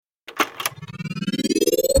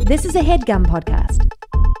This is a HeadGum podcast.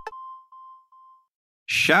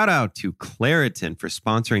 Shout out to Claritin for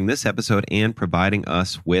sponsoring this episode and providing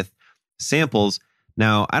us with samples.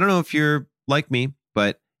 Now, I don't know if you're like me,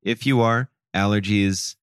 but if you are,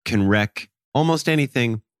 allergies can wreck almost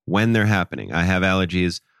anything when they're happening. I have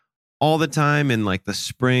allergies all the time in like the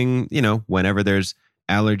spring, whenever there's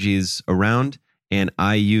allergies around, and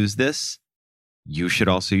I use this. You should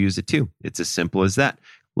also use it too. It's as simple as that.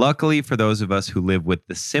 Luckily, for those of us who live with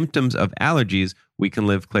the symptoms of allergies, we can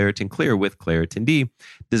live Claritin Clear with Claritin D.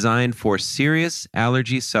 Designed for serious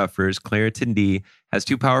allergy sufferers, Claritin D has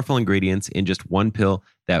 2 powerful ingredients in just one pill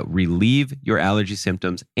that relieve your allergy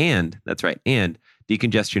symptoms and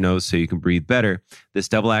decongest your nose so you can breathe better. This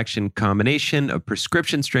double-action combination of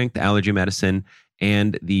prescription-strength allergy medicine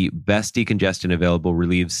and the best decongestant available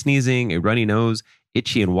relieves sneezing, a runny nose,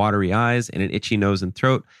 itchy and watery eyes, and an itchy nose and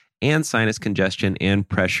throat, and sinus congestion and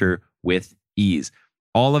pressure with ease.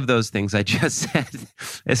 All of those things I just said,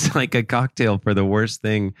 it's like a cocktail for the worst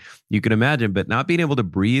thing you could imagine, but not being able to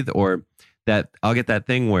breathe, or that I'll get that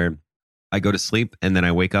thing where I go to sleep and then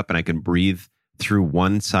I wake up and I can breathe through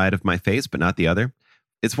one side of my face, but not the other.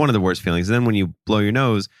 It's one of the worst feelings. And then when you blow your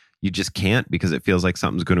nose, you just can't because it feels like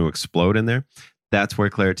something's going to explode in there. That's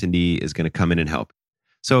where Claritin D is going to come in and help.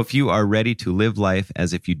 So if you are ready to live life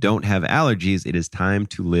as if you don't have allergies, it is time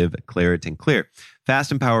to live Claritin Clear.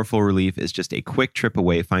 Fast and powerful relief is just a quick trip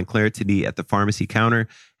away. Find Claritin D at the pharmacy counter.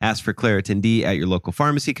 Ask for Claritin D at your local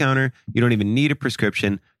pharmacy counter. You don't even need a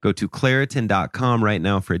prescription. Go to Claritin.com right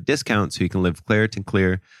now for a discount so you can live Claritin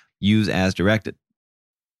Clear. Use as directed.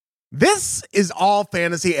 This is All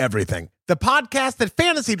Fantasy Everything, the podcast that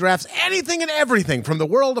fantasy drafts anything and everything from the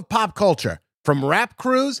world of pop culture, from rap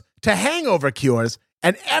crews to hangover cures,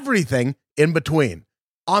 and everything in between.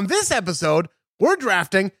 On this episode, we're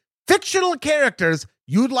drafting fictional characters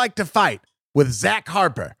you'd like to fight with Zach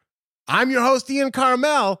Harper. I'm your host, Ian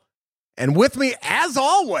Carmel, and with me, as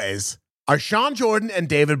always, are Sean Jordan and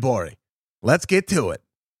David Gborie. Let's get to it.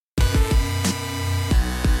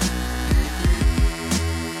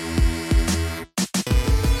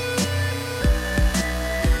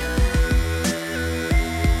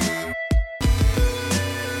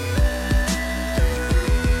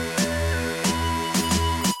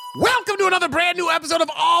 Another brand new episode of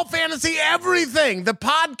All Fantasy Everything, the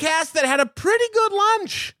podcast that had a pretty good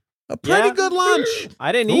lunch. Good lunch.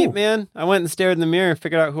 I didn't eat, man. I went and stared in the mirror and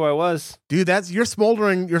figured out who I was. Dude, that's your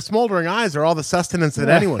smoldering eyes are all the sustenance that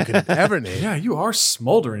anyone could ever need. Yeah, you are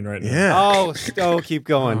smoldering right now. Yeah. Oh, keep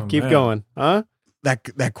going. Keep going. Huh?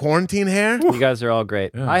 That quarantine hair? You guys are all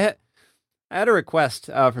great. Yeah. I had a request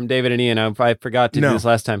from David and Ian. I forgot to do this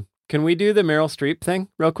last time. Can we do the Meryl Streep thing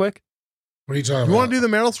real quick? What are you talking about? You want to do the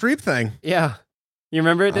Meryl Streep thing? Yeah. You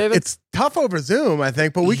remember it, David? It's tough over Zoom, I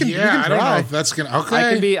think, but we can try. I don't know if that's going to...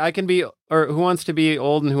 Okay. I can be, or who wants to be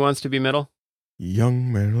old and who wants to be middle?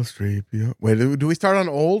 Young Meryl Streep. Yeah. Wait, do we start on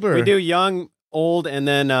old or... We do young, old, and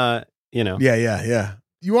then, Yeah.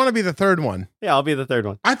 You want to be the third one? Yeah, I'll be the third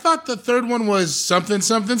one. I thought the third one was something,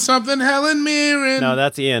 Helen Mirren. No,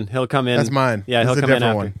 that's Ian. He'll come in. That's mine. Yeah, he'll come in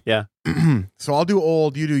after. One. Yeah. So I'll do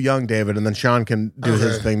old, you do young, David, and then Sean can do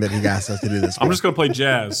his thing that he asked us to do this. I'm just going to play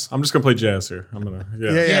jazz. here. I'm going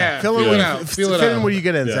to, yeah. Fill in what you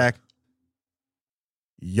get in, Zach.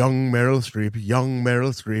 Young Meryl Streep, young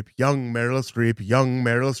Meryl Streep, young Meryl Streep, young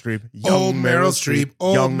Meryl Streep, young Meryl Streep,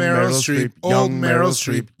 young Meryl Streep, young Meryl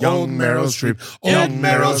Streep, young Meryl Streep, young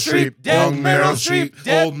Meryl Streep, young Meryl Streep,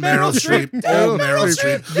 old Meryl Streep, old Meryl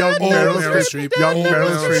Streep, young Meryl Streep, young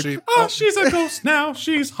Meryl Streep. Oh, she's a ghost now.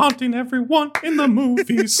 She's haunting everyone in the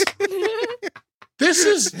movies. This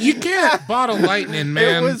is, you can't bottle lightning,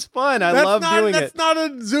 man. It was fun. I love doing it. That's not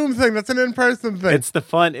a Zoom thing. That's an in-person thing. It's the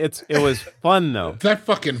fun. It was fun, though. That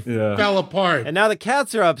fucking fell apart. And now the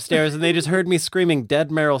cats are upstairs, and they just heard me screaming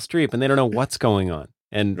dead Meryl Streep, and they don't know what's going on.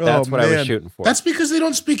 And that's what I was shooting for. That's because they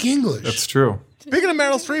don't speak English. That's true. Speaking of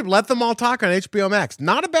Meryl Streep, Let Them All Talk on HBO Max.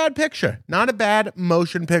 Not a bad picture. Not a bad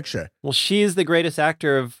motion picture. Well, she's the greatest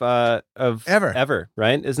actor of ever,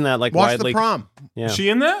 right? Isn't that like Watch widely? The Prom. Yeah. Is she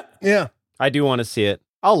in that? Yeah. I do want to see it.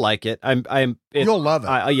 I'll like it. You'll love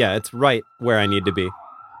it. Yeah, it's right where I need to be.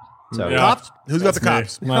 So cops? Who's got the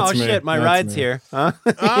cops? Oh shit, my ride's here. Huh?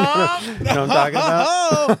 You know what I'm talking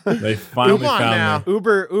about? They finally found me.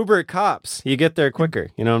 Uber cops. You get there quicker.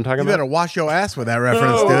 You know what I'm talking about? You better wash your ass with that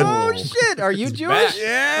reference, dude. Oh shit, are you Jewish?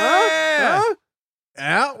 Yeah. Huh?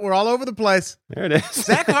 Yeah, we're all over the place. There it is.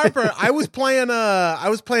 Zach Harper, I was playing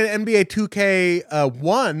NBA 2K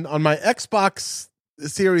 1 on my Xbox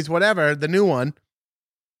series, whatever, the new one.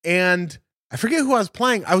 And I forget who I was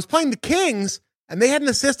playing. I was playing the Kings, and they had an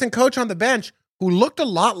assistant coach on the bench who looked a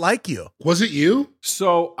lot like you. Was it you?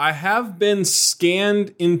 So I have been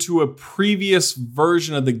scanned into a previous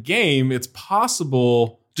version of the game. It's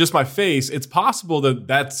possible, just my face, it's possible that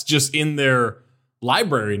that's just in their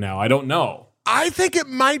library now. I don't know. I think it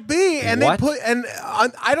might be, and What?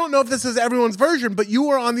 I don't know if this is everyone's version, but you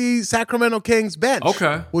were on the Sacramento Kings bench,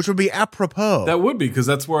 Okay. which would be apropos. That would be, because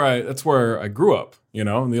that's where I grew up, in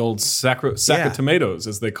the old sack of tomatoes,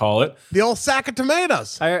 as they call it. The old sack of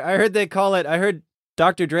tomatoes. I heard they call it. I heard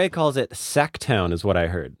Dr. Dre calls it Sacktown, is what I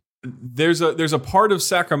heard. There's a part of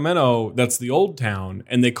Sacramento that's the old town,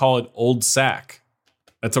 and they call it Old Sac.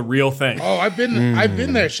 That's a real thing. Oh, I've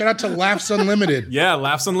been there. Shout out to Laughs Unlimited. Yeah,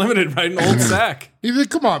 Laughs Unlimited, right in Old Sac. You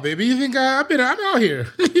think, come on, baby. You think I'm out here?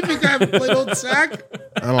 You think I haven't played Old Sac?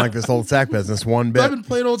 I don't like this old sack business one bit. I haven't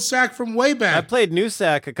played Old Sac from way I back. played New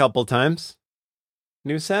Sac a couple times.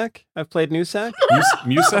 New Sac? I've played New Sac.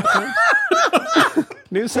 Musac?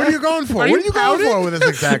 New What are Sac. you going for? Are What are you you going pouting? for with this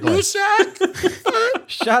exactly? New Sac?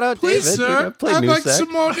 Shout out Please, David. sir. I've played I'd New like Sac.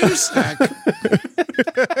 some more New Sac.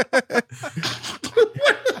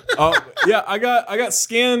 Yeah, I got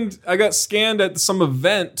scanned. I got scanned at some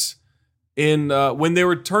event in when they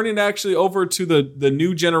were turning actually over to the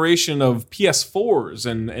new generation of PS4s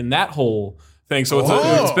and that whole thing. So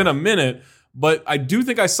it's been a minute, but I do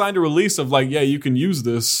think I signed a release of like, yeah, you can use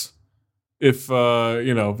this if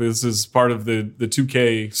this is part of the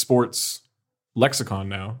 2K sports lexicon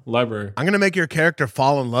now library. I'm going to make your character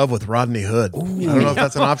fall in love with Rodney Hood. I don't know if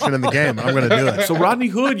that's an option in the game, but I'm going to do it. So Rodney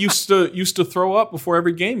Hood used to throw up before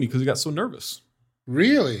every game because he got so nervous.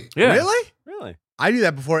 Really? Yeah, Really? Really? I do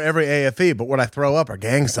that before every AFE, but what I throw up are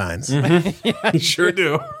gang signs. You sure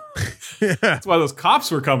do. That's why those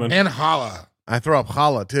cops were coming. And holla. I throw up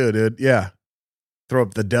challah too, dude. Yeah. Throw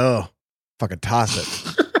up the dough. Fucking toss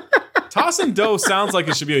it. Tossing dough sounds like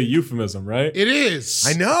it should be a euphemism, right? It is.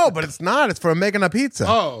 I know, but it's not. It's for making a pizza.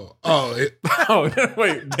 Oh, Oh,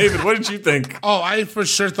 wait, David, what did you think? I for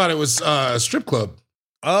sure thought it was a strip club.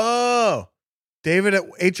 Oh. David at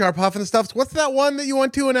HR Puffin Stuffs. What's that one that you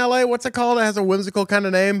went to in LA? What's it called? It has a whimsical kind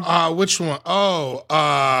of name. Which one? Oh,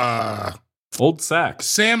 Old Sac.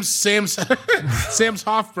 Sam's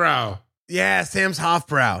Hofbrow. Yeah, Sam's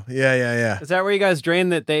Hofbrow. Yeah. Is that where you guys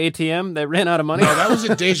drained the ATM? They ran out of money? No, that was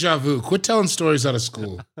a deja vu. Quit telling stories out of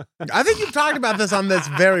school. I think you've talked about this on this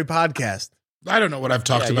very podcast. I don't know what I've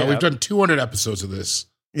talked about. yeah. We've done 200 episodes of this.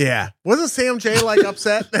 Yeah. Wasn't Sam J like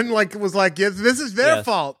upset and like was like, yes, this is their Yes.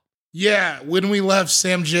 fault. Yeah, when we left,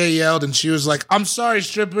 Sam J yelled, and she was like, "I'm sorry,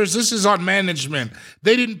 strippers. This is on management.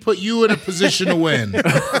 They didn't put you in a position to win."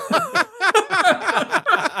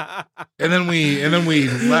 And then we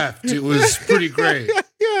left. It was pretty great.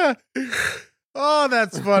 Yeah. Oh,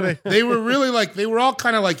 that's funny. They were really like, they were all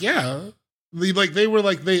kind of like, yeah, they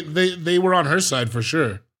were on her side for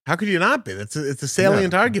sure. How could you not be? It's a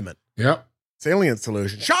salient argument. Yep. Salient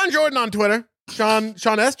solution. Sean Jordan on Twitter. Sean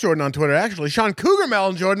S. Jordan on Twitter, actually. Sean Cougar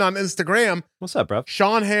Melon Jordan on Instagram. What's up, bro?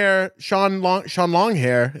 Sean Long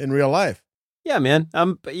Hair in real life. Yeah, man.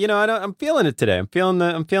 I'm feeling it today. I'm feeling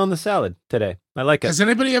the salad today. I like it. Has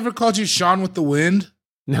anybody ever called you Sean with the wind?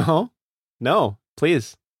 No.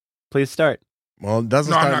 Please start. Well, it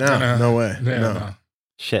doesn't No, I'm start not now. gonna- No way. Yeah, no. no.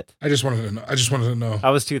 Shit. I just wanted to know. I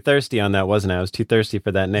was too thirsty on that, wasn't I? I was too thirsty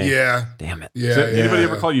for that name. Yeah. Damn it. Yeah. Does anybody yeah.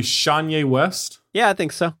 ever call you Shanye West? Yeah, I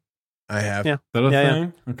think so. I have. Yeah. Is that a Yeah,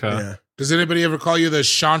 thing? Okay. Yeah. Does anybody ever call you the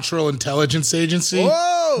Chantrell Intelligence Agency? Whoa,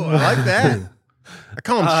 I like that. I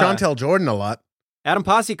call him Chantel Jordan a lot. Adam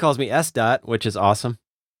Posse calls me S. Dot, which is awesome.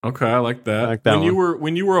 Okay, I like that. I like that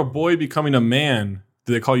when you were a boy becoming a man,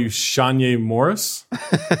 did they call you Shanye Morris?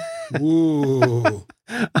 Ooh.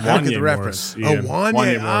 I don't get the reference. Oh,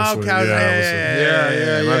 Wanye. Oh, okay. My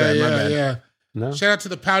bad. Yeah. No. Shout out to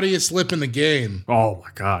the poutiest lip in the game. Oh my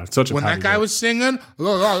God, such a When that pouty guy boy. was singing,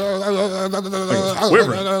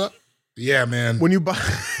 quivering. Yeah, man. When you buy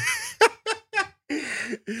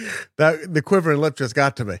the quivering lip just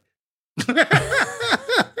got to me.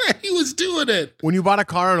 He was doing it. When you bought a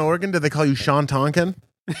car in Oregon, did they call you Sean Tonkin?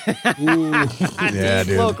 Yeah,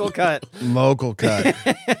 dude. Local cut. Local cut.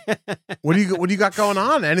 What do you got going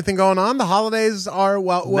on? Anything going on? The holidays are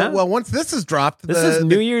well. Once this is dropped, This is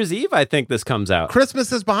New Year's Eve. I think this comes out.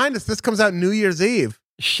 Christmas is behind us. This comes out New Year's Eve.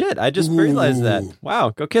 Shit, I just realized that.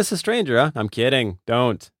 Wow, go kiss a stranger, huh? I'm kidding.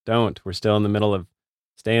 Don't. We're still in the middle of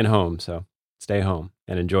staying home, so stay home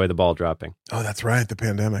and enjoy the ball dropping. Oh, that's right. The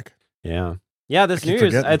pandemic. Yeah. This I New keep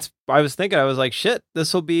Year's. forgetting. I was thinking. I was like, shit.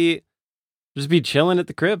 This will be just be chilling at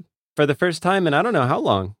the crib for the first time in I don't know how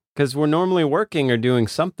long, because we're normally working or doing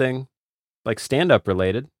something like stand-up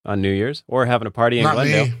related on New Year's or having a party in Not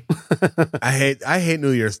Glendale. me. I hate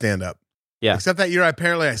New Year's stand up. Yeah. Except that year,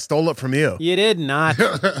 apparently, I stole it from you. You did not.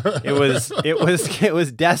 It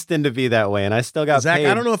was destined to be that way, and I still got Zach, paid.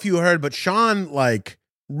 I don't know if you heard, but Sean, like,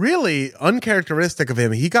 really uncharacteristic of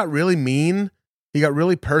him. He got really mean. He got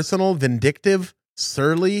really personal, vindictive,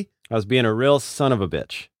 surly. I was being a real son of a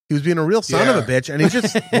bitch. He was being a real son of a bitch, and he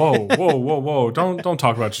just Whoa! Don't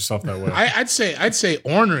talk about yourself that way. I'd say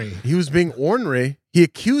ornery. he was being ornery. He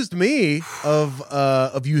accused me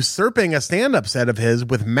of usurping a stand-up set of his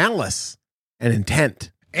with malice and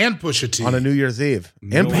intent And Pusha T. on a New Year's Eve.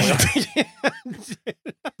 And Pusha T.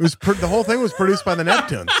 It was the whole thing was produced by the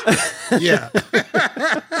Neptunes. Yeah.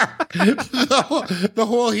 the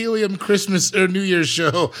whole Helium Christmas or New Year's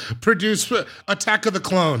show produced Attack of the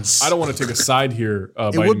Clones. I don't want to take a side here.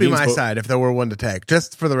 It would be my side if there were one to take,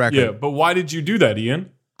 just for the record. Yeah, but why did you do that,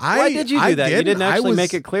 Ian? Why did you do that? You didn't actually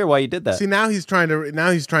make it clear why you did that. See, now he's trying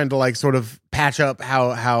to like sort of patch up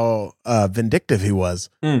how vindictive he was.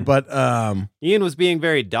 But Ian was being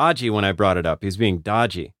very dodgy when I brought it up. He's being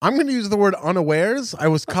dodgy. I'm going to use the word unawares. I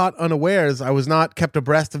was caught unawares. I was not kept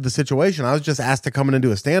abreast of the situation. I was just asked to come in and do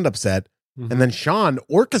a stand-up set, and then Sean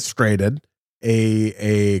orchestrated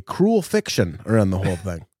a cruel fiction around the whole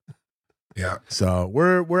thing. Yeah. So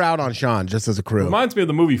we're out on Sean just as a crew. Reminds me of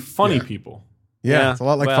the movie Funny People. Yeah, it's a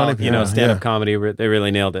lot like Funny People. You know, stand-up comedy, they really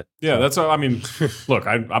nailed it. Yeah, that's. I mean, look,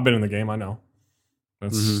 I've been in the game. I know.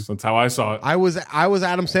 That's how I saw it. I was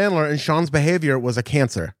Adam Sandler, and Sean's behavior was a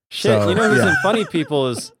cancer. Shit, So, you know who's yeah. in Funny People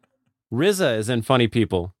is RZA is in Funny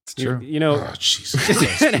People. It's true. You know, Oh, Jesus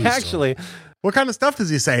Christ, and please actually, What kind of stuff does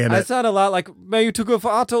he say in I it? sound a lot like, man, you too good for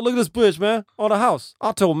Otto. Look at this bitch, man, on the house.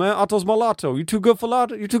 Otto, man, Otto's my lotto. You too good for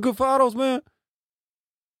lotto? You too good for Ottos, man?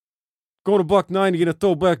 Go to Buck 90, get a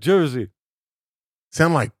throwback jersey.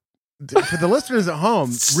 Sound like, for the listeners at home,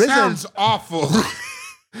 Sounds awful.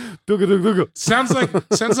 sounds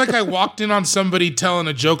like I walked in on somebody telling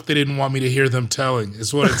a joke they didn't want me to hear them telling.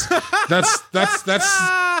 Is what it's.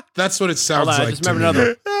 That's what it sounds Hold on, like. I just to remember me.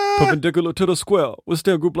 another. Perpendicular to the square.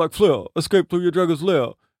 Withstand group like flare. Escape through your dragon's lair.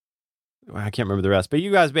 I can't remember the rest, but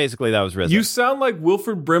you guys basically, that was RZA. You sound like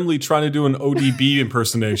Wilford Brimley trying to do an ODB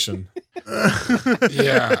impersonation.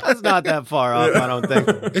 Yeah. That's not that far off, I don't think.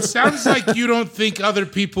 It sounds like you don't think other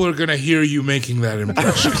people are going to hear you making that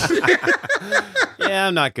impression. Yeah,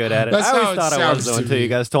 I'm not good at it. That's I how always it thought I was sounds though to until me. you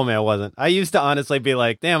guys told me I wasn't. I used to honestly be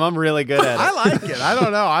like, damn, I'm really good at it. I like it. I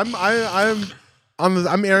don't know.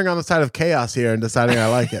 I'm erring on the side of chaos here and deciding I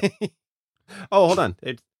like it. Oh, hold on.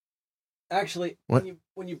 Actually, What?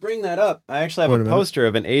 when you bring that up, I actually have Wait a a minute. poster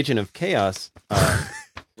of an agent of chaos.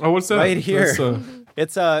 Oh, what's that? Right here.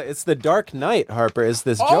 That's, It's the Dark Knight, Harper. It's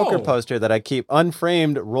this Joker Oh. poster that I keep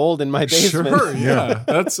unframed, rolled in my basement. sure, yeah.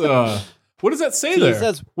 That's what does that say See, it there?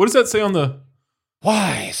 says- What does that say on the?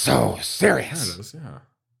 Why so There serious? it is, yeah.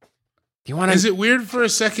 Do you want Is to? it weird for a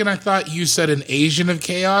second? I thought you said an Asian of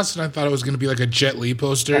chaos, and I thought it was going to be like a Jet Li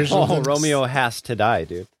poster or Oh, something. Romeo has to die,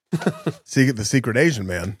 dude. The secret Asian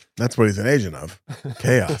man. That's what he's an agent of.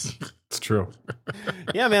 Chaos. It's true.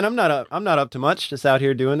 Yeah, man, I'm not up to much. Just out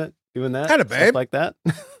here doing that, Kinda, stuff babe. like that.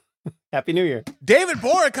 Happy New Year. David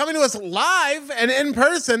Gborie coming to us live and in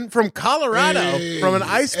person from Colorado, Hey, from an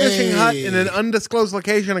ice fishing hut in an undisclosed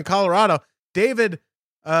location in Colorado. David,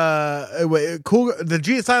 cool. The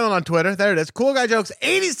G is silent on Twitter. There it is. Cool Guy Jokes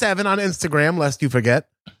 87 on Instagram, lest you forget.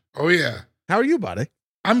 Oh yeah, How are you, buddy?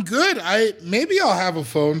 I'm good. Maybe I'll have a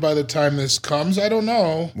phone by the time this comes. I don't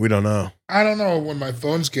know. We don't know. I don't know when my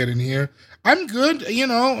phones get in here. I'm good. You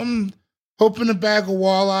know, I'm hoping to bag a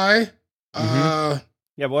walleye. Yeah,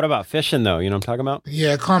 but what about fishing though? You know what I'm talking about?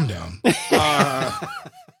 Yeah, calm down.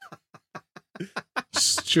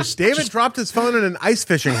 Just David dropped his phone in an ice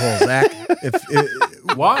fishing hole, Zach.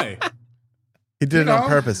 Why? He did it You on know.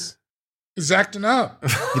 purpose. is acting up.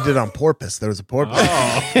 He did it on porpoise. There was a porpoise.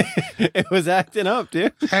 Oh, It was acting up,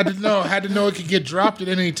 dude. Had to know it could get dropped at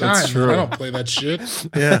any time. That's true. I don't play that shit.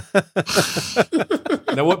 Yeah.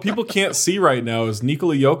 now what people can't see right now is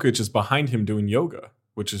Nikola Jokic is behind him doing yoga,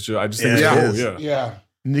 which is I just think Yeah, it's it cool. is. Yeah. Yeah.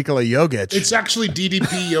 Nikola Jokic. It's actually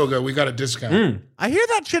DDP yoga. We got a discount. Mm. I hear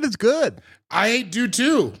that shit is good. I do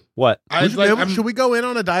too. What? Should we go in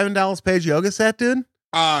on a Dive and Dallas Page yoga set, dude?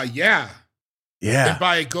 Yeah. Yeah. If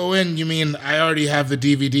by go in, you mean I already have the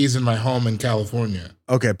DVDs in my home in California.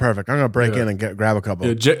 Okay, perfect. I'm gonna break Yeah. in and grab a couple.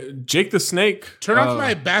 Yeah, Jake the Snake. Turn off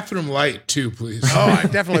my bathroom light too, please. Oh, I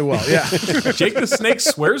definitely will. Yeah. Jake the Snake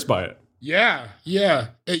swears by it. Yeah.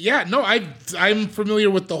 No, I'm familiar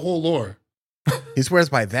with the whole lore. He swears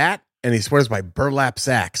by that, and he swears by burlap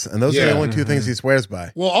sacks, and those are the Yeah. only two things he swears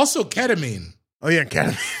by. Well, also ketamine. Oh yeah,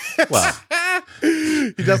 ketamine. Well,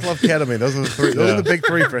 he does love ketamine. Those are the three. Those are the big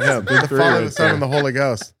three for him. The Father, the Son, and the Holy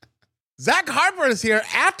Ghost. Zach Harper is here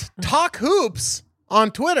at Talk Hoops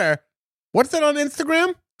on Twitter. What's it on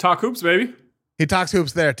Instagram? Talk Hoops, baby. He talks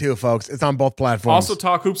hoops there too, folks. It's on both platforms. Also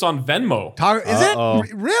Talk Hoops on Venmo. Is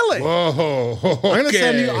it really? Whoa. I'm gonna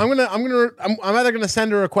send you. I'm either gonna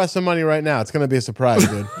send a request some money right now. It's gonna be a surprise,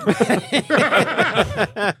 dude.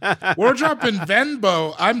 We're dropping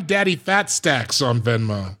Venmo. I'm Daddy Fat Stacks on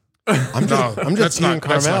Venmo. I'm just Ian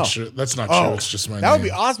Carmel. That's not true. It's just my name. That would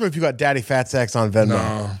be awesome if you got Daddy Fat Sex on Venmo.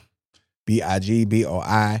 No.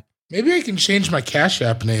 BIGBOI. Maybe I can change my Cash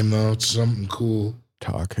App name though. It's something cool.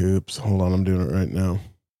 Talk Hoops. Hold on, I'm doing it right now.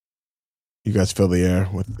 You guys fill the air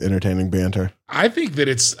with entertaining banter. I think that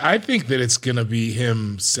it's gonna be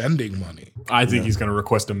him sending money. I think he's going to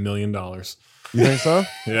request $1 million. You think so?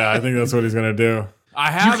 Yeah, I think that's what he's going to do. I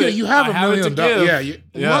have it. You have I $1 million.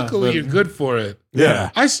 Luckily, you're good for it. Yeah.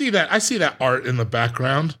 I see that art in the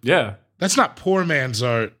background. Yeah. That's not poor man's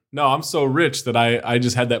art. No, I'm so rich that I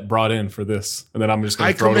just had that brought in for this, and then I'm just going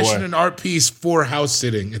I to throw it away. commissioned an art piece for house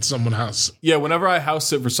sitting at someone's house. Yeah, whenever I house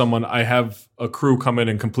sit for someone, I have a crew come in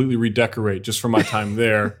and completely redecorate just for my time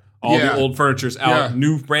there. All the old furniture's out,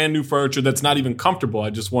 brand new furniture that's not even comfortable. I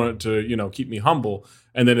just want it to, keep me humble.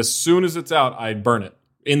 And then as soon as it's out, I burn it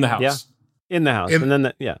in the house. Yeah. In the house. And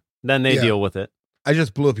then, then they deal with it. I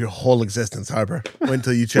just blew up your whole existence, Harper. Wait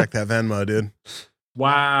until you check that Venmo, dude.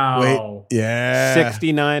 Wow. Wait. Yeah.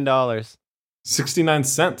 $69. 69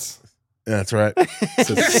 cents. That's right.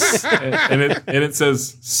 and it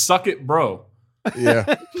says, suck it, bro.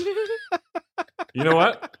 Yeah. You know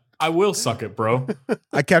what? I will suck it, bro.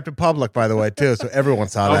 I kept it public, by the way, too, so everyone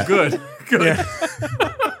saw that. Oh, good. Good. Yeah.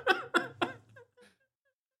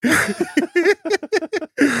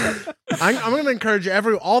 I'm going to encourage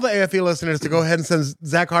all the AFE listeners to go ahead and send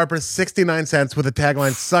Zach Harper 69 cents with the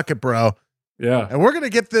tagline, suck it, bro. Yeah. And we're going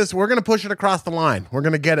to get this. We're going to push it across the line. We're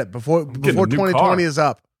going to get it before 2020 is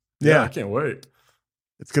up. Yeah. I can't wait.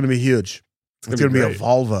 It's going to be huge. It's going to be a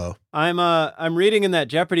Volvo. I'm reading in that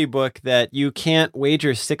Jeopardy book that you can't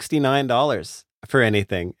wager $69 for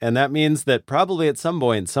anything. And that means that probably at some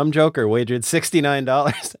point, some joker wagered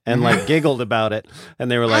 $69 and giggled about it.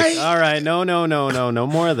 And they were like, all right, no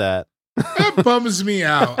more of that. That bums me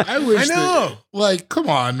out. I wish. I know. Come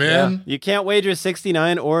on, man. Yeah. You can't wager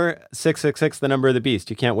 69 or 666, the number of the beast.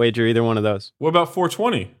 You can't wager either one of those. What about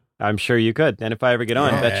 420? I'm sure you could. And if I ever get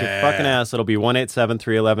on, bet your fucking ass it'll be 187,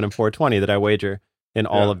 311, and 420 that I wager in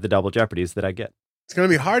all of the double Jeopardies that I get. It's going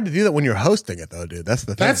to be hard to do that when you're hosting it, though, dude. That's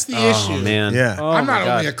the thing. That's the issue. Oh, man. Yeah. Oh, I'm not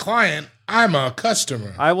only a client, I'm a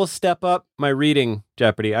customer. I will step up my reading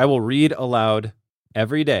Jeopardy. I will read aloud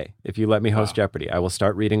every day. If you let me host Jeopardy, I will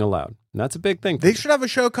start reading aloud. And that's a big thing. They should have a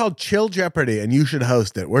show called Chill Jeopardy, and you should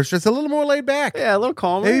host it, where it's just a little more laid back. Yeah, a little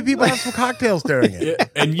calmer. Maybe people have some cocktails during it. Yeah,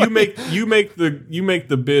 and you make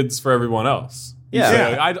the bids for everyone else.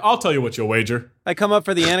 Yeah. I'll tell you what you'll wager. I come up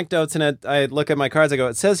for the anecdotes and I look at my cards. I go,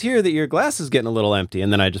 it says here that your glass is getting a little empty.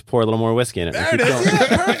 And then I just pour a little more whiskey in it. There it is.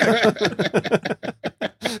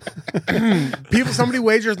 Yeah, somebody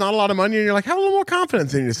wagers not a lot of money and you're like, have a little more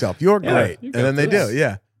confidence in yourself. You're great. And then they do.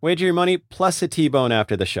 Yeah. Wager your money plus a T-bone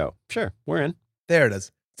after the show. Sure. We're in. There it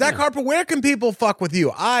is. Zach Harper, where can people fuck with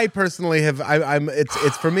you? I personally have,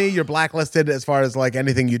 it's for me, you're blacklisted as far as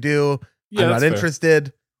anything you do. Yeah, I'm not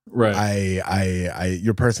interested. Right.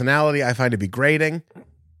 Your personality, I find to be grating.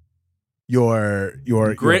 Your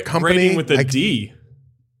company grating with a D.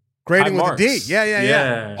 Grating with a D.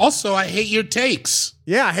 Yeah. Also, I hate your takes.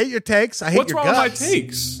 Yeah, I hate your takes. I hate your guts. What's wrong with my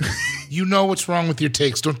takes? You know what's wrong with your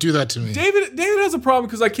takes. Don't do that to me. David has a problem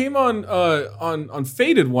because I came on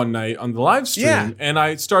Faded one night on the live stream and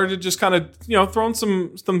I started just kind of throwing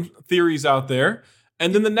some theories out there.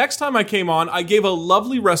 And then the next time I came on, I gave a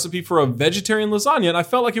lovely recipe for a vegetarian lasagna, and I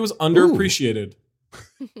felt like it was underappreciated.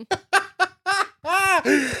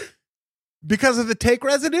 Because of the take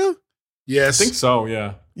residue? Yes. I think so,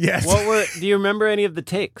 yeah. Yes. Do you remember any of the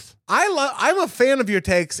takes? I'm a fan of your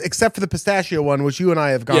takes, except for the pistachio one, which you and I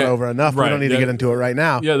have gone over enough. Right, we don't need to get into it right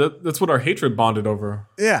now. Yeah, that's what our hatred bonded over.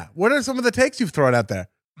 Yeah. What are some of the takes you've thrown out there?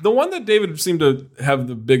 The one that David seemed to have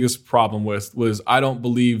the biggest problem with was I don't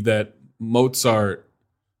believe that Mozart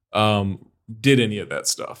did any of that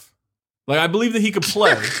stuff. I believe that he could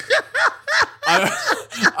play.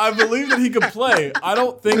 I believe that he could play. I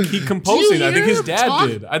don't think he composed it. I think his dad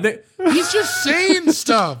did. I think he's just saying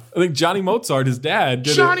stuff. I think Johnny Mozart, his dad,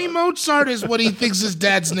 did Johnny Mozart is what he thinks his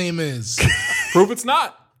dad's name is. Prove it's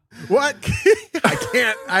not. What? I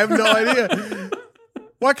can't. I have no idea.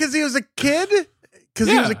 What? Because he was a kid? Because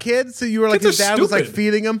he was a kid, so you were Kids his dad stupid. was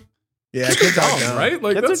feeding him? Yeah, kids are dumb. Right?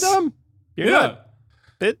 Kids are dumb. You're not.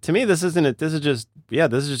 To me, this isn't it. This is just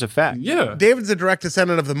a fact. Yeah. David's a direct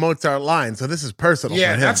descendant of the Mozart line, so this is personal Yeah,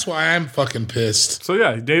 for him. that's why I'm fucking pissed. So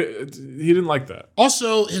yeah, he didn't like that.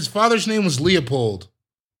 Also, his father's name was Leopold.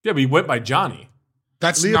 Yeah, but he went by Johnny.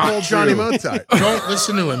 That's Leopold not Johnny true. Mozart. Don't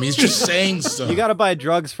listen to him. He's just saying stuff. You got to buy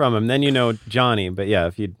drugs from him, then you know Johnny. But yeah,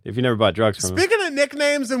 if you never bought drugs from him, Speaking of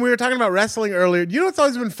nicknames, and we were talking about wrestling earlier, you know what's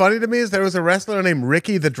always been funny to me is there was a wrestler named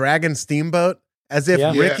Ricky the Dragon Steamboat, as if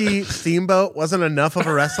Yeah. Ricky Steamboat wasn't enough of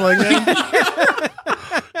a wrestling name.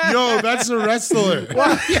 Yo, that's a wrestler.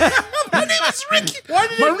 My name is Ricky.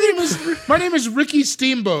 My name is Ricky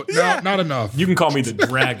Steamboat. No, not enough. You can call me the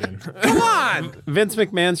Dragon. Come on. Vince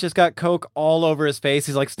McMahon's just got Coke all over his face.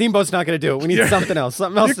 He's like, Steamboat's not going to do it. We need something else to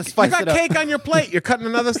You spice got it up. cake on your plate. You're cutting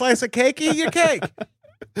another slice of cake. Eat your cake.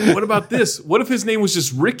 What about this? What if his name was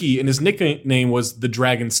just Ricky and his nickname was the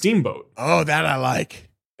Dragon Steamboat? Oh, that I like.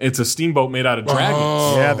 It's a steamboat made out of dragons.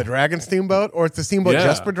 Oh. Yeah, the Dragon Steamboat, or it's the Steamboat Yeah.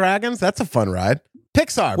 just for dragons. That's a fun ride.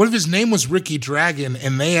 Pixar. What if his name was Ricky Dragon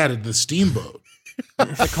and they added the Steamboat?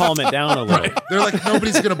 To calm it down a little. They're like,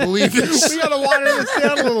 nobody's going to believe this. We got to water this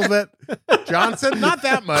down a little bit. Johnson, not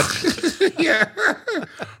that much. Yeah.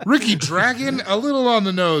 Ricky Dragon, a little on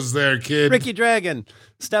the nose there, kid. Ricky Dragon,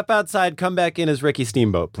 step outside, come back in as Ricky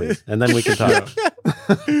Steamboat, please. And then we can talk.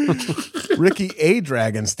 Ricky A.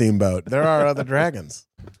 Dragon Steamboat. There are other dragons.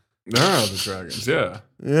 There are the dragons, yeah.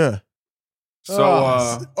 Yeah.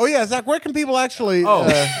 So yeah, Zach, where can people actually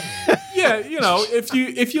yeah,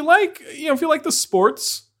 if you like the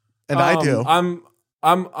sports, and I do. I'm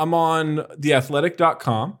on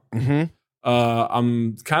theathletic.com. Mm-hmm.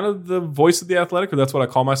 I'm kind of the voice of The Athletic, or that's what I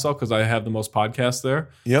call myself because I have the most podcasts there.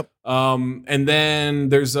 Yep. And then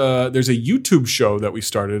there's a YouTube show that we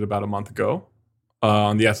started about a month ago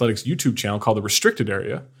on The Athletic's YouTube channel called The Restricted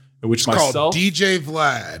Area, in which It's myself called DJ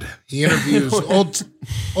Vlad. He interviews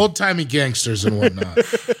old-timey gangsters and whatnot.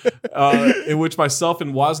 in which myself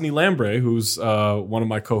and Wozni Lambre, who's one of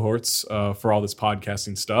my cohorts for all this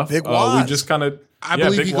podcasting stuff, Big Woz. we just kind of I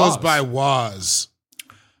believe Big he goes Woz. by Waz.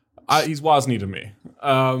 He's Wozni to me,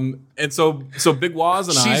 and so Big Woz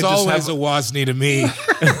and I She's just always have a Wozni to me.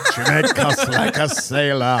 She makes us like a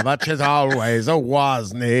sailor, but she's always a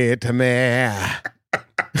Wozni to me.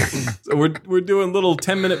 So we're doing little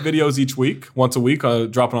 10-minute videos each week, once a week,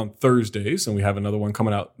 dropping on Thursdays, and we have another one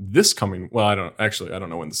coming out Well, I don't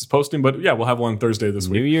know when this is posting, but yeah, we'll have one Thursday this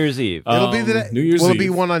New week. Year's Eve. It'll be the New Year's Will Eve. it be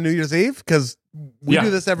one on New Year's Eve? Because we Yeah,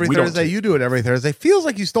 do this every we don't Thursday. too. You do it every Thursday. Feels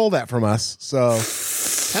like you stole that from us. So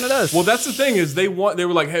Kind of does. Well, that's the thing is they were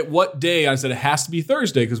like, hey, what day? I said it has to be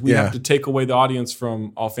Thursday because we Yeah. have to take away the audience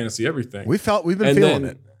from All Fantasy Everything. we've been And feeling then-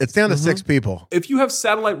 it. It's down to 6 people. If you have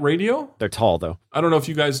satellite radio, They're tall, though. I don't know if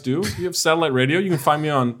you guys do. If you have satellite radio, you can find me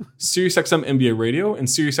on SiriusXM NBA Radio and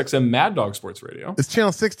SiriusXM Mad Dog Sports Radio. It's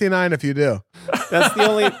channel 69 if you do. That's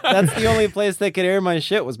the only place they could air my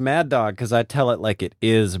shit was Mad Dog, because I tell it like it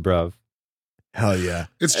is, bruv. Hell yeah.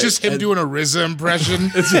 It's just him doing a RZA impression.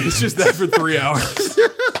 It's just that for 3 hours.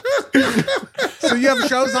 So you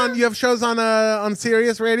have shows on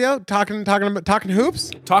Sirius Radio talking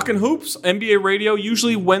hoops? Talking Hoops, NBA Radio,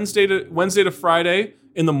 usually Wednesday to Friday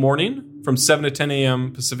in the morning from 7 to 10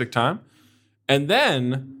 a.m. Pacific time. And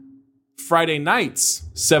then Friday nights,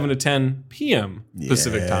 7 to 10 p.m.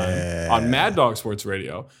 Pacific time on Mad Dog Sports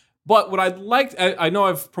Radio. But what I'd like, I know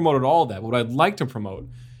I've promoted all that, but what I'd like to promote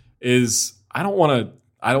is I don't want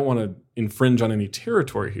to infringe on any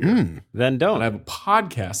territory here. Then But don't. I have a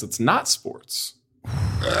podcast that's not sports.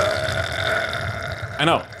 I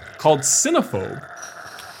know, called Cinephobe,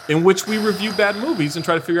 in which we review bad movies and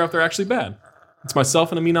try to figure out if they're actually bad. It's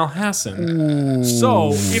myself and Amin Al Hassan.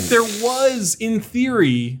 So, if there was, in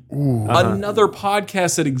theory, another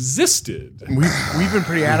podcast that existed, We've been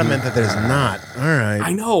pretty adamant that there's not. All right.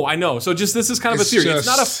 I know. So, just this is kind of It's a theory. It's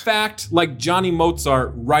not a just- fact like Johnny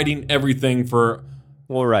Mozart writing everything for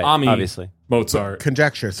Well, right, Ami obviously. Mozart.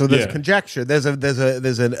 Conjecture. So there's Yeah. conjecture. There's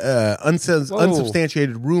an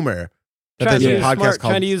unsubstantiated rumor that Trying there's to a be podcast smart,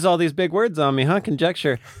 called trying to use all these big words on me, huh?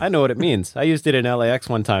 Conjecture. I know what it means. I used it in LAX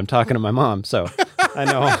one time talking to my mom, so I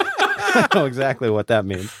know exactly what that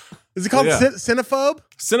means. Is it called Yeah. Cinephobe?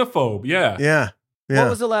 Cinephobe, yeah. Yeah. Yeah. What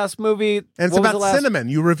was the last movie? And it's what was about the last- cinnamon.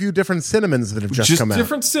 You review different cinnamons that have just come out.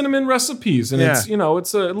 different cinnamon recipes, and Yeah.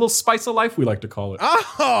 it's a little spice of life, we like to call it. Oh,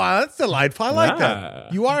 that's delightful. I like Yeah.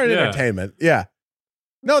 that. You are in Yeah. entertainment. Yeah.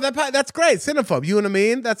 No, that's great. Cinephobe. You and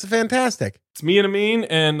Amin. That's fantastic. It's me and Amin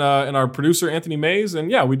and our producer Anthony Mays, and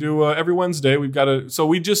yeah, we do every Wednesday. We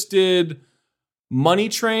just did Money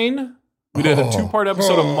Train We did a 2-part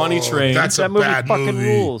episode of Money Train. That's That a movie bad fucking movie.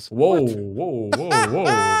 rules. Whoa.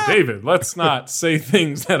 David, let's not say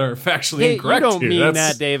things that are factually Hey, incorrect you don't here. mean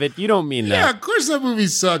that, David. You don't mean Yeah, that. of course that movie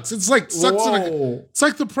sucks. It's like sucks. Whoa. It's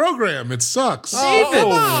like the program. It sucks. David,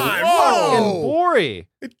 Come on. fucking Whoa. Gborie.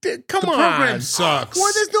 Come The on. program sucks.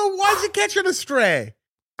 Why is it catching a stray?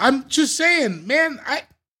 I'm just saying, man.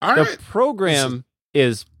 The program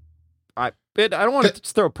is. I don't want to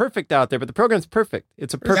throw perfect out there, but the program's perfect.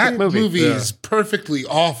 It's a perfect that movie. is perfectly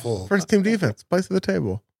awful. First team defense, place of the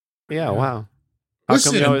table. Yeah, wow. How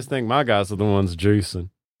come you Listen. always think my guys are the ones juicing?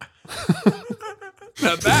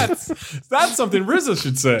 Now that's something RZA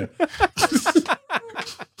should say.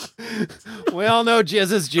 We all know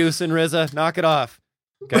Jizz is juicing, RZA. Knock it off.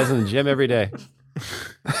 Guys in the gym every day.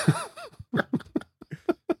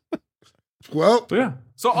 Well, Yeah.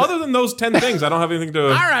 So other than those 10 things, I don't have anything to.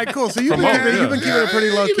 All right, cool. So you've Promote, been keeping yeah. it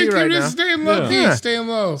pretty low you've key been right keeping it now. Staying low key, Yeah. staying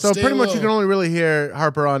low. So staying pretty much low. you can only really hear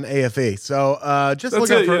Harper on AFE. So just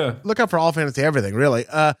That's look out for all fantasy everything, really.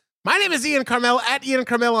 My name is Ian Carmel, at Ian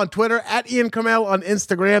Carmel on Twitter, at Ian Carmel on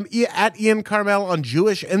Instagram, at Ian Carmel on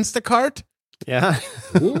Jewish Instacart. Yeah.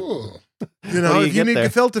 Ooh. You know, do you if you get need there?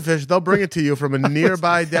 gefilte fish, they'll bring it to you from a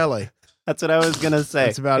nearby deli. That's what I was going to say.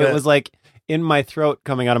 That's about it. It was like in my throat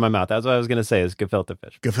coming out of my mouth. That's what I was going to say is gefilte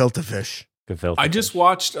fish. Gefilte fish. Gefilte I just fish.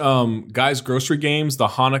 watched Guys Grocery Games, the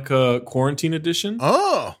Hanukkah quarantine edition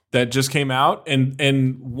Oh, that just came out,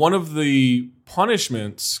 and one of the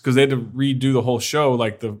punishments, because they had to redo the whole show,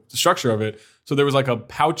 like the structure of it. So there was like a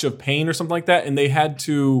pouch of pain or something like that, and they had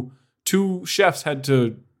to, 2 chefs had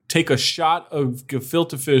to take a shot of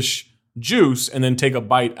gefilte fish juice and then take a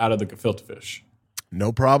bite out of the gefilte fish.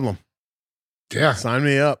 no problem. Yeah, Sign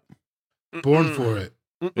me up. born for it.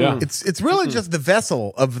 Yeah. It's really just the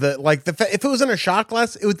vessel of if it was in a shot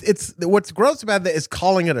glass, it's what's gross about that is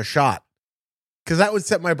calling it a shot, because that would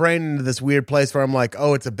set my brain into this weird place where I'm like,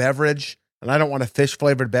 oh, it's a beverage, and I don't want a fish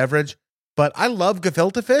flavored beverage, but I love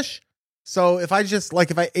gefilte fish, so if I just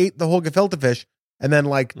if I ate the whole gefilte fish and then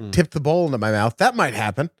tipped the bowl into my mouth, that might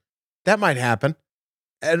happen,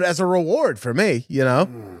 and as a reward for me,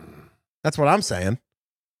 that's what I'm saying.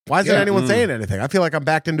 Why isn't Yeah. anyone saying anything? I feel like I'm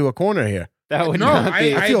backed into a corner here. That would No, not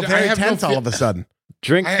be. I feel very have no tense all fe- of a sudden.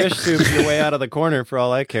 Drink I- fish soup your way out of the corner for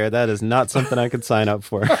all I care. That is not something I could sign up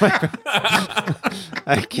for.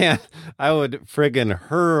 I can't. I would friggin'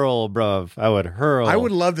 hurl, bruv. I would hurl. I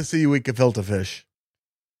would love to see you eat gefilte fish.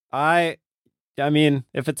 I mean,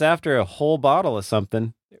 if it's after a whole bottle of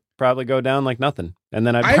something, it'd probably go down like nothing. And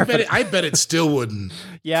then I'd I barf bet it. it. I bet it still wouldn't.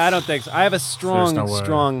 Yeah, I don't think so. I have a strong, no way.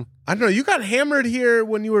 strong. I don't know. You got hammered here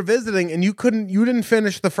when you were visiting, and you didn't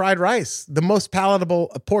finish the fried rice, the most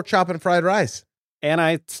palatable pork chop and fried rice. And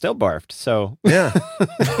I still barfed. So Yeah.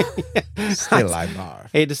 Still I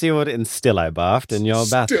barfed. hate to see what, and still I barfed in your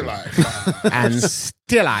Still bathroom. And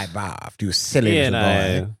still I barfed, you silly And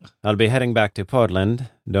little boy. I'll be heading back to Portland.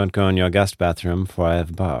 Don't go in your guest bathroom, for I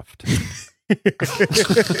have barfed.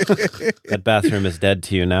 That bathroom is dead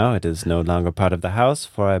to you now. It is no longer part of the house,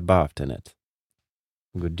 for I barfed in it.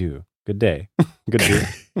 Good do. Good day. Good do.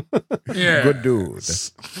 Yeah. Good dude.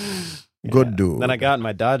 Good dude. Then I got in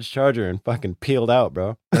my Dodge Charger and fucking peeled out,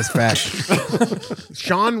 bro. That's fact.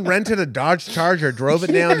 Sean rented a Dodge Charger, drove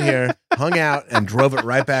it down here, hung out, and drove it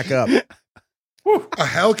right back up. A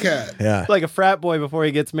Hellcat. Yeah. Like a frat boy before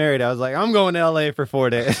he gets married. I was like, I'm going to LA for 4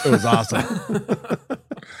 days. It was awesome.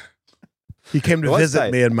 He came to It was visit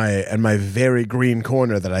tight. me in my very green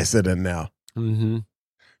corner that I sit in now. Mm-hmm.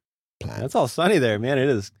 That's all sunny there, man. It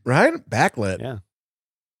is. Right? Backlit. Yeah.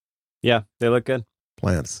 Yeah, they look good.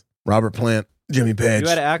 Plants. Robert Plant. Jimmy Page. You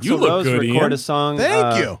had Axl You look Rose good, record Ian. a song.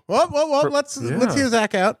 Thank you. Well, let's hear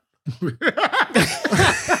Zach out.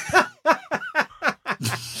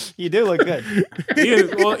 You do look good.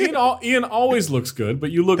 Ian always looks good,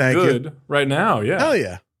 but you look Thank you. good right now. Yeah. Hell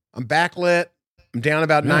yeah. I'm backlit. I'm down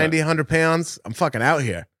about 90, 100 pounds. I'm fucking out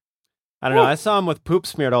here. I don't know. I saw him with poop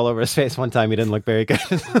smeared all over his face one time. He didn't look very good.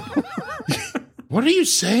 What are you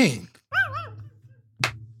saying?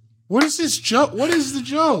 What is this joke? What is the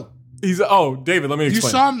joke? David, let me You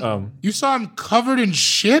explain. saw him. You saw him covered in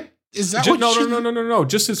shit. Is that what? No,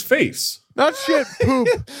 just his face. Not shit, poop.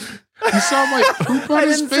 You saw him like poop on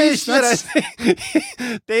his face. That's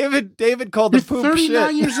David called the you're poop 39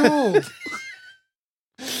 shit. years old.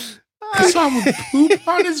 I saw him with poop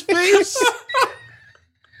on his face.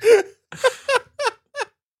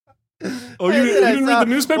 Oh, you didn't read the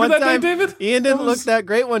newspaper One that day, time, David? Ian didn't look that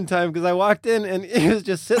great one time because I walked in and he was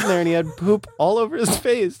just sitting there and he had poop all over his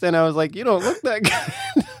face. And I was like, you don't look that good.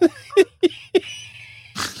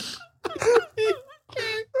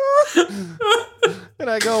 And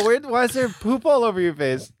I go, why is there poop all over your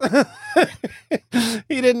face?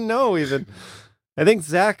 He didn't know even. I think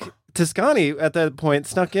Zach Toscani at that point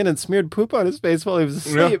snuck in and smeared poop on his face while he was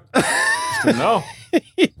asleep. No.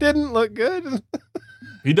 He didn't look good.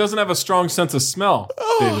 He doesn't have a strong sense of smell,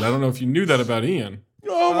 David. I don't know if you knew that about Ian.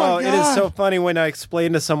 Oh, my God. It is so funny when I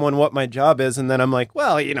explain to someone what my job is, and then I'm like,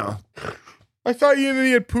 well, I thought he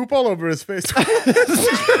had poop all over his face.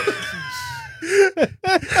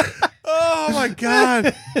 Oh, my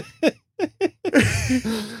God.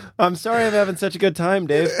 I'm sorry I'm having such a good time,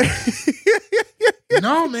 Dave.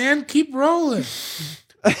 No, man, keep rolling.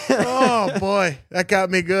 Oh, boy. That got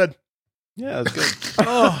me good. Yeah, it's good.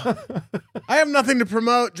 Oh, I have nothing to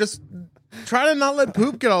promote. Just try to not let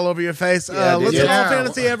poop get all over your face. Yeah, dude. Listen to All Yeah.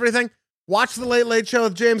 Fantasy Everything. Watch The Late Late Show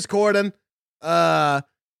with James Corden.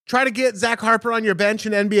 Try to get Zach Harper on your bench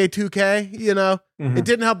in NBA 2K. It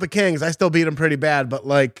didn't help the Kings. I still beat them pretty bad, but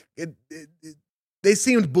they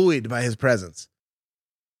seemed buoyed by his presence.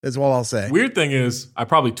 Is all I'll say. Weird thing is, I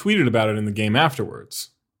probably tweeted about it in the game afterwards.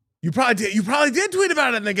 You probably did. You probably did tweet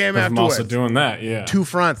about it in the game I'm afterwards. also doing that, yeah. Two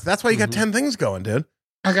fronts. That's why you got 10 things going, dude.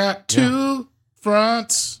 I got 2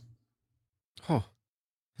 fronts. Oh.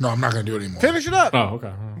 No, I'm not going to do it anymore. Finish it up. Oh,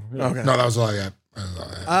 okay. Yeah. Okay. No, that was all I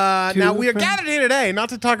got. Now we are gathered here today not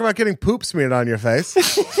to talk about getting poop smeared on your face.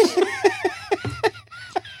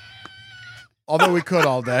 Although we could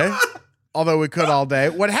all day.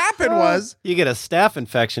 What happened was... You get a staph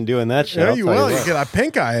infection doing that shit. Yeah, I'll you tell will. what. You get a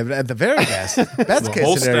pink eye at the very best. Best The case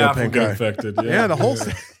whole scenario, staff will pink get eye. infected. Yeah, the whole...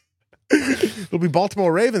 It'll be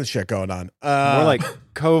Baltimore Ravens shit going on. More like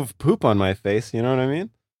Cove poop on my face. You know what I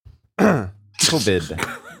mean?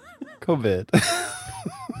 COVID.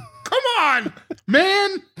 Come on,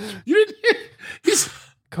 man. You didn't hear.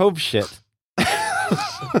 Cove shit.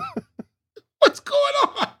 What's going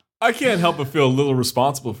on? I can't help but feel a little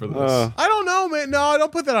responsible for this. I don't know, man. No,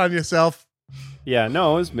 don't put that on yourself. Yeah,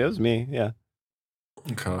 no, it was me. Yeah.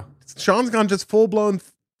 Okay. Sean's gone just full-blown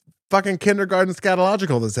fucking kindergarten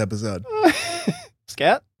scatological this episode.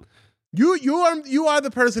 Scat? You are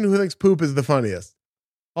the person who thinks poop is the funniest.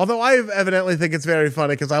 Although I evidently think it's very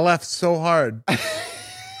funny because I laughed so hard.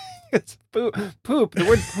 It's poop. The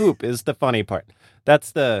word poop is the funny part.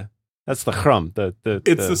 That's the chrum.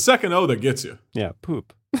 It's the second O that gets you. Yeah,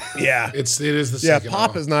 poop. Yeah. It is the Yeah, second.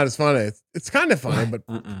 pop is not as funny. It's kind of funny, but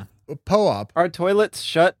po-op. Our toilets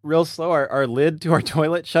shut real slow. Our lid to our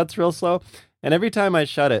toilet shuts real slow. And every time I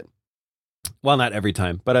shut it, well, not every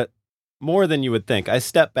time, but more than you would think, I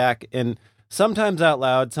step back and sometimes out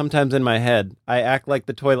loud, sometimes in my head, I act like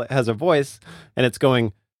the toilet has a voice and it's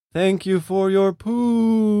going, "Thank you for your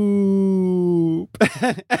poop."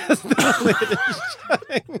 As the lid is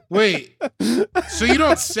shutting. Wait, so you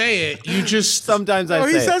don't say it, you just... Sometimes I Oh,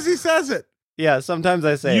 say it. he says it. Yeah, sometimes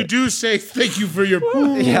I say You it. do say thank you for your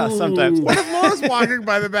poop. Yeah, sometimes. What if Laura's walking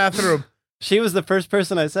by the bathroom? She was the first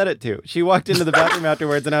person I said it to. She walked into the bathroom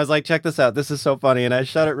afterwards and I was like, check this out. This is so funny. And I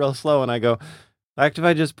shut it real slow and I go,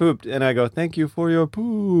 "Actify just pooped." And I go, "Thank you for your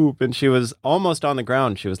poop." And she was almost on the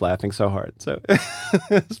ground. She was laughing so hard. So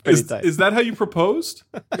it's pretty tight. Is that how you proposed?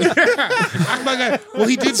 Act like well,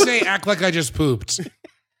 he did say act like I just pooped.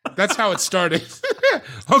 That's how it started.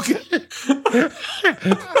 Okay.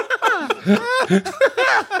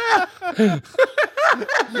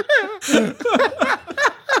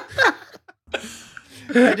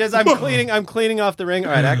 I'm cleaning off the ring.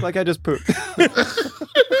 All right, act like I just pooped.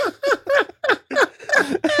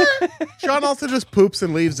 Sean also just poops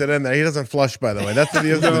and leaves it in there. He doesn't flush, by the way. That's the thing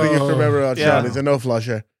you have to remember about Yeah. Sean. He's a no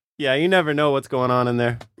flusher. Yeah, you never know what's going on in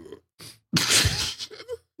there.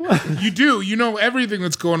 You do. You know everything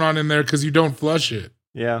that's going on in there because you don't flush it.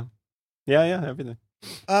 Yeah, everything.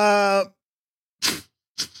 We are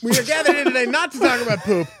gathered here today not to talk about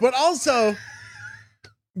poop, but also,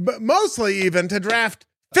 but mostly even to draft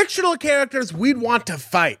fictional characters we'd want to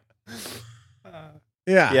fight.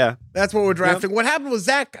 Yeah, that's what we're drafting. What happened was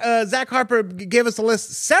Zach Harper gave us a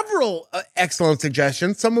list, several excellent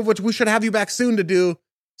suggestions, some of which we should have you back soon to do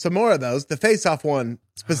some more of those. The face-off one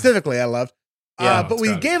specifically, I loved. But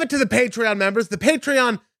we gave it to the Patreon members. The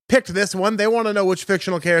Patreon picked this one. They want to know which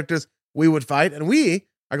fictional characters we would fight, and we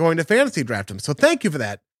are going to fantasy draft them. So thank you for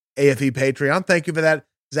that, AFE Patreon. Thank you for that,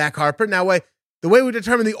 Zach Harper. Now, the way we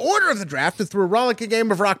determine the order of the draft is through a rollicking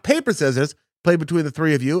game of rock, paper, scissors, played between the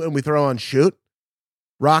three of you, and we throw on shoot.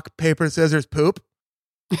 Rock, paper, scissors, poop.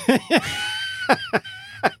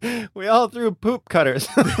 We all threw poop cutters.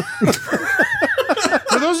 For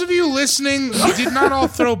those of you listening, we did not all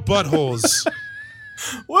throw buttholes.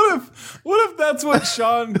 What if that's what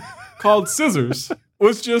Sean called scissors?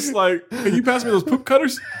 Was just like, "Can you pass me those poop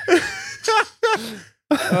cutters?"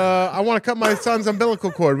 I want to cut my son's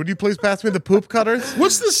umbilical cord. Would you please pass me the poop cutters?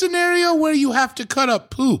 What's the scenario where you have to cut up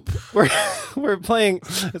poop? We're playing.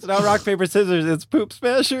 It's not rock, paper, scissors. It's poop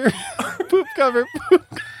smasher. Poop cover. Poop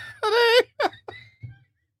cutter.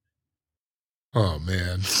 Oh,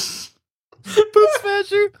 man. Poop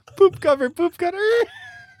smasher. Poop cover. Poop cutter.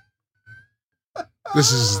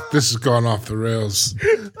 This has gone off the rails.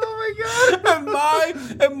 Oh my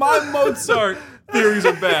god. And my Mozart theories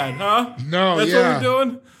are bad, huh? No, That's yeah. what we're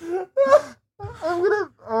doing?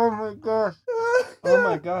 Oh my gosh. Oh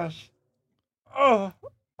my gosh. Oh.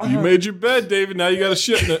 You made your bed, David. Now you got to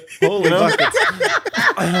shit in it. Holy buckets.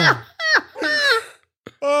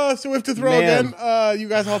 So we have to throw Man. again. You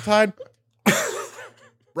guys all tied?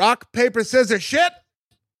 Rock, paper, scissors, shit!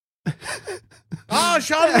 Oh,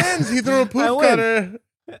 Sean wins. He threw a I poop win. cutter.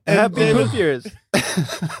 Happy poop years.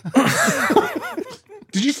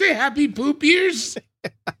 Did you say happy poop years?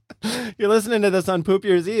 You're listening to this on Poop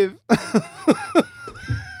Year's Eve.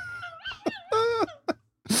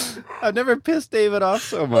 I've never pissed David off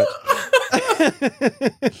so much.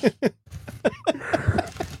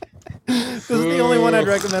 This is the only one I'd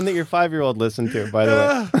recommend that your 5-year-old listen to, by the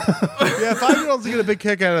way. Yeah, 5-year-olds get a big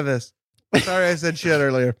kick out of this. Sorry I said shit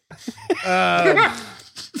earlier. All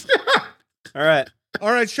right.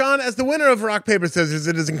 All right, Sean, as the winner of Rock, Paper, Scissors,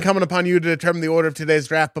 it is incumbent upon you to determine the order of today's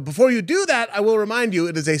draft. But before you do that, I will remind you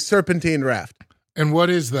it is a serpentine draft. And what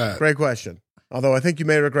is that? Great question. Although I think you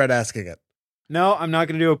may regret asking it. No, I'm not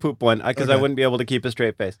going to do a poop one because I Okay. wouldn't be able to keep a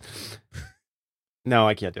straight face. No,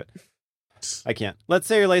 I can't do it. I can't. Let's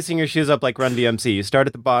say you're lacing your shoes up like Run DMC. You start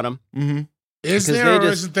at the bottom. Mm-hmm. Is 'Cause there they or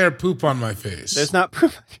just- isn't there poop on my face? There's not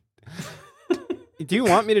poop. Do you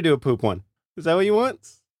want me to do a poop one? Is that what you want?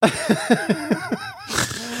 You're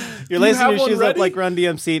Do you lacing have your one shoes up ready? like Run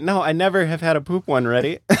DMC. No, I never have had a poop one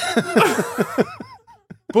ready.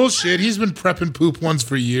 Bullshit. He's been prepping poop ones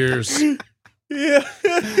for years. Yeah.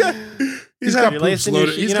 He's got You're poops lacing your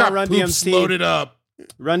loaded. shoe- He's you know got Run poops DMC loaded up.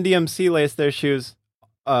 Run DMC lace their shoes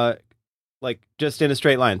like just in a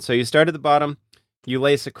straight line. So you start at the bottom, you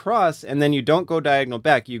lace across, and then you don't go diagonal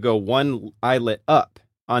back. You go one eyelet up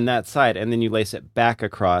on that side, and then you lace it back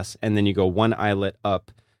across, and then you go one eyelet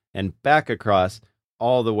up and back across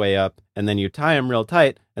all the way up, and then you tie them real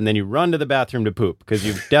tight, and then you run to the bathroom to poop because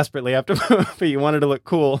you desperately have to poop, but you wanted to look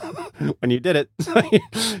cool when you did it. So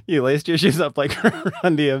you laced your shoes up like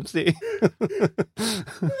Run DMC.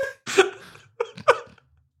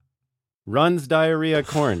 Run's diarrhea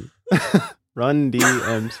corn. Run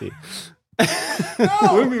DMC.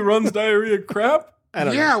 Wouldn't be Run's diarrhea crap? I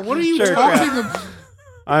don't Yeah, know. what are you Sure, talking about?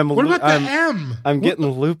 What about the M? I'm getting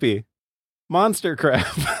loopy. Monster crap.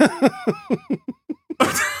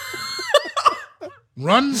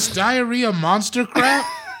 Run's diarrhea monster crap?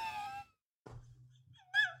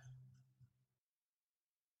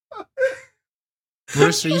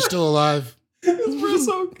 Marissa, are you still alive?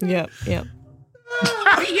 Yep. Yeah.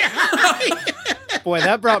 Boy,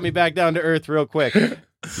 that brought me back down to earth real quick.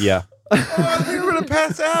 Yeah. Oh, I think we're going to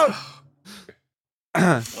pass out.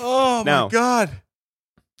 Oh, my Now. God.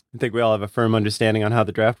 I think we all have a firm understanding on how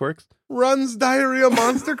the draft works. Runs diarrhea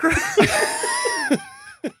monster crap.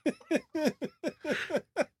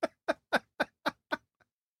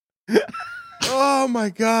 Oh, my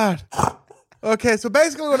God. Okay, so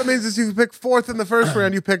basically what it means is you pick fourth in the first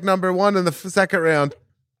round, you pick number one in the second round.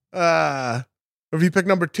 Or if you pick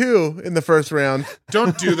number two in the first round.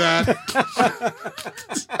 Don't do that.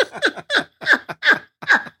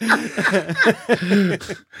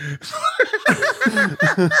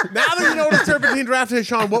 Now that you know what a serpentine draft is,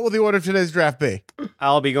 Sean, what will the order of today's draft be?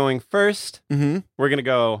 I'll be going first. Mm-hmm. We're going to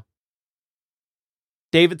go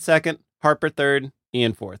David second, Harper third,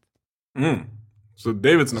 Ian fourth. Mm. So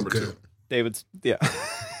David's number Okay. 2. David's, yeah.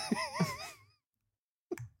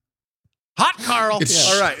 Hot Carl.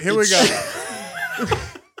 It's- All right, here we go.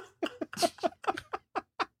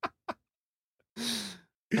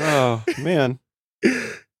 Oh, man.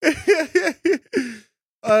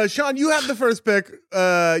 Sean, you have the first pick.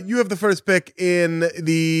 You have the first pick in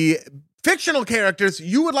the fictional characters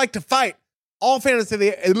you would like to fight all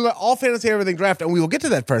fantasy everything draft, and we will get to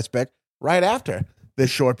that first pick right after this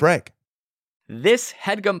short break. This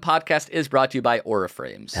HeadGum podcast is brought to you by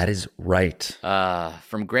Auraframes. That is right.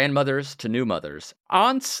 From grandmothers to new mothers,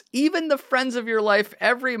 aunts, even the friends of your life,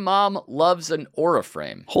 every mom loves an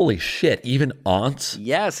Auraframe. Holy shit, even aunts?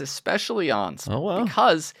 Yes, especially aunts. Oh, wow.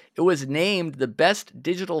 Because it was named the best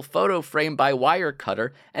digital photo frame by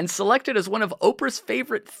Wirecutter and selected as one of Oprah's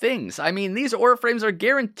favorite things. I mean, these Auraframes are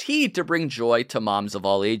guaranteed to bring joy to moms of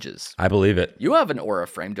all ages. I believe it. You have an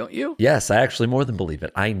Auraframe, don't you? Yes, I actually more than believe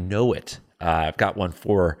it. I know it. I've got one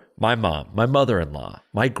for my mom, my mother-in-law,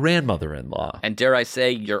 my grandmother-in-law. And dare I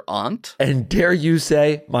say, your aunt? And dare you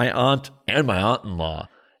say, my aunt and my aunt-in-law.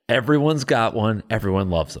 Everyone's got one. Everyone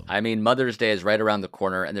loves them. I mean, Mother's Day is right around the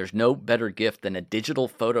corner, and there's no better gift than a digital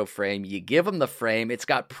photo frame. You give them the frame. It's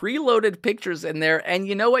got preloaded pictures in there, and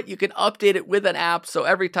you know what? You can update it with an app, so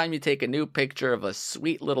every time you take a new picture of a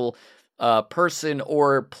sweet little person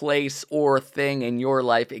or place or thing in your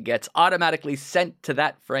life, it gets automatically sent to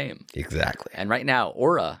that frame. Exactly. And right now,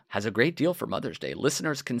 Aura has a great deal for Mother's Day.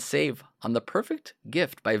 Listeners can save on the perfect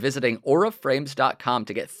gift by visiting auraframes.com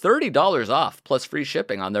to get $30 off plus free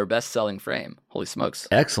shipping on their best-selling frame. Holy smokes.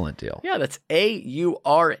 Excellent deal. Yeah, that's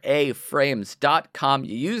auraframes.com.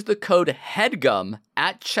 You use the code HEADGUM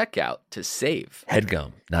at checkout to save.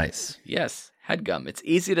 Headgum. Nice. Yes. HEADGUM. It's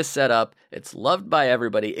easy to set up. It's loved by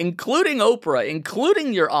everybody, including Oprah,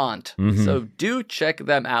 including your aunt. Mm-hmm. So do check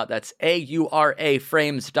them out. That's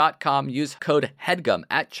auraframes.com. Use code HEADGUM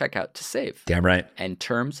at checkout to save. Damn right. And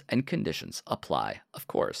terms and conditions apply, of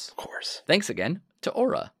course. Of course. Thanks again to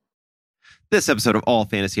Aura. This episode of All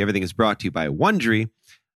Fantasy Everything is brought to you by Wondery.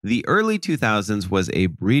 The early 2000s was a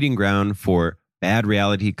breeding ground for bad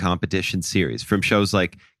reality competition series, from shows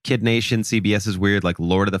like Kid Nation, CBS's weird like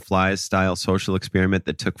Lord of the Flies style social experiment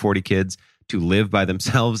that took 40 kids to live by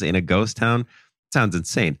themselves in a ghost town. Sounds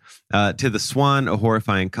insane. To The Swan, a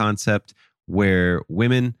horrifying concept where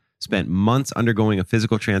women spent months undergoing a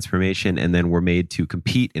physical transformation and then were made to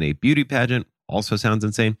compete in a beauty pageant. Also sounds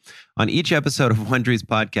insane. On each episode of Wondery's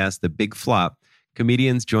podcast, The Big Flop,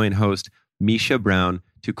 comedians join host Misha Brown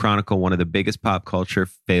to chronicle one of the biggest pop culture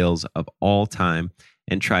fails of all time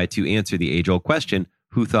and try to answer the age-old question,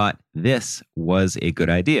 who thought this was a good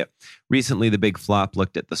idea? Recently, The Big Flop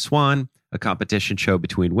looked at The Swan, a competition show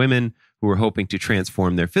between women who were hoping to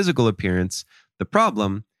transform their physical appearance. The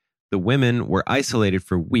problem, the women were isolated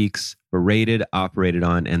for weeks, berated, operated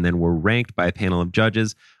on, and then were ranked by a panel of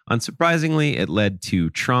judges. Unsurprisingly, it led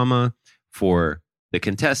to trauma for the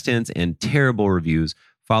contestants and terrible reviews.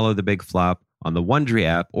 Follow The Big Flop on the Wondery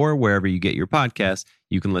app or wherever you get your podcasts.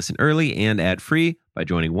 You can listen early and ad-free by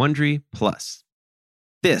joining Wondery Plus.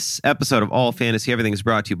 This episode of All Fantasy Everything is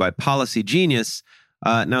brought to you by Policy Genius.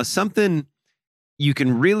 Now, something you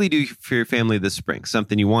can really do for your family this spring,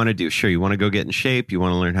 something you want to do. Sure, you want to go get in shape. You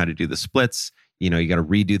want to learn how to do the splits. You know, you got to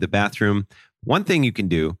redo the bathroom. One thing you can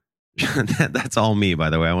do, that's all me,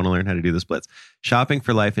 by the way. I want to learn how to do the splits. Shopping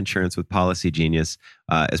for life insurance with Policy Genius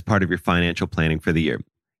as part of your financial planning for the year.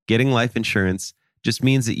 Getting life insurance just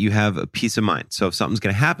means that you have a peace of mind. So if something's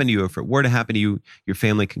going to happen to you, if it were to happen to you, your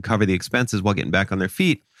family can cover the expenses while getting back on their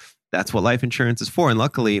feet. That's what life insurance is for. And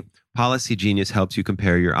luckily, Policy Genius helps you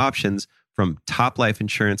compare your options from top life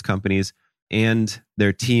insurance companies and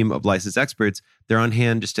their team of licensed experts. They're on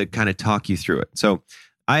hand just to kind of talk you through it. So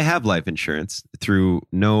I have life insurance through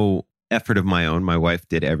no effort of my own. My wife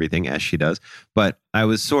did everything, as she does. But I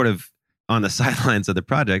was sort of on the sidelines of the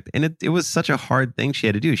project. And it was such a hard thing she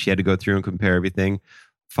had to do. She had to go through and compare everything,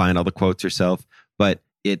 find all the quotes herself. But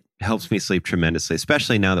it helps me sleep tremendously,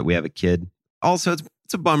 especially now that we have a kid. Also,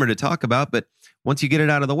 it's a bummer to talk about, but once you get it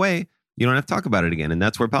out of the way, you don't have to talk about it again. And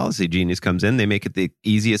that's where Policy Genius comes in. They make it the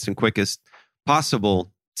easiest and quickest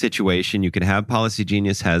possible situation you could have. Policy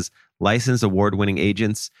Genius has licensed award-winning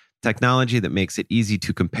agents, technology that makes it easy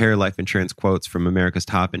to compare life insurance quotes from America's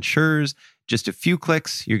top insurers. Just a few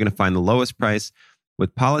clicks, you're going to find the lowest price.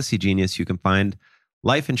 With Policy Genius, you can find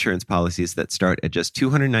life insurance policies that start at just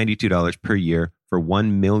 $292 per year for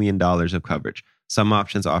 $1 million of coverage. Some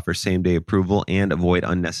options offer same-day approval and avoid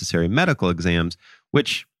unnecessary medical exams,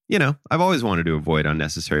 which, you know, I've always wanted to avoid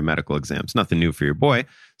unnecessary medical exams. Nothing new for your boy.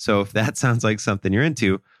 So if that sounds like something you're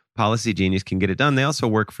into, Policy Genius can get it done. They also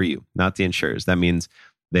work for you, not the insurers. That means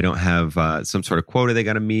they don't have some sort of quota they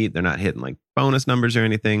got to meet. They're not hitting like bonus numbers or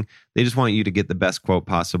anything. They just want you to get the best quote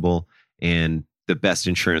possible and the best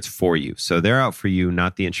insurance for you. So they're out for you,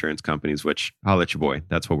 not the insurance companies, which I'll let your boy.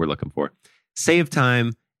 That's what we're looking for. Save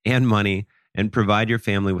time and money and provide your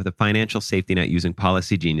family with a financial safety net using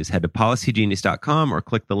Policy Genius. Head to policygenius.com or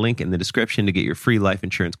click the link in the description to get your free life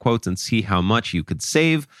insurance quotes and see how much you could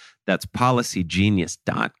save. That's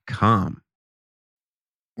policygenius.com.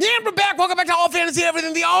 Yeah, we're back. Welcome back to All Fantasy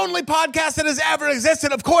Everything, the only podcast that has ever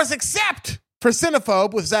existed, of course, except for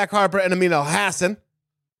Cinephobe with Zach Harper and Amin Al-Hassan,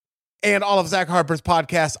 and all of Zach Harper's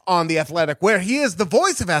podcasts on The Athletic, where he is the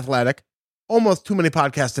voice of Athletic. Almost too many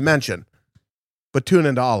podcasts to mention, but tune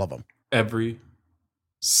into all of them. Every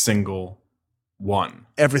single one.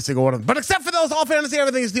 Every single one of them. But except for those, All Fantasy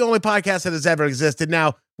Everything is the only podcast that has ever existed.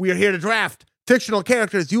 Now, we are here to draft fictional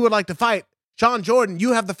characters you would like to fight. Sean Jordan,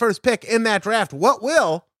 you have the first pick in that draft. What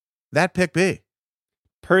will that pick be?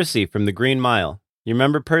 Percy from the Green Mile. You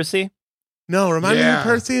remember Percy? No, remind me who Yeah.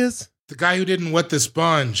 Percy is? The guy who didn't wet the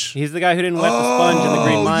sponge. He's the guy who didn't wet the sponge in the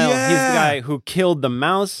Green Mile. yeah. He's the guy who killed the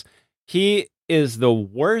mouse. He is the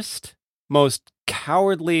worst, most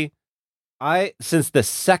cowardly. Since the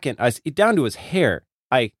second, down to his hair,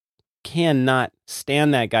 I cannot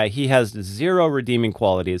stand that guy. He has zero redeeming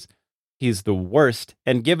qualities. He's the worst.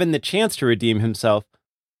 And given the chance to redeem himself,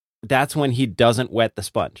 that's when he doesn't wet the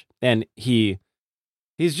sponge. And he's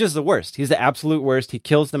just the worst. He's the absolute worst. He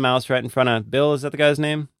kills the mouse right in front of Bill. Is that the guy's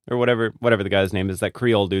name? Or whatever the guy's name is, that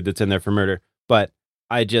Creole dude that's in there for murder. But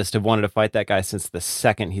I just have wanted to fight that guy since the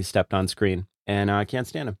second he stepped on screen. And I can't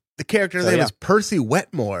stand him. The character's name is Percy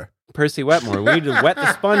Wetmore. Percy Wetmore. We need to wet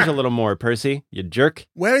the sponge a little more, Percy. You jerk.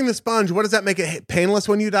 Wearing the sponge, what does that make it painless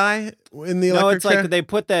when you die in the electric No, it's chair? like they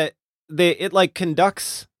put that, it like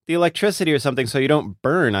conducts the electricity or something so you don't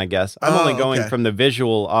burn, I guess. I'm only going from the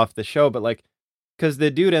visual off the show, but like, because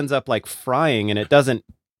the dude ends up like frying and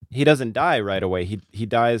he doesn't die right away. He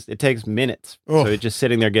dies, it takes minutes. Oof. So he's just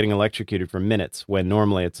sitting there getting electrocuted for minutes when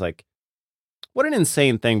normally it's like, what an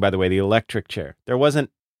insane thing, by the way, the electric chair. There wasn't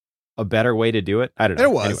a better way to do it. I don't know. There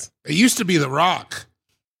was. It used to be The Rock.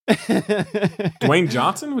 Dwayne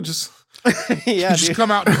Johnson would just. Yeah, Just dude.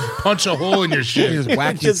 come out and punch a hole in your He shit. just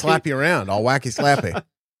wacky Just slap you around, all wacky slappy.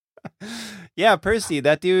 Yeah, Percy,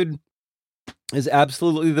 that dude is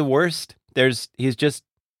absolutely the worst. He's just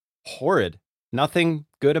horrid. Nothing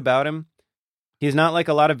good about him. He's not like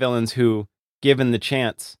a lot of villains who, given the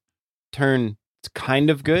chance, turn kind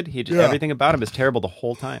of good. Everything about him is terrible the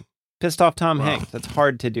whole time. Pissed off Tom Hanks. That's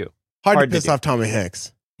hard to do. Hard to piss off Tommy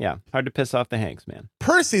Hanks. Yeah, hard to piss off the Hanks, man.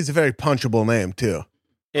 Percy's a very punchable name, too.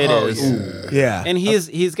 It is. Yeah. And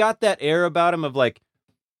he's got that air about him of like,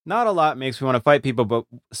 not a lot makes me want to fight people, but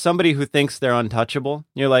somebody who thinks they're untouchable.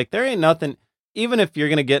 You're like, there ain't nothing, even if you're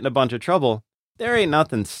going to get in a bunch of trouble, there ain't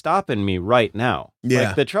nothing stopping me right now. Yeah.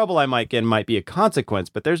 Like the trouble I might get in might be a consequence,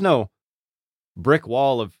 but there's no brick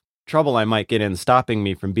wall of trouble I might get in stopping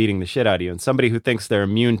me from beating the shit out of you. And somebody who thinks they're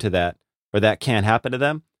immune to that or that can't happen to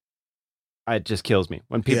them, it just kills me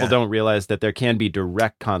when people don't realize that there can be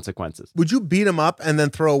direct consequences. Would you beat him up and then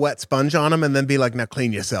throw a wet sponge on him and then be like, now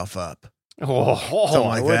clean yourself up? Something like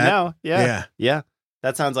I would that. now. Yeah.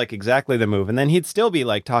 That sounds like exactly the move. And then he'd still be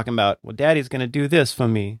like talking about, well, daddy's going to do this for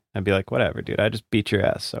me. I'd be like, whatever, dude. I just beat your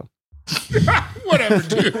ass. So Whatever,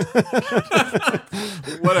 dude.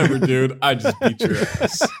 Whatever, dude. I just beat your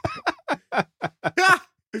ass.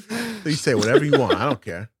 You say whatever you want. I don't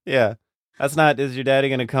care. yeah, is your daddy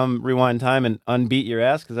going to come rewind time and unbeat your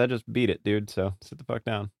ass? Because I just beat it, dude. So sit the fuck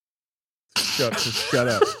down. Shut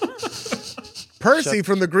up. Percy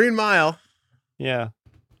from the Green Mile. Yeah.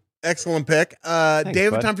 Excellent pick.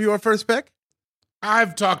 David, bud. time for your first pick?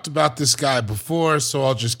 I've talked about this guy before, so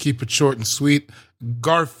I'll just keep it short and sweet.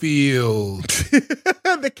 Garfield.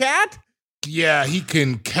 The cat? Yeah, he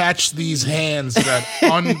can catch these hands, that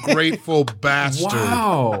ungrateful bastard.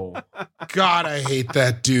 Wow. God, I hate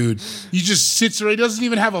that dude. He just sits around. He doesn't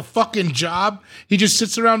even have a fucking job. He just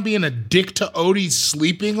sits around being a dick to Odie,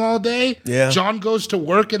 sleeping all day. Yeah. John goes to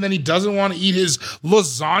work and then he doesn't want to eat his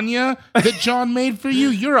lasagna that John made for you.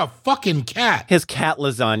 You're a fucking cat. His cat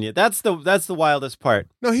lasagna. That's the wildest part.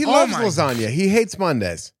 No, he Oh loves my lasagna. He hates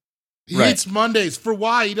Mondays. He Right. hates Mondays. For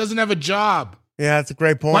why? He doesn't have a job. Yeah, that's a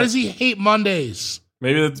great point. Why does he hate Mondays?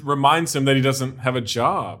 Maybe that reminds him that he doesn't have a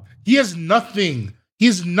job. He has nothing. He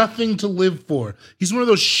has nothing to live for. He's one of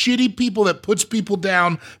those shitty people that puts people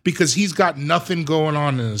down because he's got nothing going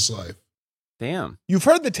on in his life. Damn. You've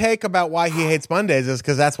heard the take about why he hates Mondays is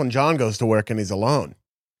because that's when John goes to work and he's alone.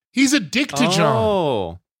 He's a dick to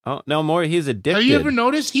John. Oh, no more. He's addicted. Have you ever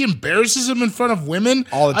noticed he embarrasses him in front of women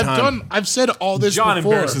All the time. I've said all this John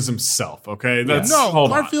before. embarrasses himself, okay? That's No,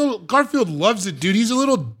 hold on. Garfield loves it, dude. He's a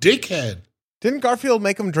little dickhead. Didn't Garfield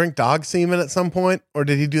make him drink dog semen at some point? Or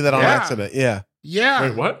did he do that on Yeah. accident? Yeah. Yeah.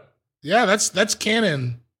 Wait, what? Yeah, that's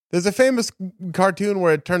canon. There's a famous cartoon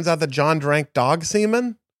where it turns out that John drank dog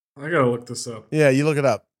semen. I gotta look this up. Yeah, you look it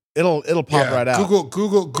up. It'll pop Yeah, right out.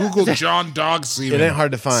 Google John Dog semen. It ain't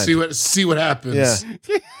hard to find. See what happens.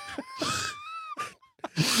 Yeah.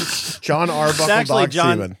 John Arbuckle actually dog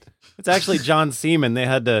John- semen. It's actually John Seaman. They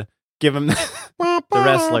had to give him the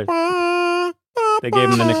wrestler. They gave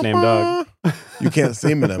him the nickname Dog. You can't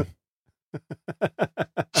semen him.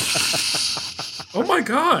 Oh my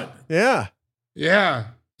god. Yeah.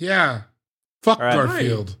 Yeah. Fuck All right.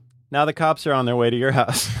 Garfield. Now the cops are on their way to your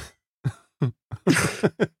house.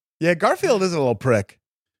 Yeah, Garfield is a little prick.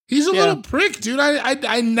 He's a little prick, dude.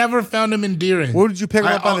 I never found him endearing. Would you pick him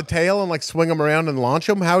up on the tail and like swing him around and launch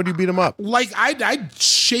him? How would you beat him up? Like I'd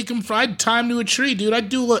shake him. I'd tie him to a tree, dude. I'd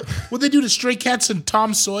do what they do to Stray Cats and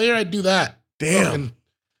Tom Sawyer. I'd do that. Damn.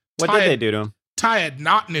 What did they do to him? Tie a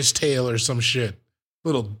knot in his tail or some shit.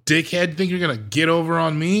 Little dickhead. Think you're gonna get over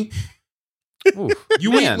on me? Ooh,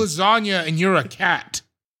 You eat lasagna and you're a cat.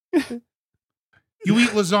 You eat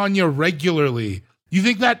lasagna regularly. You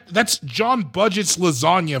think that's John Budget's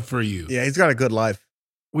lasagna for you? Yeah, he's got a good life.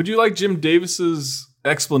 Would you like Jim Davis's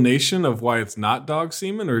explanation of why it's not dog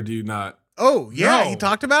semen, or do you not? Oh, yeah, No. he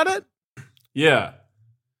talked about it? Yeah.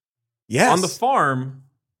 Yes. On the farm,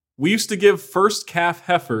 we used to give first calf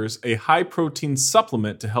heifers a high-protein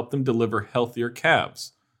supplement to help them deliver healthier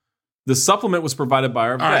calves. The supplement was provided by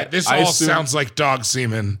our vet. All right, this all sounds like dog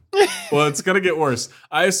semen. Well, it's going to get worse.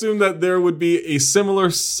 I assume that there would be a similar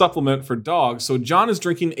supplement for dogs. So John is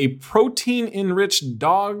drinking a protein-enriched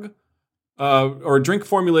dog or drink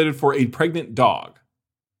formulated for a pregnant dog.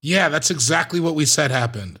 Yeah, that's exactly what we said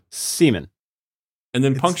happened. Semen. And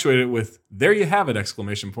then punctuate it with, there you have it,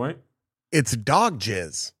 exclamation point. It's dog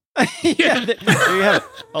jizz. Yeah, there you have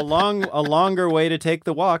it. A longer way to take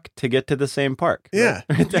the walk to get to the same park. Yeah.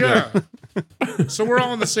 Yeah. So we're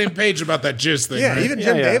all on the same page about that jizz thing, Yeah, right? even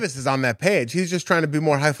Jim Davis is on that page. He's just trying to be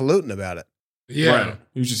more highfalutin about it. Yeah. Right.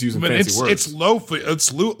 He was just using But fancy words. it's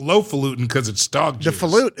low-falutin because it's dog jizz. The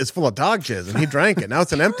falute is full of dog jizz, and he drank it. Now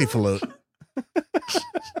it's an empty falute.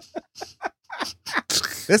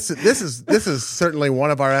 This is certainly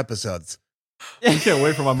one of our episodes. I can't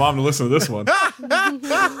wait for my mom to listen to this one.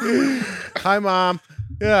 Hi, Mom.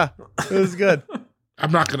 Yeah, it was good.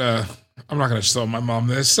 I'm not gonna show my mom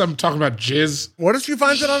this. I'm talking about jizz. What if she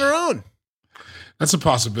finds it on her own? That's a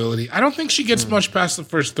possibility. I don't think she gets much past the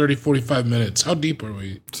first 30, 45 minutes. How deep are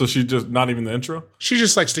we? So she just, not even the intro? She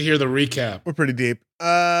just likes to hear the recap. We're pretty deep.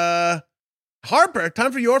 Harper,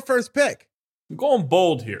 time for your first pick. I'm going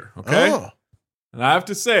bold here, okay? Oh, And I have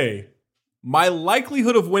to say, my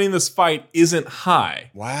likelihood of winning this fight isn't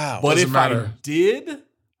high. wow. But Doesn't if matter. I did,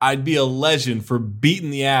 I'd be a legend for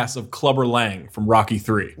beating the ass of Clubber Lang from Rocky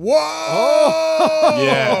 3. Whoa!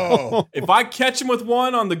 Yeah. If I catch him with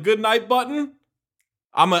one on the good night button,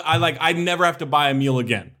 I'd never have to buy a meal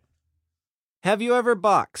again. Have you ever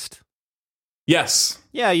boxed? Yes.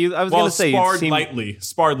 Yeah, I was going to say sparred lightly.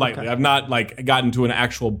 Okay. I've not gotten to an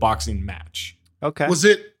actual boxing match. Okay. Was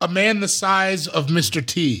it a man the size of Mr.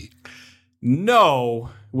 T? No,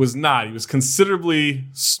 it was not. He was considerably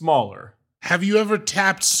smaller. Have you ever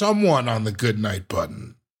tapped someone on the good night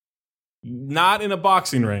button? Not in a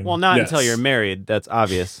boxing ring. Well, not Yes. until you're married. That's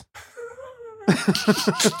obvious. Oh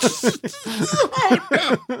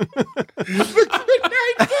no! The good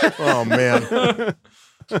night button. Oh, man. The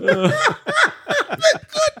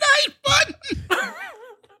good night button.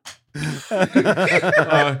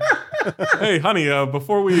 Hey, honey,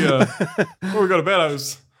 before we go to bed, I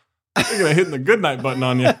was thinking of hitting the good night button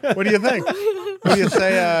on you. What do you think? What do you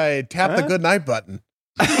say I tap the good night button?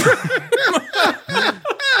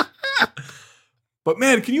 But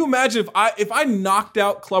man, can you imagine if I knocked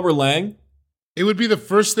out Clubber Lang? It would be the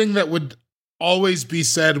first thing that would always be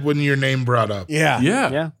said when your name brought up. Yeah.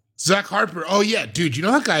 Yeah. Zach Harper. Oh yeah, dude. You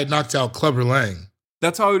know that guy had knocked out Clubber Lang.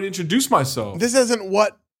 That's how I would introduce myself. This isn't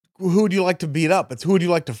who would you like to beat up? It's who would you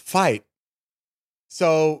like to fight?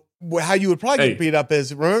 So how you would probably get beat up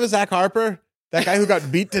is, remember Zach Harper? That guy who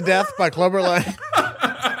got beat to death by Clubber Lang?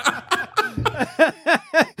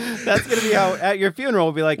 That's going to be how at your funeral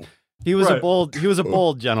will be like, he was a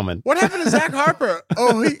bold gentleman. What happened to Zach Harper?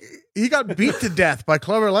 Oh, he got beat to death by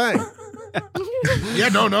Clubber Lang. Yeah,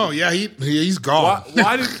 no. Yeah, he's gone.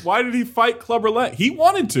 Why did he fight Clubber Lang? He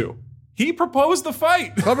wanted to. He proposed the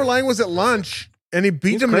fight. Clubber Lang was at lunch and he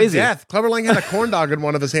beat him to death. Clubber Lang had a corn dog in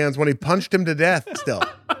one of his hands when he punched him to death still.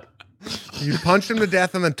 He punched him to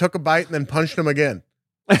death and then took a bite and then punched him again.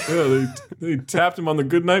 Yeah, they tapped him on the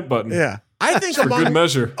good night button. Yeah. I think For good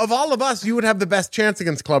measure. of all of us, you would have the best chance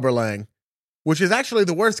against Clubber Lang, which is actually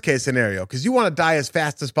the worst case scenario because you want to die as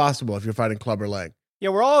fast as possible if you're fighting Clubber Lang. Yeah,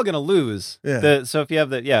 we're all going to lose. Yeah. So if you have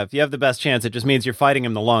the best chance, it just means you're fighting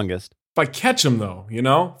him the longest. If I catch him, though,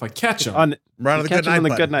 if I catch him. Right on the good night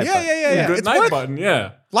button. Yeah. Good It's night worth- button,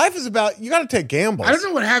 yeah. Life is about, you got to take gambles. I don't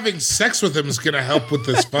know what having sex with him is going to help with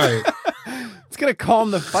this fight. It's going to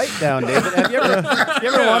calm the fight down, David. Have you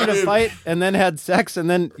ever wanted to fight and then had sex and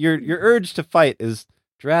then your urge to fight is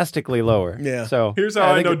drastically lower. Yeah. So Here's how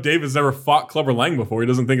I know Dave has never fought Clubber Lang before. He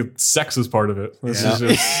doesn't think sex is part of it. This is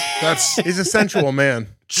just, That's He's a sensual man.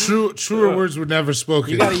 truer words were never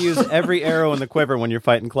spoken. you got to use every arrow in the quiver when you're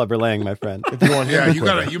fighting Clubber Lang, my friend. If you want him Yeah, to you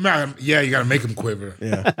quiver. gotta make him quiver.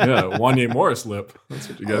 Yeah. Wanye Morris lip. That's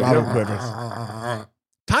what you A got lot to of do. quivers.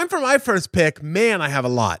 Time for my first pick. Man, I have a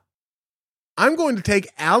lot. I'm going to take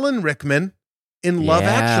Alan Rickman in Love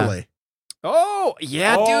Yeah. Actually. Oh,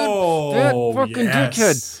 yeah, dude. That fucking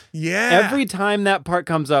dickhead. Yeah. Every time that part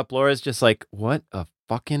comes up, Laura's just like, what a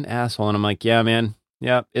fucking asshole. And I'm like, yeah, man.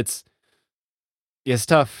 Yeah, it's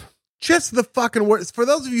tough. Just the fucking worst. For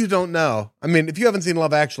those of you who don't know, I mean, if you haven't seen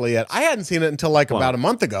Love Actually yet, I hadn't seen it until like Wow. about a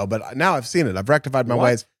month ago, but now I've seen it. I've rectified my What?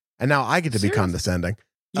 ways, and now I get to be Seriously? condescending.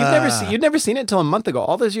 You'd never seen it until a month ago.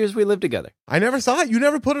 All those years we lived together. I never saw it. You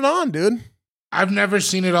never put it on, dude. I've never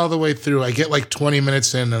seen it all the way through. I get like 20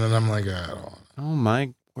 minutes in, and then I'm like, I don't. Oh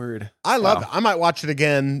my word. I love Wow. it. I might watch it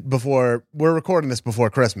again before we're recording this before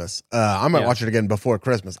Christmas. I might Yeah. watch it again before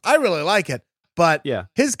Christmas. I really like it, but Yeah.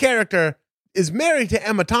 his character is married to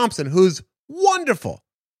Emma Thompson, who's wonderful.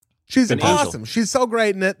 She's An angel. awesome. She's so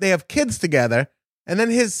great in it. They have kids together, and then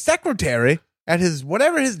his secretary at his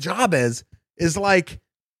whatever his job is like,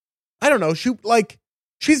 I don't know. She's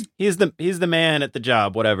He's the man at the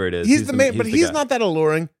job, whatever it is. he's the man, but the he's guy. not that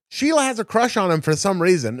alluring. Sheila has a crush on him for some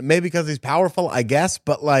reason, maybe because he's powerful, I guess,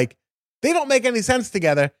 but like they don't make any sense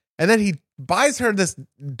together. And then he buys her this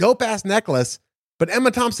dope ass necklace, but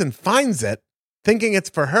Emma Thompson finds it thinking it's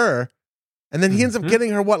for her. And then he ends up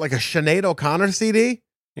getting her what, like a Sinead O'Connor CD?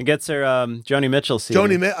 He gets her Joni Mitchell CD.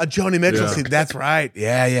 Joni Mitchell Yeah. CD. That's right.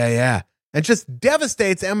 Yeah. And just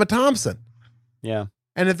devastates Emma Thompson. Yeah.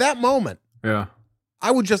 And at that moment, Yeah. I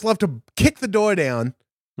would just love to kick the door down,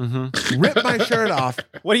 Mm-hmm. rip my shirt off.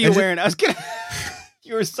 What are you And just- wearing? I was gonna.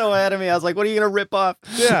 You were so ahead of me. I was like, what are you gonna rip off?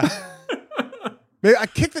 Yeah. Maybe I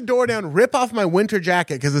kick the door down, rip off my winter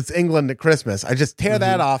jacket because it's England at Christmas. I just tear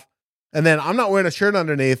that off, and then I'm not wearing a shirt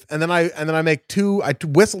underneath. And then I make I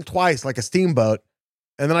whistle twice like a steamboat,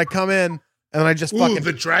 and then I come in and then I just Ooh, fucking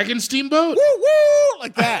the Dragon Steamboat? woo woo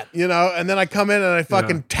like that, you know. And then I come in and I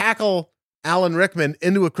fucking tackle Alan Rickman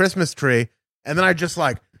into a Christmas tree, and then I just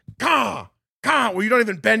like where you don't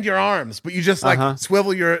even bend your arms, but you just like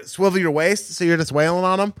swivel your waist, so you're just wailing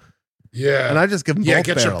on him. Yeah. And I just give him both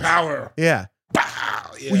get barrels. your power. Yeah.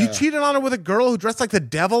 Pow! Yeah. Well, you cheated on her with a girl who dressed like the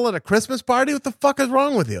devil at a Christmas party? What the fuck is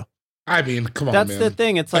wrong with you? I mean, come on, That's man. the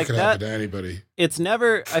thing. It's that like could that. happen to anybody. It's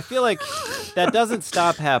never. I feel like that doesn't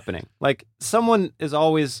stop happening. Like someone is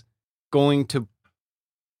always going to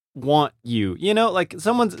want you. You know, like there's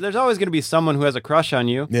always going to be someone who has a crush on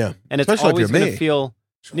you, Yeah. and it's Especially if always you're going me. to feel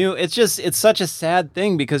new. It's such a sad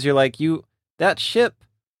thing because you're like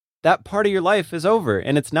that part of your life is over,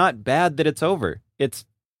 and it's not bad that it's over.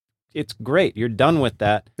 It's great. You're done with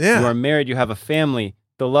that. Yeah. You are married. You have a family.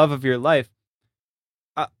 The love of your life.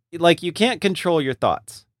 Like you can't control your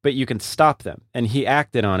thoughts, but you can stop them. And he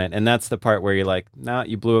acted on it, and that's the part where you're like, "Nah,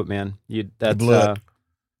 you blew it, man. That's blew it."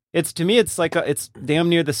 It's to me, it's like it's damn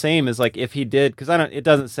near the same as like if he did, because it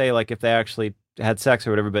doesn't say like if they actually had sex or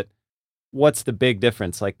whatever, but what's the big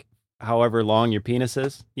difference? Like however long your penis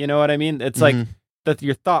is, you know what I mean? It's like that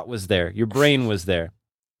your thought was there, your brain was there.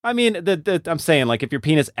 I mean, I'm saying like if your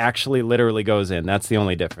penis actually literally goes in, that's the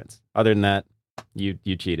only difference. Other than that, you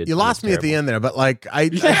cheated. You lost me at the end there, but like I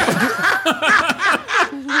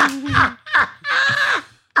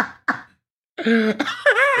Me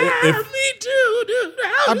too, dude.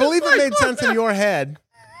 I believe it made sense in your head.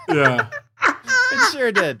 Yeah. It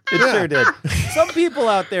sure did. It sure did. Some people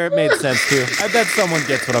out there it made sense to. I bet someone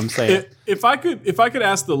gets what I'm saying. If I could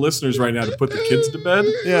ask the listeners right now to put the kids to bed,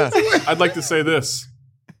 Yeah. I'd like to say this.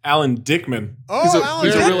 Alan Dickman. Oh,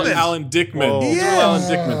 he's a real Dickman. Alan Dickman. Whoa. He's a real Alan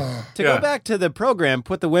Dickman. To go back to the program,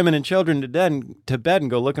 put the women and children to bed and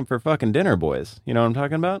go looking for fucking dinner, boys. You know what I'm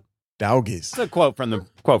talking about? Dowgies. It's a quote from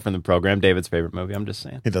the program. David's favorite movie. I'm just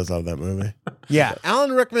saying. He does love that movie. Yeah.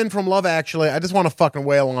 Alan Rickman from Love Actually. I just want to fucking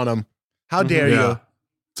wail on him. How dare Yeah. you?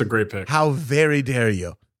 It's a great pick. How very dare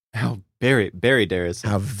you? How Barry Daris.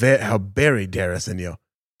 How very daresin you.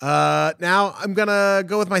 Now I'm gonna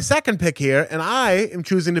go with my second pick here, and I am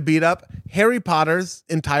choosing to beat up Harry Potter's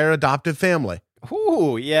entire adoptive family.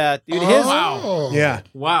 Ooh, yeah, dude. Oh. Yeah,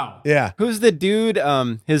 Wow. yeah. Who's the dude?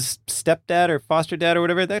 His stepdad or foster dad or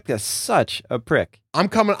whatever. That guy's such a prick. I'm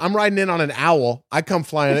riding in on an owl. I come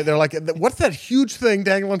flying it. They're like, what's that huge thing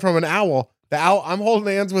dangling from an owl? The owl, I'm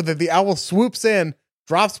holding hands with it. The owl swoops in,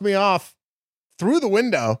 drops me off through the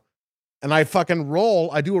window, and I fucking roll.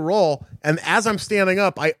 I do a roll, and as I'm standing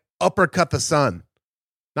up, I uppercut the son.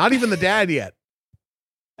 Not even the dad yet.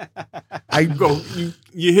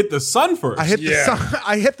 You hit the sun first. I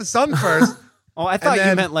hit the sun first. Oh, I thought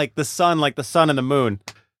you meant like the sun and the moon.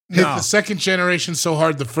 Hit the second generation so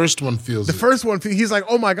hard the first one feels The first one, he's like,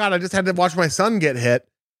 oh my God, I just had to watch my son get hit.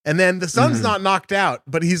 And then the son's not knocked out,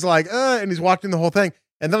 but he's like, and he's watching the whole thing.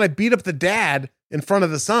 And then I beat up the dad in front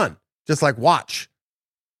of the son. Just like, watch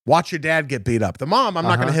your dad get beat up. The mom, I'm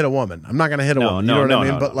not going to hit a woman. I'm not going to hit a woman. You know what I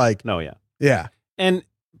mean? But like, yeah. And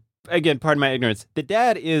again, pardon my ignorance. The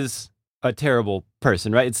dad is a terrible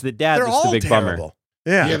person, right? It's the dad They're that's all the big terrible. bummer.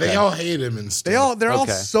 Yeah, they all hate him and stuff. They're all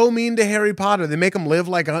so mean to Harry Potter. They make him live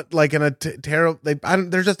like in a terrible.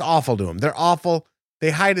 They're just awful to him. They're awful. They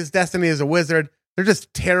hide his destiny as a wizard. They're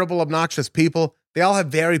just terrible, obnoxious people. They all have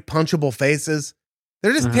very punchable faces.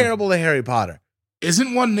 They're just terrible to Harry Potter.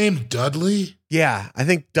 Isn't one named Dudley? Yeah, I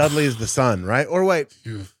think Dudley is the son, right? Or wait,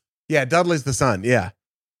 yeah, Dudley's the son. Yeah.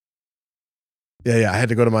 I had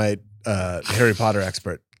to go to my Harry Potter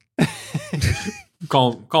expert.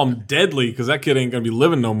 Call him deadly because that kid ain't gonna be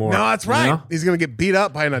living no more. No, that's right. You know? He's gonna get beat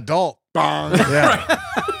up by an adult. Yeah.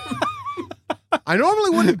 I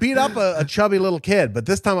normally wouldn't beat up a chubby little kid, but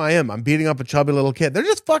this time I am. I'm beating up a chubby little kid. They're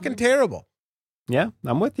just fucking terrible. Yeah,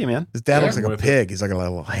 I'm with you, man. His dad looks like a pig. He's like a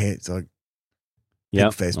little pig-faced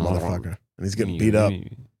motherfucker, and he's getting beat up.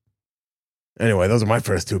 Anyway, those are my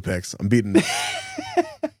first two picks. I'm beating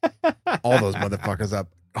all those motherfuckers up.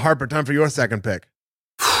 Harper, time for your second pick.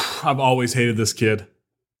 I've always hated this kid.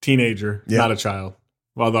 Teenager, not a child.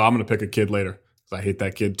 Although I'm going to pick a kid later because I hate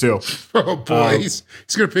that kid too. Oh, boy. He's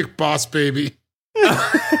going to pick Boss Baby.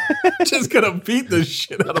 Just going to beat the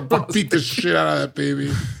shit out of Boss Beat the shit out of that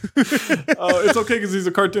baby. It's okay because he's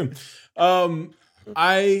a cartoon.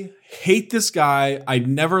 I hate this guy. I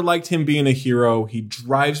never liked him being a hero. He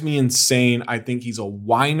drives me insane. I think he's a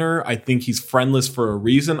whiner. I think he's friendless for a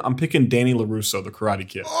reason. I'm picking Danny LaRusso, the Karate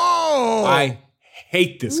Kid. Oh! I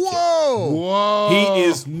hate this kid. Whoa. He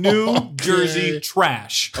is New Jersey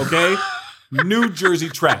trash, okay? New Jersey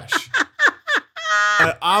trash.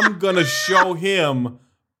 And I'm going to show him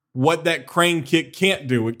what that crane kick can't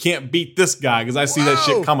do. It can't beat this guy because I see that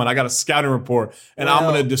shit coming. I got a scouting report and I'm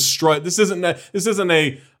going to destroy it. This isn't a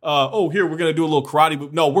here, we're going to do a little karate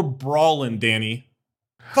move. No, we're brawling, Danny.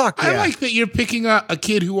 Fuck yeah. I like that you're picking a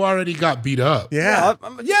kid who already got beat up. Yeah.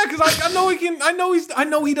 Yeah, because I know he can. I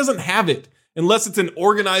know he doesn't have it unless it's an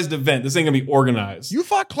organized event. This ain't gonna be organized. You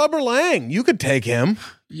fought Clubber Lang. You could take him.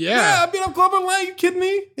 Yeah. I beat up Clubber Lang. You kidding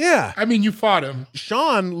me? Yeah. I mean, you fought him.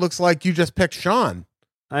 Sean looks like you just picked Sean.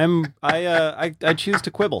 I choose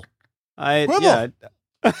to quibble. Quibble. Yeah.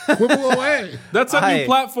 Quibble away. That's a new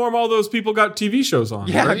platform all those people got TV shows on.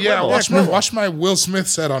 Yeah, right? Yeah, watch my Will Smith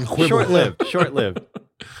set on Quibble. Short-lived.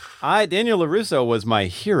 Daniel LaRusso was my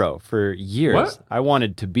hero for years. What? I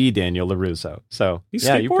wanted to be Daniel LaRusso. So You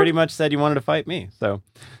you skateboard? pretty much said you wanted to fight me. So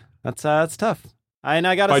that's tough. And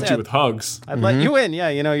I gotta Fight say, you with hugs. I'd let you in. Yeah,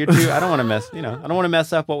 you're too. I don't want to mess. I don't want to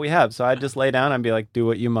mess up what we have. So I'd just lay down and be like, do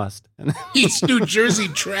what you must. He's New Jersey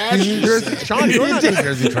trash. Sean, you're not New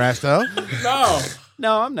Jersey trash, though.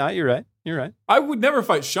 No, I'm not. You're right. I would never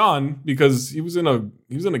fight Sean because he was in a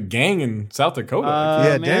gang in South Dakota.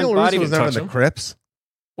 Yeah, man, Daniel body Russo was never in touch the him. Crips.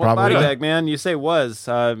 What Probably. body bag, man? You say was.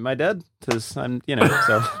 My dad says I'm,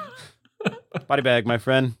 so. Body bag, my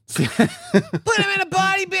friend. Put him in a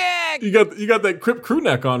body bag. You got that Crip crew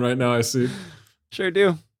neck on right now. I see. Sure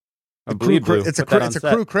do. A Crew, bleed blue. it's a Put that on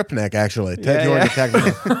set. crew crip neck, actually. Yeah, You want to yeah.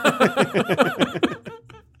 get technical.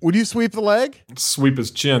 Would you sweep the leg? Sweep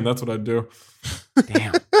his chin. That's what I'd do.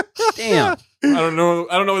 Damn. I don't know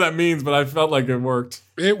what that means, but I felt like it worked.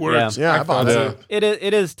 It works. Yeah, I thought bought so. it.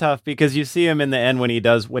 It is tough because you see him in the end when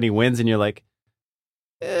he wins, and you're like,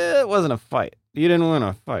 it wasn't a fight. You didn't win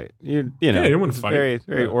a fight. You know, Yeah, you didn't win a it's fight. Very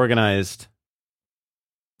very Yeah. organized,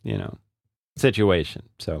 situation.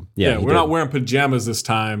 So yeah, We're not wearing pajamas this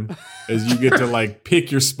time, as you get to like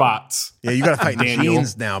pick your spots. Yeah, you got to fight in Daniel.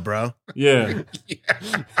 jeans now, bro. Yeah.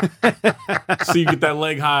 So you get that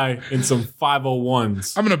leg high in some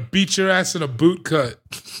 501s. I'm going to beat your ass in a boot cut.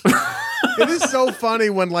 It is so funny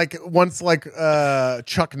when once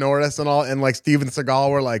Chuck Norris and Steven Seagal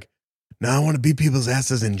were like, no, I want to beat people's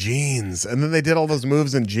asses in jeans. And then they did all those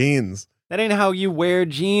moves in jeans. That ain't how you wear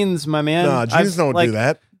jeans, my man. No, jeans don't do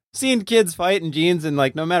that. Seen kids fight in jeans, and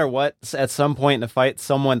no matter what, at some point in a fight,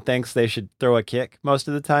 someone thinks they should throw a kick most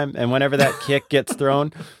of the time. And whenever that kick gets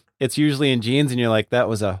thrown, it's usually in jeans, and you're like, that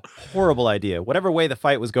was a horrible idea. Whatever way the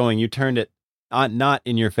fight was going, you turned it not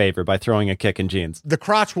in your favor by throwing a kick in jeans. The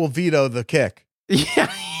crotch will veto the kick.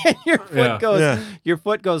 Yeah, your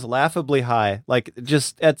foot goes laughably high,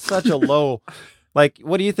 just at such a low.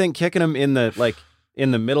 What do you think kicking him in the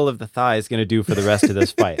in the middle of the thigh is going to do for the rest of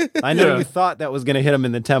this fight. I know you thought that was going to hit him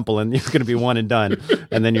in the temple and it's going to be one and done.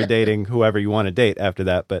 And then you're dating whoever you want to date after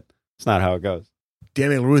that, but it's not how it goes.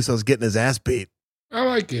 Danny LaRusso's getting his ass beat. I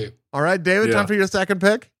like it. All right, David, time for your second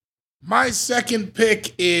pick. My second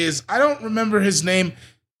pick is, I don't remember his name,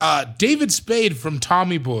 David Spade from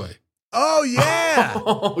Tommy Boy. Oh, yeah.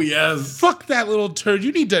 Oh, yes. Fuck that little turd.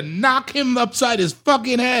 You need to knock him upside his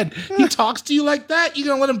fucking head. He talks to you like that? You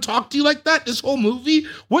gonna let him talk to you like that this whole movie?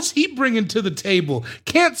 What's he bringing to the table?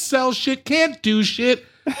 Can't sell shit, can't do shit.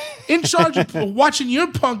 In charge of watching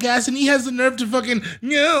your punk ass, and he has the nerve to fucking,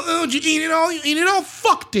 you eat it all, you eat it all.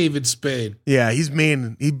 Fuck David Spade. Yeah, he's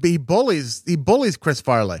mean. He bullies Chris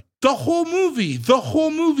Farley. The whole movie.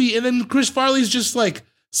 And then Chris Farley's just like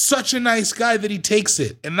such a nice guy that he takes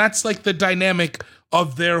it. And that's like the dynamic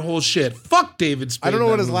of their whole shit. Fuck David Spade. I don't know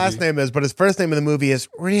what his last name is, but his first name in the movie is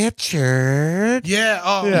Richard.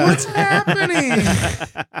 Yeah. What's happening?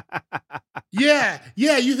 Yeah.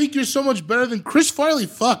 You think you're so much better than Chris Farley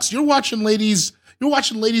fucks. You're watching ladies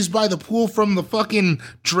by the pool from the fucking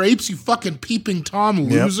drapes, you fucking peeping Tom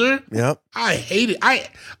loser. Yep. I hate it.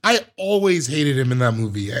 I always hated him in that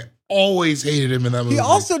movie. He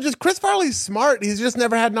also Chris Farley's smart. He's just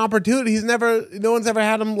never had an opportunity. No one's ever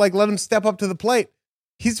had him let him step up to the plate.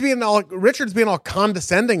 Richard's being all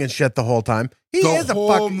condescending and shit the whole time. He is a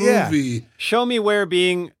fucking movie. Yeah. Show me where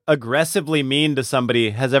being aggressively mean to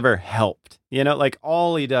somebody has ever helped.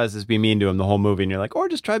 All he does is be mean to him the whole movie, and you're like, or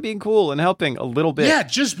just try being cool and helping a little bit. Yeah,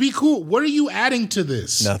 just be cool. What are you adding to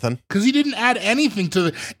this? Nothing. Because he didn't add anything to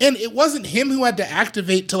it. And it wasn't him who had to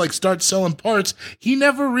activate to start selling parts. He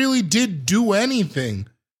never really did do anything.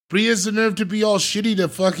 But he has the nerve to be all shitty to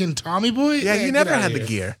fucking Tommy Boy? Yeah, he never had the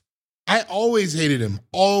gear. I always hated him.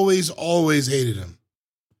 Always hated him.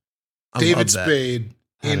 David Spade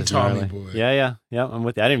in Tommy Boy. Yeah, I'm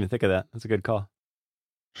with you. I didn't even think of that. That's a good call.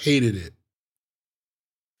 Hated it.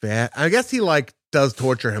 Yeah, I guess he does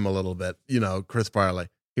torture him a little bit. Chris Farley.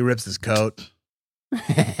 He rips his coat.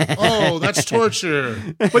 Oh, that's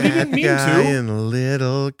torture. But he didn't mean to. In a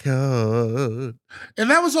little coat. And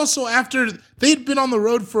that was also after they'd been on the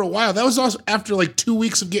road for a while. That was also after 2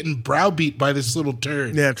 weeks of getting browbeat by this little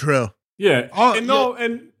turd. Yeah, true. Yeah. And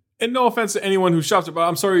no offense to anyone who shops it, but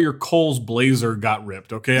I'm sorry your Kohl's blazer got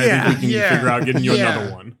ripped, okay? I think we can figure out getting you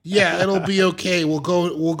another one. Yeah, it'll be okay. We'll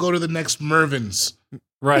go to the next Mervin's.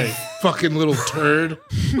 Right. Fucking little turd.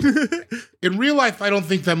 In real life, I don't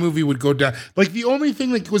think that movie would go down. The only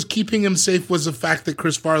thing that was keeping him safe was the fact that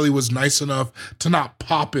Chris Farley was nice enough to not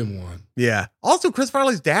pop him one. Yeah. Also, Chris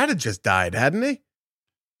Farley's dad had just died, hadn't he?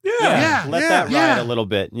 Yeah. Let that ride a little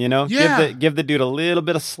bit, Yeah. Give the dude a little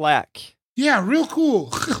bit of slack. Yeah, real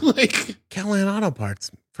cool. Callahan Auto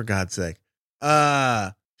Parts, for God's sake.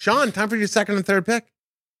 Sean, time for your second and third pick.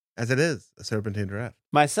 As it is, a Serpentine Draft.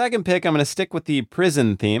 My second pick, I'm going to stick with the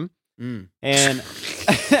prison theme. And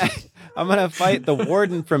I'm going to fight the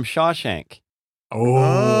warden from Shawshank. Oh,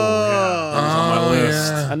 yeah. That's on my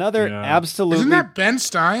list. Yeah. Another absolutely... Isn't that Ben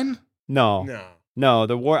Stein? No,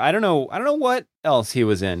 the war. I don't know what else he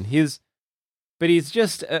was in. But he's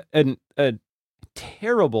just a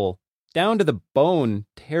terrible, down to the bone,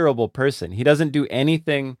 terrible person. He doesn't do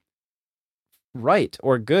anything right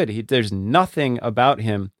or good. There's nothing about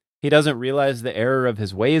him. He doesn't realize the error of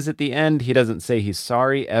his ways at the end. He doesn't say he's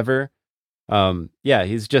sorry ever.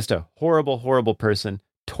 He's just a horrible, horrible person.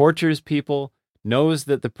 Tortures people. Knows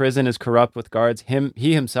that the prison is corrupt with guards.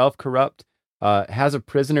 He himself corrupt. Has a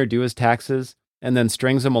prisoner do his taxes and then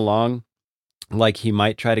strings him along like he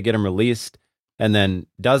might try to get him released and then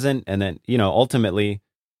doesn't. And then, ultimately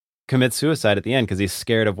commits suicide at the end because he's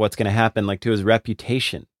scared of what's going to happen, to his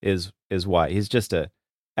reputation is why. He's just a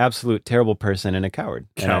absolute terrible person and a coward.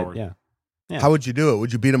 Yeah. How would you do it?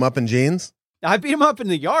 Would you beat him up in jeans? I beat him up in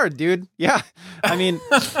the yard, dude. Yeah. I mean,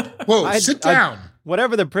 whoa, sit down.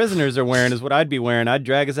 Whatever the prisoners are wearing is what I'd be wearing. I'd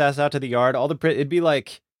drag his ass out to the yard. It'd be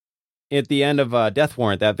like at the end of Death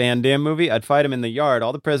Warrant, that Van Damme movie. I'd fight him in the yard.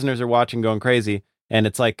 All the prisoners are watching, going crazy, and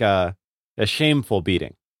it's like a shameful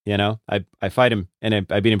beating. I fight him and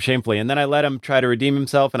I beat him shamefully, and then I let him try to redeem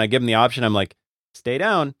himself, and I give him the option. I'm like, stay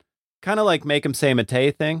down. Kind of like make him say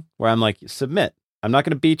Matei thing, where I'm like, submit. I'm not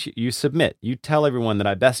going to beat you. You submit. You tell everyone that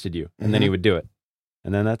I bested you. And then he would do it.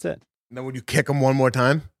 And then that's it. And then would you kick him one more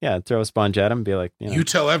time? Yeah, I'd throw a sponge at him and be like, you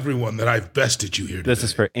tell everyone that I've bested you here today. This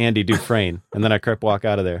is for Andy Dufresne. And then I crip walk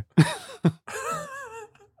out of there.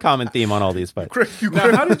 Common theme on all these fights.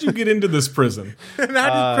 Now, how did you get into this prison? And how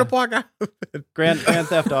did you crip walk out of it? Grand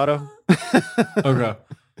Theft Auto. Okay.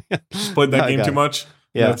 Played that game too much?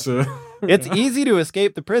 Yeah. It's easy to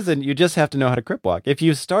escape the prison. You just have to know how to crip walk. If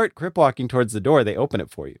you start crip walking towards the door, they open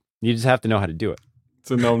it for you. You just have to know how to do it.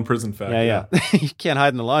 It's a known prison fact. Yeah. You can't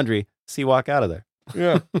hide in the laundry. See, walk out of there.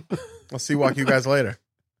 Yeah. I'll see walk you guys later.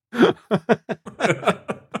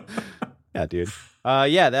 Yeah, dude.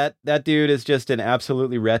 That dude is just an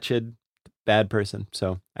absolutely wretched, bad person.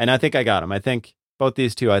 So, and I think I got him. I think both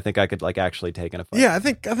these two, I think I could like actually take in a fight. Yeah, I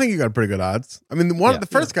think you got pretty good odds. I mean, the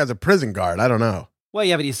first guy's a prison guard. I don't know. Well,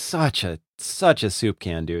 yeah, but he's such a soup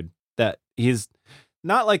can, dude. That he's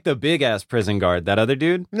not like the big ass prison guard. That other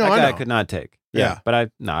dude, No, that I guy I know. could not take. Yeah. But I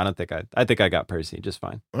don't think I think I got Percy just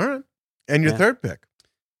fine. All right. And your Yeah. third pick?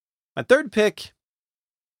 My third pick,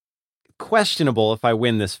 questionable if I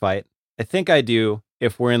win this fight. I think I do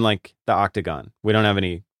if we're in like the octagon. We don't have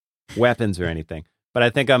any weapons or anything. But I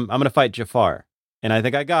think I'm going to fight Jafar. And I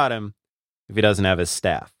think I got him if he doesn't have his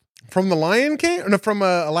staff. From the Lion King? Or no, from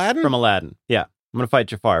Aladdin? From Aladdin. Yeah. I'm going to fight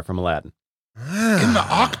Jafar from Aladdin. In the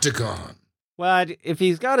octagon. Well, if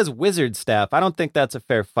he's got his wizard staff, I don't think that's a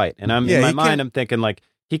fair fight. And in my mind, I'm thinking like,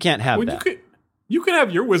 he can't have Well, that. you can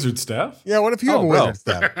have your wizard staff. Yeah, what if you have a bro. wizard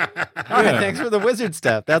staff? All right, thanks for the wizard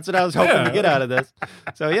stuff. That's what I was hoping to get out of this.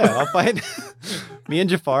 So yeah, I'll fight. Me and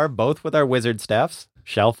Jafar, both with our wizard staffs,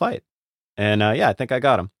 shall fight. And I think I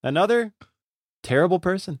got him. Another terrible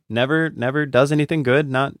person. Never does anything good.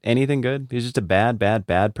 Not anything good. He's just a bad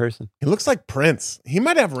person. He looks like Prince. He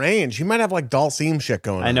might have range. He might have like Dalsim shit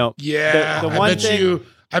going on. I know. Yeah. The one thing.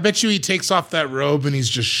 I bet you he takes off that robe and he's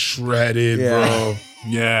just shredded, Yeah. bro.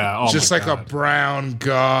 Yeah. Oh Just my like a God. brown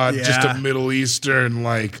god, just Yeah. a Middle Eastern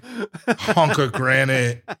like hunk of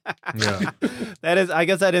granite. Yeah. That is. I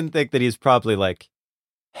guess I didn't think that he's probably like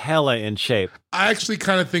hella in shape. I actually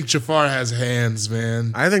kind of think Jafar has hands,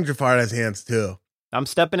 man. I think Jafar has hands too. I'm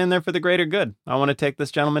stepping in there for the greater good. I want to take this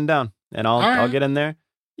gentleman down, and I'll right. I'll get in there.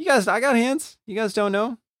 You guys, I got hands. You guys don't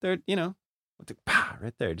know. They're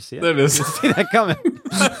right there. Did you see it? There it is. Did you see that coming?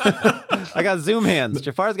 I got zoom hands.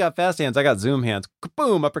 Jafar's got fast hands. I got zoom hands.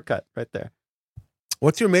 Boom, uppercut right there.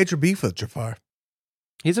 What's your major beef with Jafar?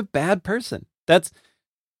 He's a bad person.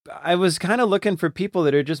 I was kind of looking for people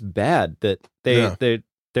that are just bad. That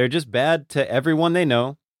they're just bad to everyone they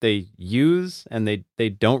know. They use and they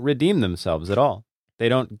don't redeem themselves at all. They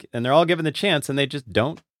don't, and they're all given the chance, and they just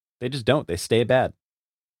don't. They stay bad.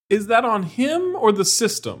 Is that on him or the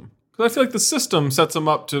system? Because I feel like the system sets him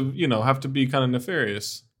up to, have to be kind of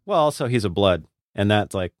nefarious. Well, also he's a blood, and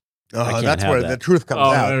that's like can't That's have where that. the truth comes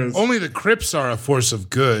out. Only the Crips are a force of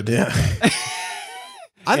good. Yeah.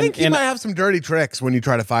 I think he and- might have some dirty tricks when you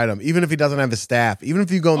try to fight him, even if he doesn't have his staff, even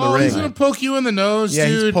if you go in the Oh, ring. he's gonna poke you in the nose, Yeah,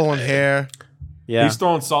 dude. he's pulling hair. yeah. He's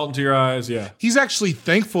throwing salt into your eyes. Yeah. He's actually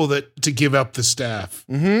thankful to give up the staff.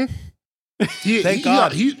 Mm-hmm. Thank he,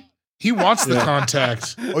 God. He wants the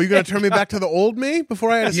contact. Oh, you're going to turn me back to the old me before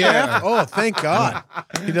I had a Yeah. staff? Oh, thank God.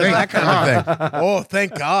 He does Thank that kind of thing. Oh,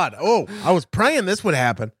 thank God. Oh, I was praying this would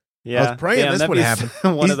happen. Yeah, I was praying this that'd would be happen.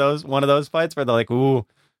 one of those fights where they're like, "Ooh,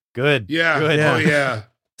 good, Yeah. good." Oh, yeah.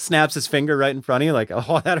 Snaps his finger right in front of you, like,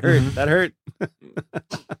 "Oh, that hurt, that hurt."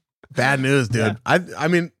 Bad news, dude. Yeah. I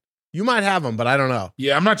mean, you might have him, but I don't know.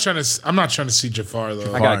 Yeah, I'm not trying to see Jafar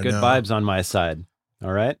though. I got Far, good no. vibes on my side.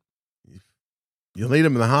 All right. You'll need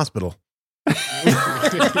him in the hospital.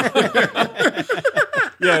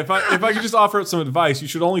 Yeah, if I could just offer up some advice, you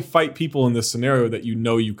should only fight people in this scenario that you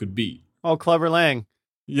know you could beat. Oh, clever Lang.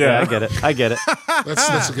 Yeah, I get it. I get it.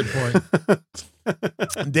 That's a good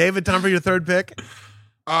point. David, time for your third pick.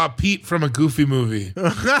 Pete from a Goofy movie.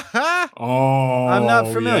 Oh, I'm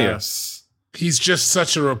not familiar. Yes. He's just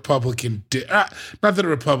such a Republican. Not that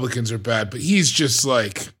Republicans are bad, but he's just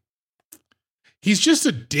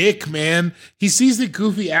a dick, man. He sees that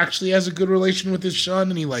Goofy actually has a good relation with his son,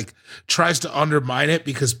 and he tries to undermine it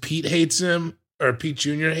because Pete hates him, or Pete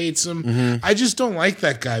Jr. hates him. Mm-hmm. I just don't like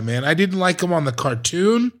that guy, man. I didn't like him on the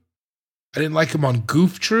cartoon. I didn't like him on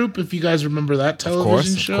Goof Troop, if you guys remember that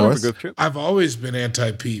television show. Of course. Goof Troop. I've always been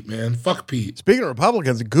anti-Pete, man. Fuck Pete. Speaking of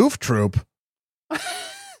Republicans, Goof Troop.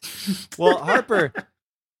 Well, Harper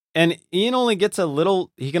and Ian only gets a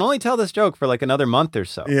little. He can only tell this joke for like another month or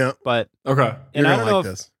so. Yeah. But Okay. and You're I gonna don't know like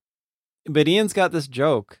if, this. but Ian's got this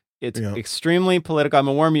joke. It's Yeah. extremely political. I'm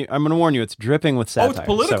gonna warn you. It's dripping with satire. Oh, it's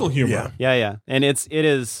political So- humor. Yeah. Yeah, and it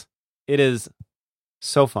is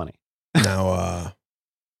so funny. Now,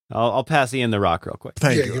 I'll pass Ian the rock real quick.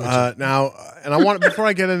 thank Yeah, you. give it to Now, and I want before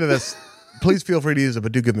I get into this, please feel free to use it,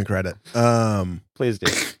 but do give me credit. Please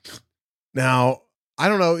do. Now, I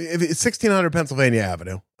don't know if it's 1600 Pennsylvania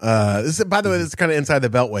Avenue. This is, by the way, this is kind of inside the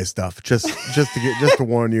Beltway stuff. Just to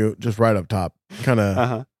warn you, just right up top, kind of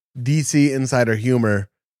Uh-huh. DC insider humor.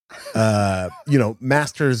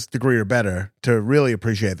 Master's degree or better to really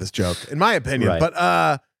appreciate this joke, in my opinion. Right.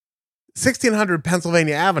 But 1600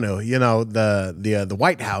 Pennsylvania Avenue, you know, the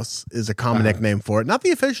White House is a common nickname for it. Not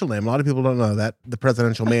the official name. A lot of people don't know that. The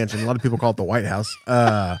presidential mansion. A lot of people call it the White House.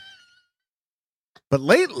 But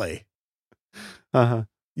lately,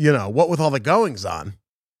 you know, what with all the goings on,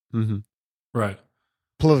 Right.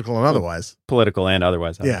 political and otherwise. Political and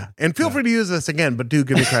otherwise. Yeah. And feel free to use this again, but do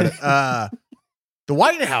give me credit. The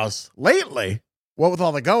White House, lately, what with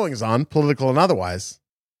all the goings on, political and otherwise,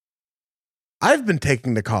 I've been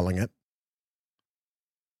taking to calling it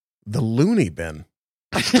the loony bin.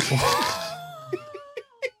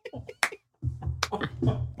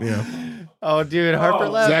 Yeah. Oh, dude, Harper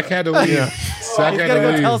left. Zach had to leave. Yeah. Zach He's had got to to go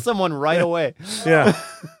leave. tell someone right away. Yeah.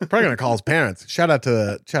 Probably going to call his parents. Shout out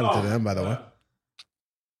to them, by the way.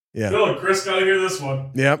 Yeah. Bill and Chris got to hear this one.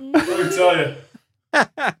 Yep. Let me tell you.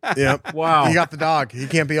 Yep. Wow. He got the dog. He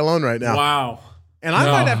can't be alone right now. Wow. And I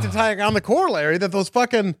might have to tag on the corollary that those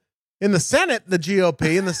fucking, in the Senate, the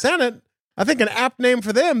GOP, in the Senate, I think an apt name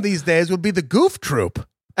for them these days would be the Goof Troop.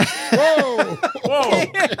 Whoa.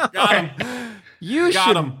 Got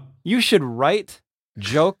him. You should write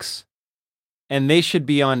jokes, and they should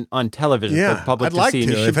be on television for the public I'd like see.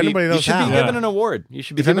 And to, you should if anybody knows you should how. be given an award. You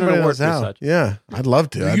should be If given an anybody award knows for how. such. Yeah, I'd love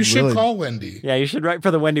to. You should really- call Wendy. Yeah, you should write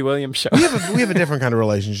for the Wendy Williams show. We have a different kind of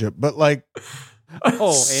relationship, but like,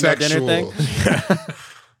 Oh, ain't no dinner thing?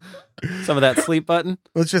 Some of that sleep button?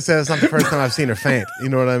 let's just say it's not the first time I've seen her faint. You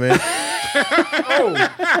know what I mean?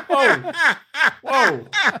 Whoa.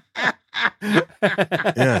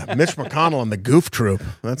 Yeah, Mitch McConnell and the Goof Troop.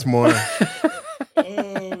 That's more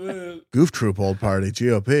Goof Troop old party,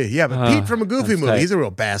 GOP. Yeah, but Pete from a Goofy that's movie, tight. he's a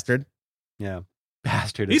real bastard. Yeah.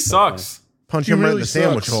 Bastard. He is so sucks. Punch He him right in really the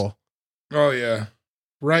sandwich sucks. hole. Oh, yeah.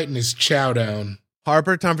 Right in his chow down.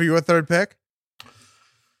 Harper, time for your third pick?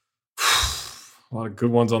 A lot of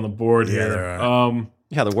good ones on the board Yeah, here. there funny.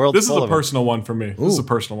 Yeah, the world's This is full a of them. personal one for me. Ooh. This is a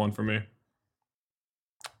personal one for me.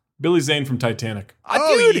 Billy Zane from Titanic.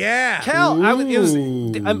 Oh, dude, yeah. Cal, I'm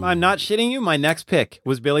not shitting you. My next pick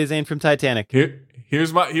was Billy Zane from Titanic.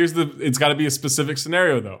 It's got to be a specific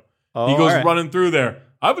scenario though. Oh, He goes all right. running through there.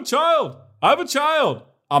 I have a child.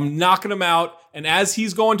 I'm knocking him out. And as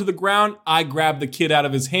he's going to the ground, I grab the kid out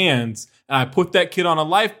of his hands and I put that kid on a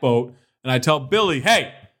lifeboat and I tell Billy,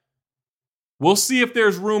 hey, we'll see if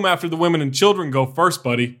there's room after the women and children go first,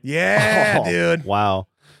 buddy. Yeah, Oh, dude. Wow.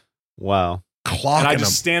 Clocking And I him.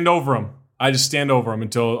 just stand over him.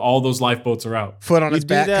 Until all those lifeboats are out. Foot on You his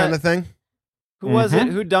do back that- kind of thing. Who was it?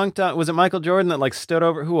 Who dunked on? Was it Michael Jordan that like stood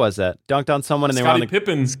over? Who was that? Dunked on someone and they were on Scottie the.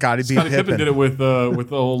 Pippen. Scottie B. Pippen Pippen. did it with the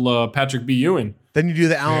old Patrick B. Ewing. Then you do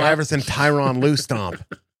the Allen Iverson Tyronn Lue stomp.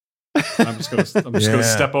 I'm just gonna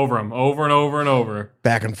step over him over and over and over.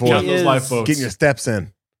 Back and Get forth. on those is lifeboats. Getting your steps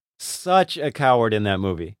in. Such a coward in that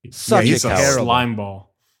movie. Such he's a a coward. terrible. slime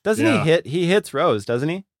ball. Doesn't Yeah. he hit? He hits Rose, doesn't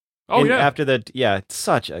he? Oh yeah. After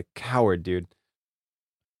such a coward, dude.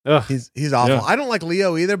 Ugh. He's awful. Yeah. I don't like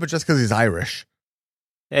Leo either, but just because he's Irish.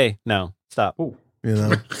 Hey, no, stop. Ooh. You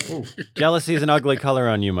know, Jealousy is an ugly color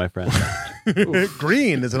on you, my friend.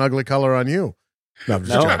 green is an ugly color on you. No, I'm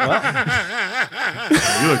just No, joking.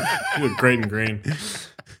 well, You look great in green.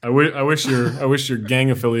 I wish your gang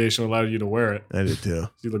affiliation allowed you to wear it. I do too.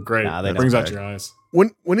 You look great. Nah, they It don't brings out care. your eyes.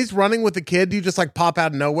 When he's running with the kid, do you just like pop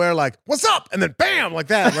out of nowhere, like "What's up?" and then bam, like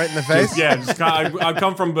that, right in the face? I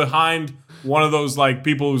come from behind one of those like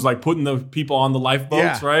people who's like putting the people on the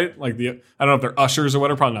lifeboats, Yeah. right? Like I don't know if they're ushers or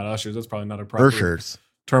whatever. Probably not ushers. That's probably not a proper Urshers.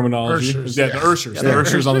 terminology. Urshers, Yeah, yeah. the Urshers. Yeah, The the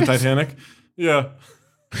Urshers on the Titanic. Yeah.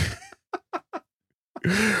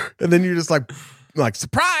 And then you just like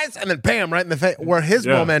surprise, and then bam, right in the face. Where his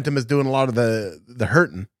Yeah. momentum is doing a lot of the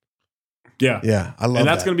hurting. Yeah. Yeah, I love And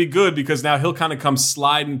that's that. going to be good because now he'll kind of come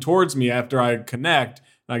sliding towards me after I connect,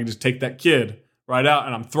 and I can just take that kid right out,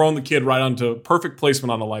 and I'm throwing the kid right onto perfect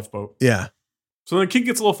placement on a lifeboat. Yeah, So then the kid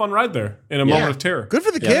gets a little fun ride there in a moment of terror. good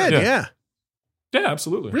for the kid. Yeah. Yeah, Yeah,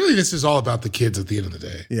 absolutely. Really, this is all about the kids at the end of the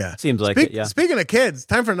day. yeah. seems like it. Yeah. Speaking of kids,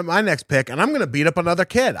 time for my next pick, and I'm going to beat up another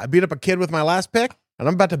kid. I beat up a kid with my last pick, and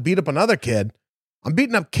I'm about to beat up another kid. I'm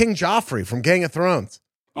beating up King Joffrey from Gang of Thrones.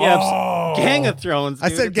 Yeah, Oh. Gang of Thrones. I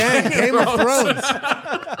dude. said Game of Thrones.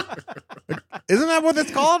 Isn't that what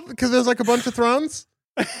it's called? Because there's like a bunch of thrones.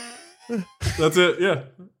 That's it. Yeah,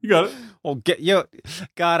 you got it. Well,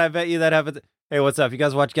 God, I bet you that happened. Hey, what's up? You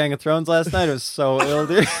guys watch Gang of Thrones last night? It was so ill,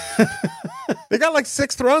 dude. They got like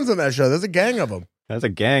 6 thrones on that show. There's a gang of them. That's a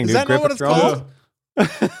gang, Is dude. that not Grip what of it's Thrones. called?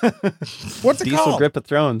 What's it Diesel called? Grip of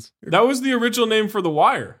Thrones. That was the original name for The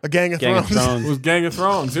Wire. A Gang of Gang of Thrones. It Thrones. was Gang of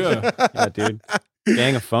Thrones. Yeah. Yeah, dude.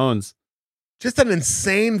 Gang of Phones. Just an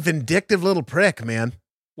insane, vindictive little prick, man.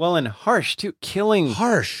 Well, and harsh too. Killing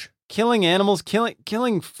Harsh. animals,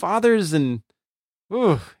 killing fathers, and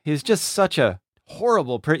Ooh, he's just such a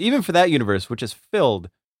horrible even for that universe, which is filled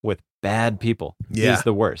with bad people. Yeah. He's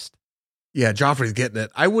the worst. Yeah, Joffrey's getting it.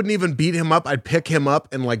 I wouldn't even beat him up. I'd pick him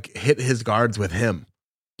up and like hit his guards with him.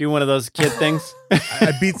 Do one of those kid things.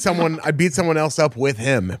 I'd beat someone else up with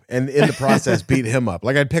him, and in the process beat him up.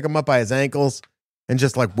 Like I'd pick him up by his ankles and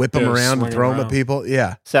just like whip him around and throw him at people.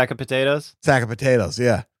 Yeah. Sack of potatoes.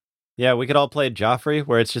 Yeah. Yeah, we could all play Joffrey,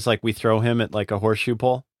 where it's just like we throw him at like a horseshoe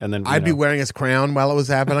pole, and then I'd be wearing his crown while it was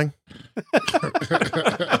happening.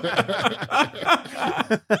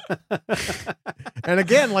 And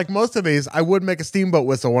again, like most of these, I would make a steamboat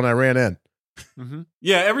whistle when I ran in. Mm-hmm.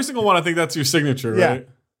 Yeah, every single one. I think that's your signature, right?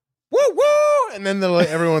 Woo woo! And then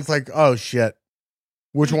everyone's like, "Oh shit,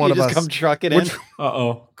 which one you of just us? come trucking in.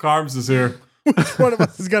 Carbs is here. Which one of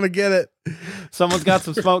us is gonna get it?" Someone's got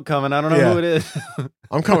some smoke coming. I don't know who it is.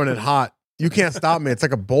 I'm coming in hot. You can't stop me. It's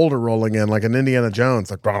like a boulder rolling in, like an Indiana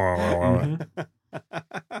Jones. Like,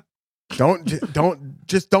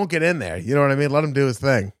 don't get in there. You know what I mean? Let him do his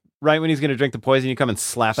thing. Right when he's going to drink the poison, you come and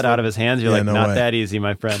slap it out of his hands. You're like, no not way. that easy,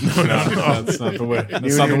 my friend. No, that's not the way.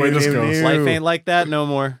 That's not the way this goes. Life ain't like that no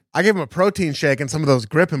more. I gave him a protein shake and some of those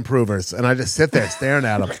grip improvers, and I just sit there staring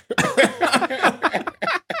at him.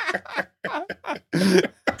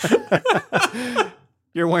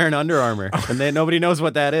 You're wearing Under Armour, and nobody knows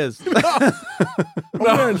what that is. I'm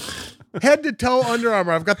wearing head to toe Under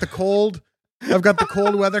Armour. I've got the cold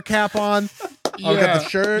weather cap on. I've got the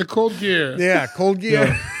shirt. The cold gear. Yeah, cold gear.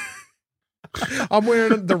 Yeah. I'm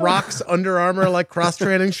wearing the Rocks Under Armour like cross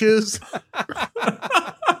training shoes.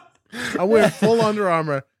 I'm wearing full Under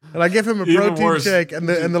Armour, and I give him a protein shake and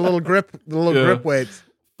the little grip weights.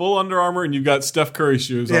 Full Under Armour, and you got Steph Curry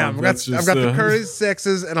shoes. Yeah, on. I've got the Curry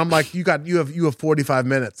 6s, and I'm like, you have 45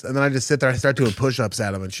 minutes, and then I just sit there. I start doing push-ups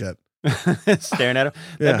at him and shit. Staring at him.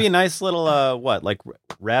 That'd be a nice little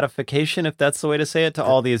ratification, if that's the way to say it, to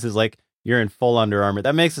all these is like, you're in full Under Armour.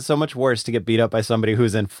 That makes it so much worse to get beat up by somebody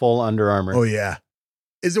who's in full Under Armour. Oh yeah.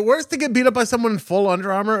 Is it worse to get beat up by someone in full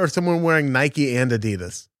Under Armour or someone wearing Nike and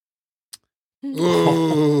Adidas?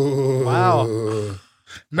 Ooh. Wow.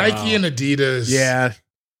 Nike and Adidas. Yeah.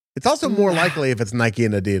 It's also more likely if it's Nike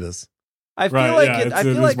and Adidas. I feel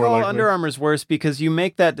like all Under Armour's worse because you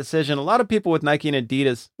make that decision. A lot of people with Nike and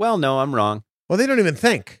Adidas, well, no, I'm wrong. Well, they don't even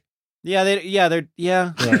think. They're.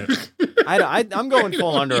 Right. I'm going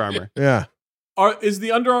full Under Armour. Yeah. Is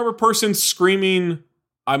the Under Armour person screaming,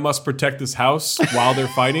 "I must protect this house" while they're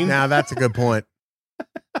fighting? Now that's a good point.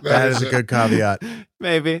 That is a good caveat.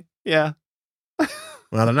 Maybe. Yeah.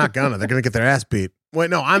 Well, they're not gonna. They're gonna get their ass beat. Wait,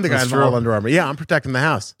 no, I'm the guy in full Under Armour. Yeah, I'm protecting the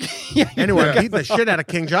house. Anyway, I'm beating the shit out of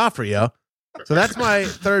King Joffrey, yo. So that's my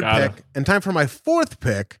third pick. And time for my fourth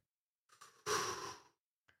pick.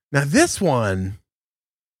 Now this one.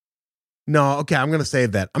 No, okay, I'm gonna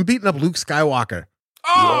save that. I'm beating up Luke Skywalker.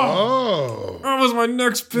 Oh, that was my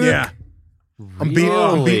next pick. Yeah. I'm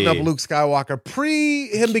beating up Luke Skywalker pre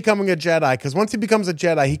him becoming a Jedi, because once he becomes a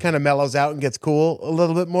Jedi, he kind of mellows out and gets cool a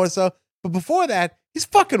little bit more so. But before that, he's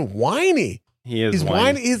fucking whiny. He's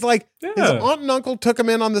whiny. He's like, his aunt and uncle took him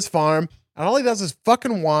in on this farm, and all he does is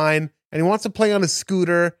fucking whine, and he wants to play on his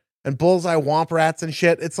scooter and bullseye womp rats and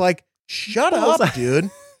shit. It's like, shut up,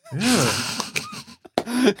 dude.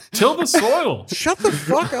 Till the soil. Shut the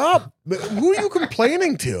fuck up. Who are you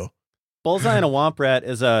complaining to? Bullseye and a womp rat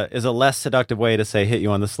is a less seductive way to say hit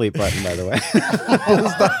you on the sleep button, by the way.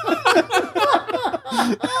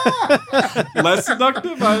 Less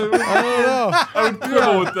seductive? I don't know. I would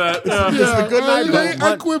quibble with that. Yeah. Good night,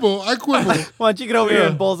 I quibble. Why don't you get over here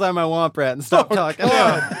and bullseye my womp rat and stop talking?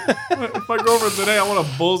 If I go over today, I want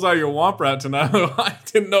to bullseye your womp rat tonight. I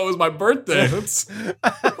didn't know it was my birthday. Let's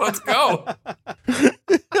go.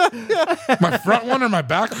 My front one or my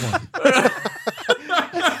back one?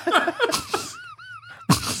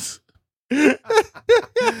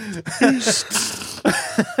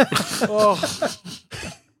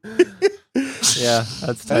 Yeah,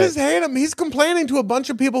 that's tight. I just hate him. He's complaining to a bunch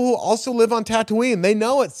of people who also live on Tatooine. They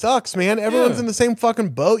know it sucks, man. Everyone's in the same fucking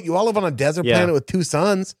boat. You all live on a desert planet with two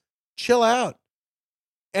suns. Chill out.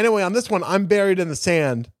 Anyway, on this one, I'm buried in the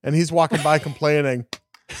sand, and he's walking by complaining.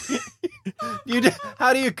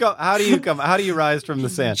 How do you rise from the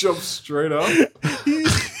sand? Jump straight up.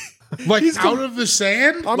 He's out of the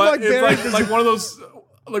sand? I'm like one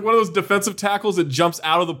of those defensive tackles that jumps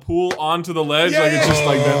out of the pool onto the ledge. It's just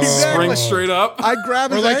like that spring straight up. I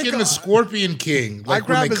grab his ankle. In the Scorpion King. I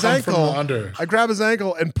grab his ankle. I grab his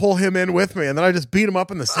ankle and pull him in with me, and then I just beat him up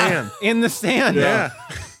in the sand. In the sand? Yeah.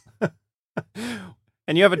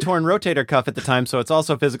 And you have a torn rotator cuff at the time, so it's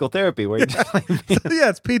also physical therapy. Where you just yeah,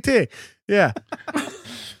 it's PT. Yeah.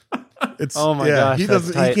 It's Oh my gosh, He that's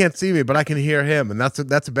doesn't. He tight. can't see me, but I can hear him, and that's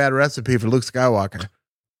a bad recipe for Luke Skywalker.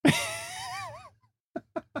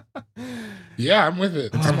 Yeah, I'm with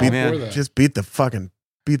it. I'm all man. for that. Just beat the fucking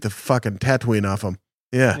Tatooine off him.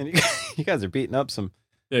 Yeah, And you guys are beating up some.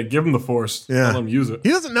 Yeah, give him the Force. Yeah. Don't let him use it. he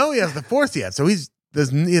doesn't know he has the Force yet, so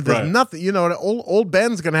there's Right. nothing. You know, old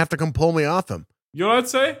Ben's gonna have to come pull me off him. You know what I'd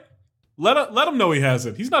say? Let him know he has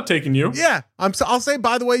it. He's not taking you. Yeah, I'll say.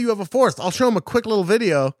 By the way, you have a Force. I'll show him a quick little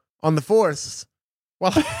video on the Force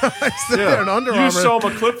while I sit there in Under You Armour. just show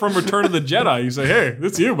him a clip from Return of the Jedi. You say, "Hey,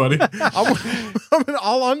 this is you, buddy. I'm in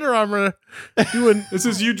all Under Armour doing. This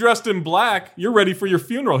is you dressed in black. You're ready for your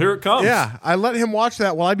funeral. Here it comes." Yeah, I let him watch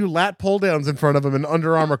that while I do lat pull downs in front of him in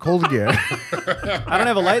Under Armour cold gear. I don't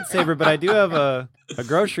have a lightsaber, but I do have a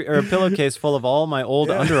grocery or a pillowcase full of all my old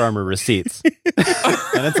Under Armour receipts,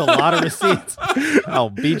 and it's a lot of receipts. I'll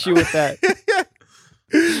beat you with that.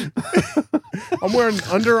 I'm wearing an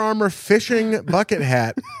Under Armour fishing bucket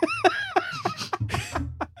hat.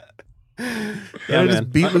 Yeah, I man.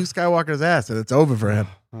 just beat Luke Skywalker's ass, and it's over for him.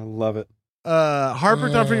 I love it. Harper,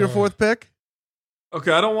 time for your fourth pick.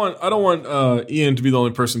 Okay, I don't want Ian to be the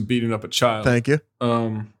only person beating up a child. Thank you.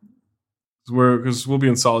 Because we'll be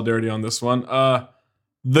in solidarity on this one.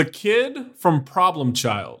 The kid from Problem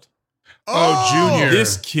Child. Oh, Junior.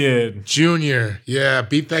 This kid. Junior. Yeah,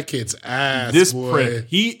 beat that kid's ass. This boy. prick.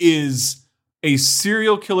 He is a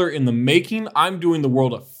serial killer in the making. I'm doing the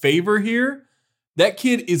world a favor here. That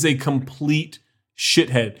kid is a complete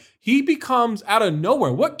shithead. He becomes out of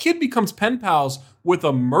nowhere. What kid becomes pen pals with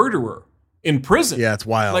a murderer in prison? Yeah, it's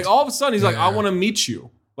wild. Like all of a sudden he's like, I want to meet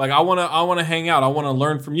you. Like I want to hang out. I want to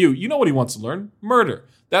learn from you. You know what he wants to learn? Murder.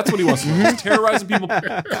 That's what he wants to learn. He's terrorizing people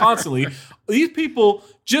constantly. These people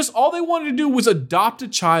just all they wanted to do was adopt a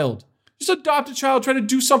child. Just adopt a child, try to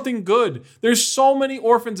do something good. There's so many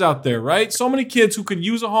orphans out there, right? So many kids who could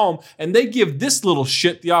use a home, and they give this little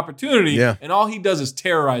shit the opportunity, Yeah. and all he does is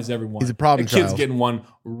terrorize everyone. He's a problem The kid's child. getting one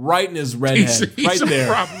right in his red head, He's right a there.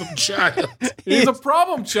 problem child. He's a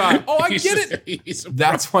problem child. Oh, I get it. He's a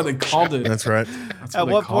That's why they called it. That's right. That's At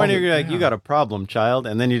they what called point are it. you like, Yeah. you got a problem, child?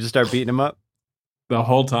 And then you just start beating him up? The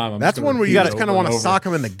whole time. I'm That's just one gonna where you beat just it kind of over want to and over. sock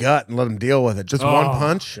him in the gut and let him deal with it. Just Oh, one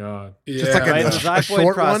punch. God. Yeah. Just like Right in the a xiphoid short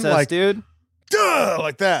one, process, like dude. duh,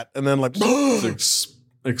 like that, and then like Just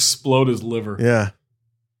explode his liver. yeah.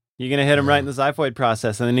 You're going to hit him right in the xiphoid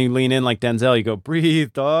process, and then you lean in like Denzel. You go,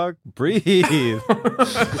 breathe, dog, breathe.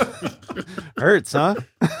 Hurts, huh?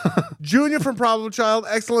 Junior from Problem Child,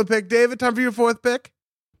 excellent pick. David, time for your fourth pick.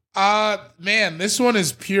 Man, this one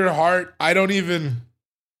is pure heart. I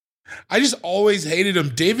just always hated him.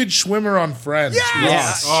 David Schwimmer on Friends.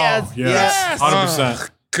 Yes. Oh, yes. 100%.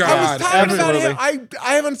 God. I was talking about absolutely. him.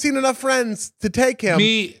 I haven't seen enough Friends to take him.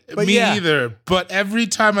 Me But yeah. either. But every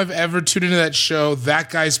time I've ever tuned into that show, that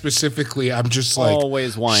guy specifically, I'm just like,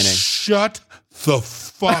 Always whining. shut the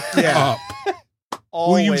fuck Yeah. up.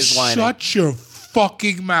 Will you Always whining. shut your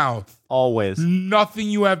fucking mouth? Always. Nothing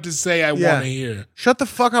you have to say I Yeah. want to hear. Shut the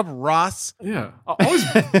fuck up, Ross. Yeah. Always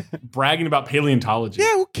bragging about paleontology.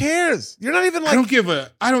 Yeah, who cares? You're not even I don't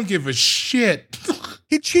like give a shit.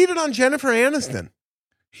 he cheated on Jennifer Aniston.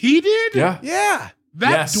 He did? Yeah. Yeah. That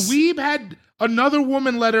Yes. dweeb had another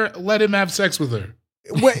woman let him have sex with her.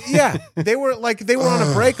 Yeah, they were on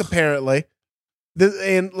a break apparently,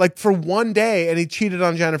 and like for one day, and he cheated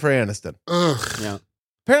on Jennifer Aniston. Ugh. Yeah.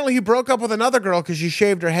 Apparently, he broke up with another girl because she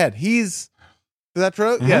shaved her head. Is that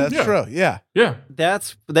true? Yeah, that's Yeah. true. Yeah, Yeah.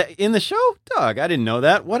 That's that in the show? Dog, I didn't know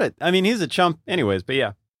that. I mean, he's a chump anyways, but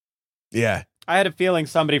yeah. yeah. I had a feeling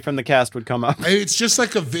somebody from the cast would come up. It's just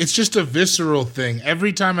a visceral thing.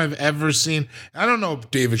 Every time I've ever seen, I don't know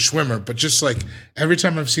David Schwimmer, but just like every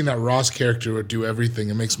time I've seen that Ross character would do everything,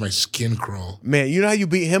 it makes my skin crawl. Man, you know how you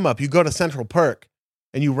beat him up? You go to Central Perk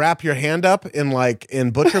and you wrap your hand up in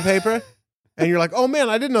butcher paper. And you're like, oh man,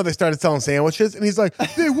 I didn't know they started selling sandwiches. And he's like,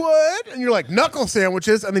 they what? And you're like, knuckle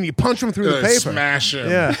sandwiches. And then you punch him through the paper. Smash him.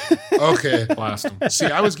 Yeah. Okay. Blast him. See,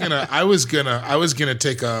 I was gonna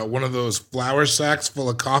take one of those flour sacks full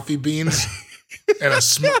of coffee beans and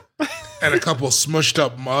a couple smushed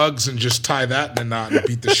up mugs and just tie that in a knot and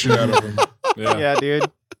beat the shit out of him. Yeah. Yeah,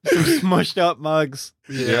 dude. Some smushed up mugs.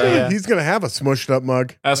 Yeah. He's going to have a smushed up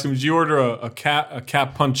mug. Ask him, did you order a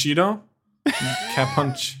capunchito?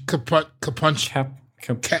 Capunch. Capunch. Capunchino.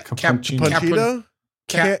 Punchito?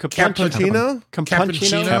 Cappuccino?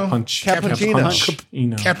 Cappuccino.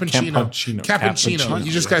 Cappuccino. Cappuccino.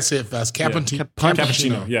 You just gotta say it fast. Cappuccino.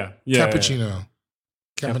 Cappuccino. Yeah. Cappuccino.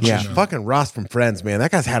 Yeah, fucking Ross from Friends, man.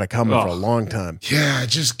 That guy's had it coming for a long time. Yeah, I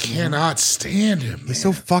just cannot stand him. He's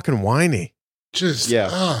so fucking whiny. Just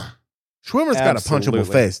Yeah. Schwimmer's got a punchable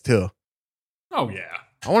Absolutely. face, too. Oh, yeah.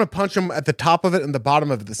 I want to punch him at the top of it and the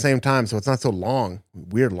bottom of it at the same time, so it's not so long.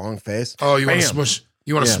 Weird long face. Oh, you want to Bam. smush?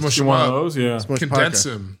 You want to smush You him one of up? those? Yeah. Smush Condense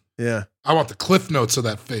Parker. him. Yeah. I want the cliff notes of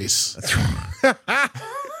that face. That's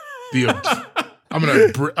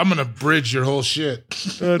I'm gonna bridge your whole shit.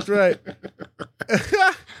 That's right.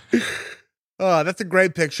 Oh, that's a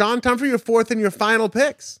great pick. Sean, time for your fourth and your final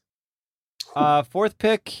picks. Fourth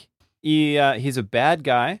pick, he's a bad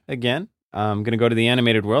guy again. I'm gonna go to the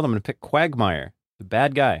animated world. I'm gonna pick Quagmire, the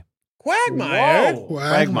bad guy. Quagmire? Whoa.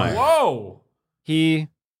 Quagmire. Whoa. He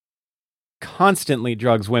constantly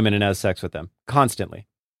drugs women and has sex with them. Constantly.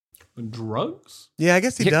 Drugs? Yeah, I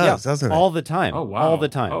guess he does, doesn't he? All the time. Oh, wow. All the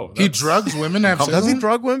time. Oh, He that's- drugs women after Does he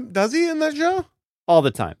drug women? Does he in that show? All the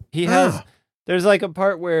time. He has. Ah. There's like a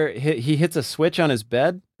part where he hits a switch on his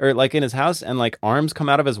bed or like in his house, and like arms come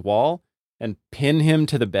out of his wall and pin him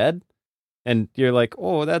to the bed, and you're like,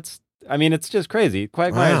 oh, that's. I mean, it's just crazy.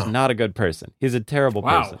 Quagmire's Wow. not a good person. He's a terrible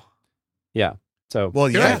person. Wow. Yeah. So Well,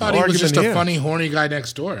 Here, yeah. I thought he was just a argument here. funny, horny guy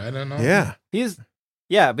next door. I don't know.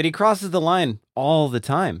 Yeah. but he crosses the line all the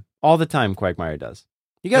time. All the time, Quagmire does.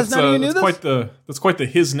 You guys not even knew that's this? That's quite the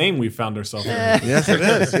his name we found ourselves in. Yes, it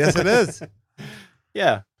is. Yes, it is.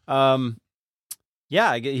 Yeah.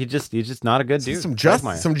 He's just not a good dude. Some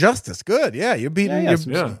Quagmire. justice. Good. Yeah, you're beating Yeah,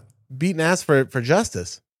 you're Yeah. beating ass for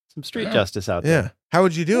justice. Some street Yeah. justice out there. Yeah. How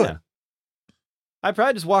would you do Yeah. it? I'd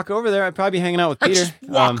probably just walk over there. I'd probably be hanging out with I Peter. just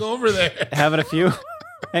walk over there. Having a few,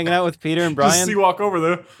 hanging out with Peter and Just Brian. see walk over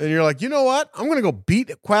there. And you're like, you know what? I'm gonna go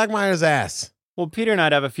beat Quagmire's ass. Well, Peter and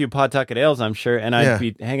I'd have a few Pawtucket ales, I'm sure, and I'd Yeah.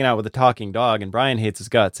 be hanging out with a talking dog, and Brian hates his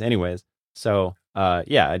guts anyways. So,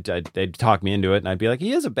 they'd talk me into it, and I'd be like,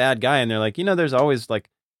 he is a bad guy. And they're like, there's always like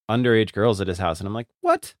underage girls at his house. And I'm like,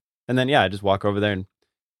 what? And then, I just walk over there and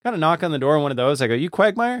kind of knock on the door of one of those. I go, you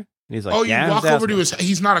Quagmire? And he's like, Oh, you yeah. walk who's over to asking?" his.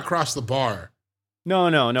 He's not across the bar. No.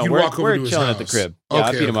 You We're walk over to his chilling at the house. crib. Yeah, I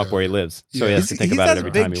Okay, beat him up okay. where he lives. So Yeah. he has to think He about has it every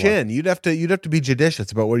a big time he walks. chin. You'd have to be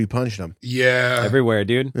judicious about where you punched him. Yeah. Everywhere,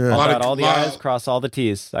 dude. Yeah. I'll Lot dot of- all the lot- I's, cross all the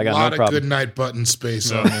T's. I got lot no of problem. good night button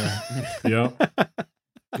space on there. Yeah.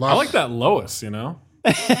 I like that Lois,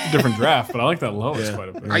 Different draft, but I like that Lois quite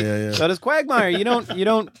a bit. Yeah. So does Quagmire. You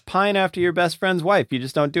don't pine after your best friend's wife. You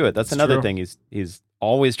just don't do it. That's It's another true. thing. He's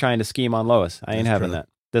always trying to scheme on Lois. I ain't That's having true. that.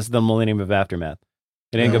 This is the millennium of aftermath.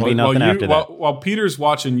 It ain't gonna be While nothing after that. While Peter's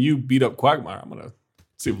watching you beat up Quagmire, I'm gonna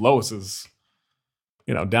see if Lois is,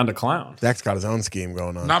 down to clown. Zach's got his own scheme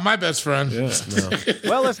going on. Not my best friend. Yeah.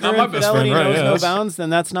 Well, if not her my best infidelity friend, right? knows Yeah, no that's- bounds, then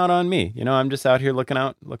that's not on me. I'm just out here looking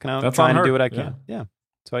out, That's trying on to her. do what I can. Yeah.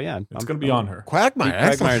 So yeah, It's gonna be on her. Quagmire.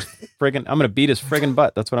 Quagmire's Excellent. friggin'. I'm gonna beat his friggin'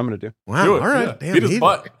 butt. That's what I'm gonna do. Wow. Do it. All right. Yeah. Damn, Beat his heated.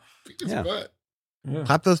 butt. Yeah. But Yeah.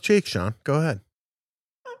 Pop those cheeks, Sean. Go ahead.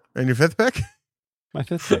 And your fifth pick? My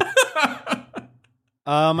fifth pick.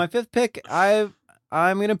 My fifth pick. I'm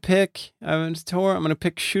gonna pick. I'm gonna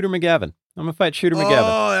pick Shooter McGavin. I'm gonna fight Shooter McGavin.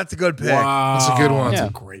 Oh, that's a good pick. Wow, That's a good one. That's Yeah.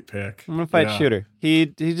 a great pick. I'm gonna fight Yeah. Shooter. He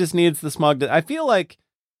just needs the smug. I feel like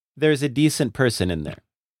there's a decent person in there.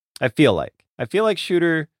 I feel like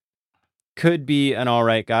Shooter could be an all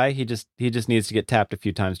right guy. He just needs to get tapped a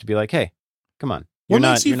few times to be like, hey, come on. You're what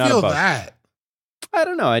not. makes you You're not feel above. that? I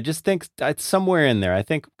don't know. I just think it's somewhere in there. I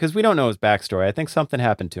think because we don't know his backstory. I think something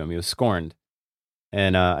happened to him. He was scorned,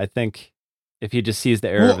 and I think if he just sees the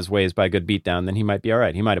error Well- of his ways by a good beatdown, then he might be all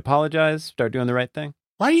right. He might apologize, start doing the right thing.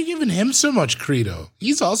 Why are you giving him so much credo?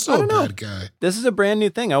 He's I also a don't know. bad guy. This is a brand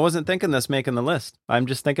new thing. I wasn't thinking this making the list. I'm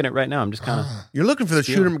just thinking it right now. I'm just kind of You're looking for the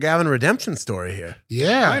Steal. Shooter McGavin redemption story here.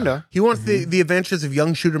 Yeah. kinda. He wants the adventures of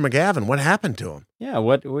young Shooter McGavin. What happened to him? Yeah,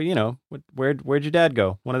 where'd your dad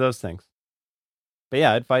go? One of those things. But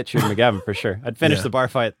yeah, I'd fight Shooter McGavin for sure. I'd finish Yeah. the bar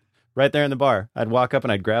fight right there in the bar. I'd walk up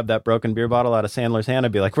and I'd grab that broken beer bottle out of Sandler's hand.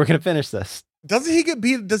 I'd be like, we're going to finish this. Does he get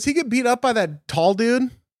beat up by that tall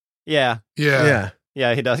dude? Yeah. Yeah.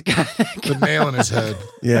 Yeah, he does. The nail in his head.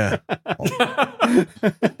 Yeah. I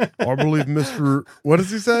believe Mr. What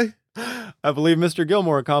does he say? I believe Mr.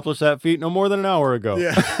 Gilmore accomplished that feat no more than an hour ago.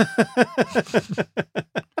 Yeah.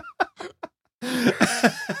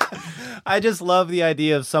 I just love the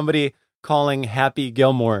idea of somebody calling Happy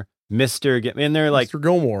Gilmore Mr. In their like Mr.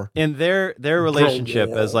 Gilmore. in their relationship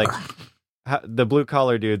as like the blue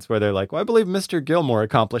collar dudes where they're like, well, I believe Mr. Gilmore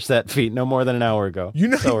accomplished that feat no more than an hour ago. You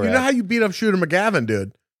know So you rad. know how you beat up Shooter McGavin,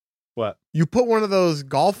 dude? What? You put one of those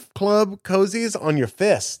golf club cozies on your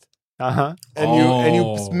fist. Uh-huh. And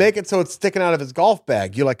you make it so it's sticking out of his golf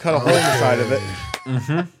bag. You like cut a hole in the side of it.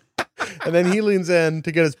 Mm-hmm. And then he leans in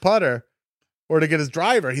to get his putter or to get his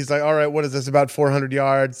driver. He's like, all right, what is this? About 400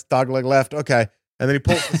 yards, dog leg left. Okay. And then he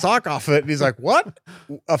pulls the sock off it and he's like, what?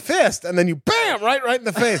 A fist. And then you bam, right in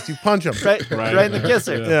the face. You punch him. Right in the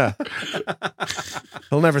kisser. Yeah.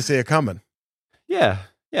 He'll never see it coming. Yeah.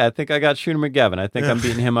 Yeah, I think I got Shooter McGavin. I think I'm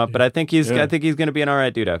beating him up, but I think he's going to be an all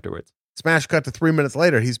right dude afterwards. Smash cut to 3 minutes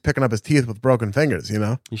later. He's picking up his teeth with broken fingers.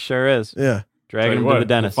 He sure is. Yeah. Dragging him to the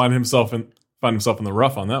dentist. He'll find himself in the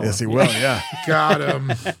rough on that one. Yes, he will. Yeah. Got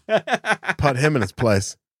him. Put him in his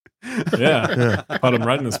place. Yeah. Put him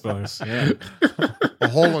right in his place. Yeah. A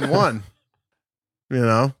hole in one.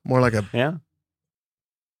 More like a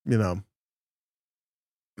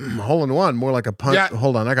hole in one. More like a punch. Yeah.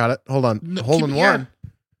 Hold on, I got it. Hold on. No, Hole in one.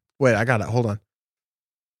 Wait, I got it. Hold on.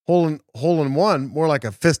 Hole in one. More like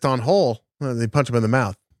a fist on hole. They punch him in the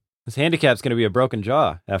mouth. His handicap's going to be a broken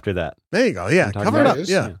jaw after that. There you go. Yeah, cover it up. this?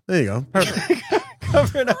 Yeah, there you go. Perfect.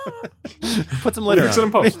 Cover it up. Put some litter Fix it on.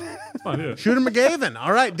 in post. It's fine, yeah. Shooter McGavin.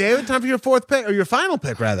 All right, David. Time for your fourth pick, or your final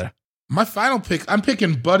pick, rather. My final pick, I'm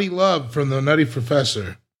picking Buddy Love from The Nutty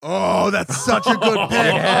Professor. Oh, that's such a good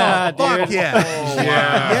pick. Yeah, Fuck dude. yeah.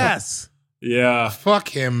 Yeah. Yes. Yeah. Fuck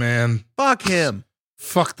him, man. Fuck him.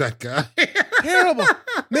 Fuck that guy. Terrible.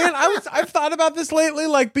 Man, I've thought about this lately,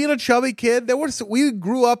 like being a chubby kid. We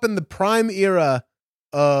grew up in the prime era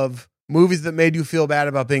of movies that made you feel bad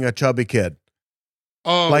about being a chubby kid.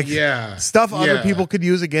 Oh, Like, yeah. Stuff other Yeah. people could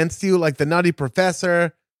use against you, like the Nutty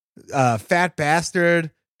Professor, Fat Bastard,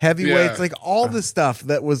 Heavyweights, Yeah. like all the stuff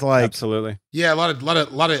that was like, Absolutely. Yeah, a lot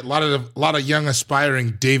of young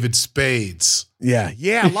aspiring David Spades. yeah,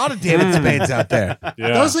 a lot of David Spades out there. Yeah.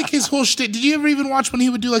 That was like his whole shtick. Did you ever even watch when he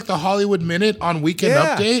would do like the Hollywood Minute on Weekend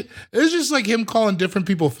Yeah. Update? It was just like him calling different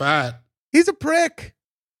people fat. He's a prick.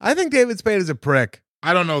 I think David Spade is a prick.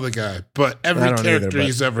 I don't know the guy, but I every don't either, character but-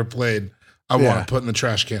 he's ever played, I Yeah. want to put in the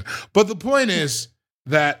trash can. But the point is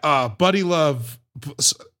that Buddy Love,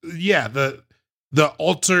 the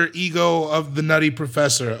alter ego of the Nutty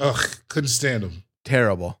Professor. Ugh, couldn't stand him.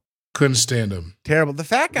 Terrible. Couldn't stand him. Terrible. The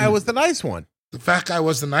fat guy was the nice one. The fat guy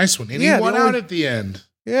was the nice one, and Yeah, he won the out only- at the end.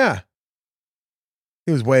 Yeah.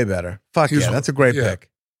 He was way better. Fuck He was- yeah, that's a great yeah. pick.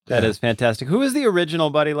 That Yeah. is fantastic. Who is the original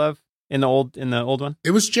Buddy Love in the old one?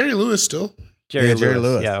 It was Jerry Lewis still. Yeah, Jerry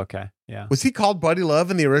Lewis. Yeah, okay. Yeah. Was he called Buddy Love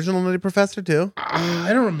in the original Nutty Professor too? I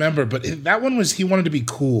don't remember, but that one was he wanted to be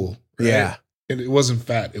cool. Right? Yeah. It wasn't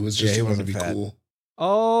fat. It was just Yeah, he he wanted to wasn't be fat. cool.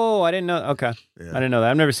 Oh, I didn't know. Okay. Yeah. I didn't know that.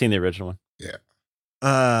 I've never seen the original one.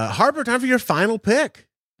 Harper, time for your final pick.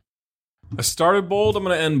 I started bold. I'm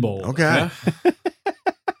going to end bold. Okay.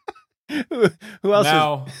 Who else?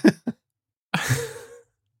 Now,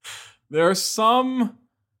 there are some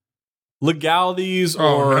legalities,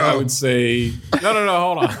 Oh, or no. I would say, no,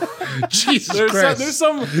 hold on. Jesus There's Christ.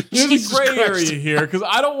 a Jesus gray Christ. area here because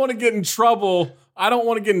I don't want to get in trouble. I don't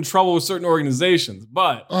want to get in trouble with certain organizations,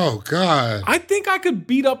 but Oh God. I think I could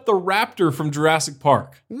beat up the raptor from Jurassic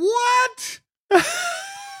Park. What?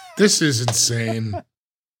 This is insane.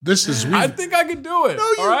 This is I think I could do it. No,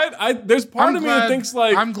 you- all right. There's part of me that thinks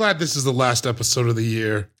like I'm glad this is the last episode of the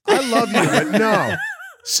year. I love you, but no.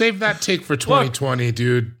 Save that take for 2020,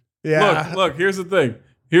 dude. Yeah. Look, here's the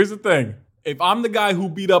thing. If I'm the guy who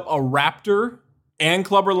beat up a raptor and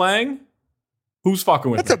Clubber Lang, who's fucking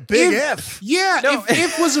with That's me? a big if. Yeah, No.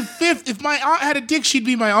 if was a fifth. If my aunt had a dick, she'd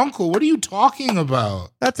be my uncle. What are you talking about?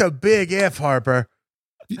 That's a big if, Harper.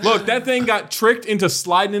 Look, that thing got tricked into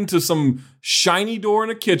sliding into some shiny door in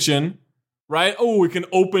a kitchen, right? Oh, we can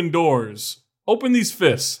open doors. Open these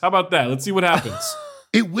fists. How about that? Let's see what happens.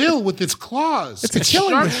 It will with its claws. It's a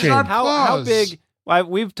killing machine. How claws. big?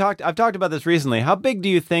 I've talked about this recently. How big do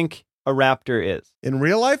you think a raptor is In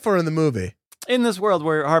real life or in the movie? in this world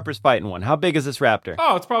where Harper's fighting one? How big is this raptor?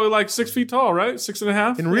 Oh, it's probably like 6 feet tall, right?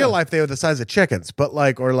 6.5. In real life, they were the size of chickens, but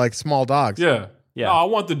or small dogs. Yeah. Yeah. No, I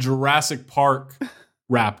want the Jurassic Park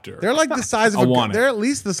raptor. They're like the size of I want it. they're at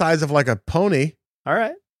least the size of like a pony. All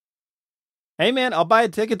right. Hey man, I'll buy a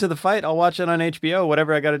ticket to the fight. I'll watch it on HBO.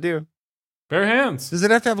 Whatever I got to do. Bare hands. Does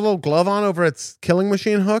it have to have a little glove on over its killing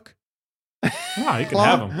machine hook? No, you can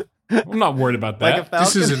have them. I'm not worried about that. Like a falcon.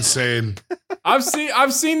 This is insane. I've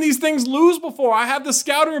seen these things lose before. I have the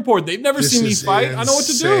scouting report. They've never This seen me is fight. I know what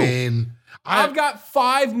to do. insane. I've got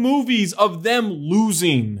 5 movies of them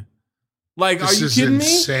losing. Like, This are you is kidding me?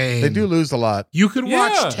 insane. They do lose a lot. You could Yeah.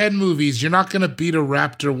 watch 10 movies. You're not going to beat a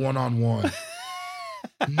raptor one-on-one.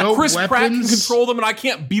 No Chris weapons. Pratt can control them, and I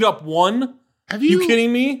can't beat up one. Have You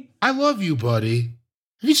kidding me? I love you, buddy.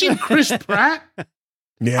 Have you seen Chris Pratt?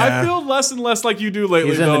 Yeah. I feel less and less like you do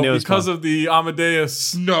lately, He's in the though, newest because one. of the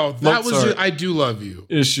Amadeus No, that was Mozart. I do love you.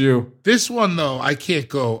 issue. This one though, I can't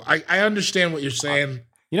go. I understand what you're saying.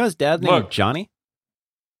 You know his dad's name Look. is Johnny?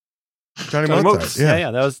 Johnny Johnny Mozart. Mozart.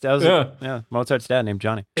 Yeah. That was Yeah. Mozart's dad named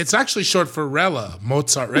Johnny. It's actually short for Rella,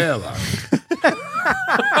 Mozzarella.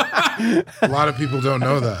 A lot of people don't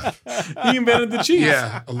know that. He invented the cheese.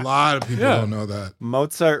 Yeah, a lot of people Yeah. don't know that.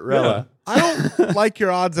 Mozarella. I don't like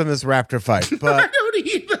your odds on this raptor fight, I but don't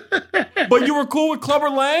either. But you were cool with Clubber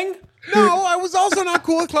Lang? no, I was also not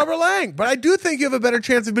cool with Clubber Lang. But I do think you have a better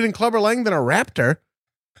chance of beating Clubber Lang than a raptor.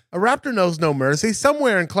 A raptor knows no mercy.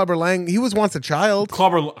 Somewhere in Clubber Lang, he was once a child.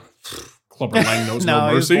 Clubber Lang knows no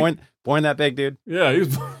he was mercy. born that big, dude. Yeah,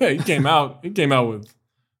 he came out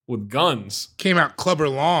with guns. Came out Clubber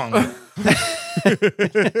Long.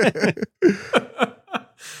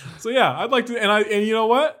 So yeah, I'd like to, and you know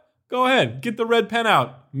what? Go ahead, get the red pen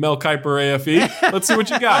out, Mel Kiper AFE. Let's see what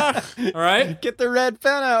you got. All right, Get the red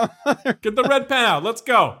pen out. get the red pen out. Let's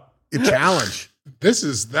go. A challenge. This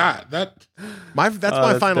is that. That's Oh, my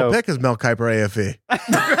that's final dope. pick is Mel Kiper AFE.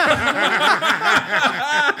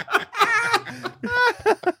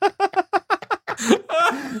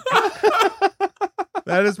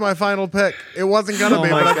 That is my final pick. It wasn't going to Oh be,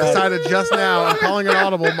 my but I've God. decided just now. I'm calling it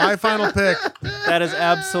audible. My final pick. That is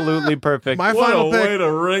absolutely perfect. My What a final way pick.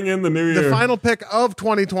 to ring in the new year. The final pick of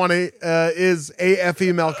 2020 is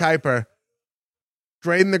AFE Mel Kiper.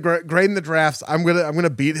 Grading the drafts. I'm gonna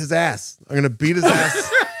beat his ass. I'm gonna beat his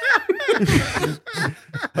ass.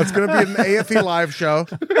 That's gonna be an AFE live show.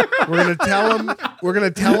 We're gonna tell him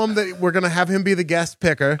that we're gonna have him be the guest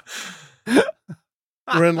picker.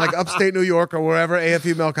 We're in like upstate New York or wherever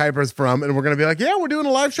AFE Mel Kiper is from, and we're gonna be like, yeah, we're doing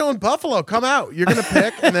a live show in Buffalo. Come out. You're gonna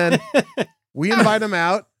pick, and then we invite him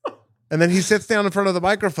out, and then he sits down in front of the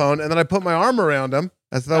microphone, and then I put my arm around him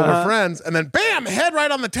as though we're friends, and then bam, head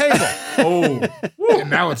right on the table. Oh, And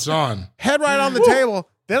now it's on. Head right on the table.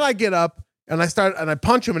 Then I get up and I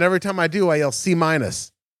punch him, and every time I do, I yell C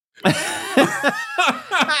minus.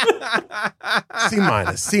 C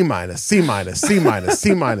minus, C minus, C minus, C minus,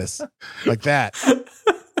 C minus. Like that.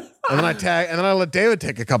 And then I let David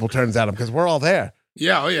take a couple turns at him because we're all there.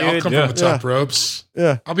 Yeah, oh yeah, I'll Dude, come yeah. from the top ropes.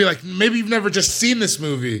 Yeah. I'll be like, maybe you've never just seen this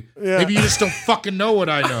movie. Yeah. Maybe you just don't fucking know what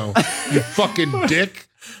I know. You fucking dick.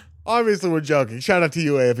 Obviously, we're joking. Shout out to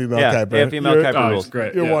you, AFE Mel Yeah, Kiper. AFE Mel You're- Kiper. oh, rules. it's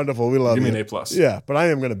great. You're Yeah. wonderful. We love Give you. me an A+. Yeah, but I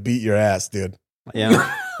am going to beat your ass, dude.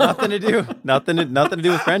 Yeah. Nothing to do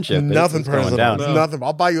with friendship. It's Nothing just going personal. down. It's nothing.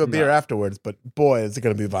 I'll buy you a beer afterwards, but boy, is it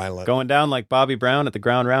going to be violent. Going down like Bobby Brown at the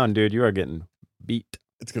ground round, dude. You are getting beat.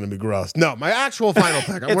 It's going to be gross. No, my actual final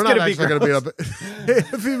pick. It's We're not gonna be actually going to beat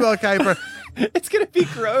up female Kiper. It's gonna be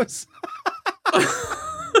gross.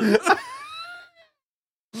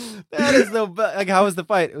 That is like, how was the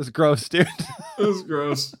fight? It was gross, dude. It was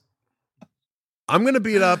gross. I'm going to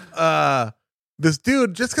beat up this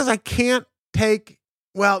dude just because I can't take.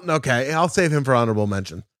 Well, okay, I'll save him for honorable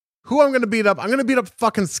mention. Who I'm going to beat up? I'm going to beat up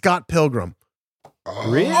fucking Scott Pilgrim.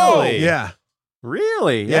 Really? Yeah.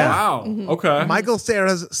 Really? Yeah. Wow. Okay. Michael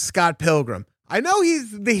Cera's Scott Pilgrim. I know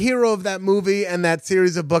he's the hero of that movie and that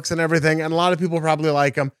series of books and everything, and a lot of people probably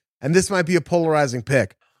like him, and this might be a polarizing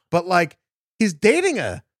pick. But like, he's dating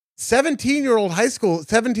a 17-year-old high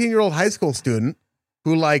school student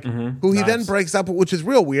who like who he then Nice. breaks up with, which is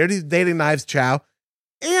real weird. He's dating Knives Chow.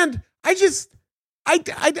 And I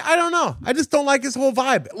don't know. I just don't like his whole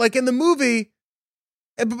vibe. Like in the movie,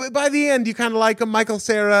 by the end, you kind of like him. Michael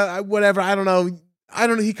Cera, whatever. I don't know.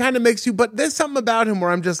 He kind of makes you, but there's something about him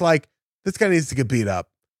where I'm just like, this guy needs to get beat up.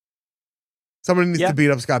 Somebody needs to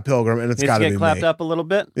beat up Scott Pilgrim, and it's Needs got to to get be clapped me. up a little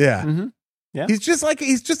bit. Yeah. Mm-hmm. Yeah. He's just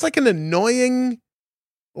like an annoying,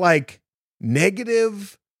 like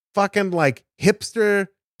negative, fucking like hipster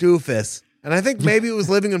doofus. And I think maybe it was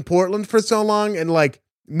living in Portland for so long and like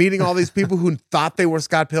meeting all these people who thought they were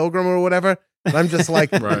Scott Pilgrim or whatever. And I'm just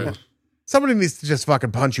like, Right. somebody needs to just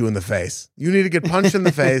fucking punch you in the face. You need to get punched in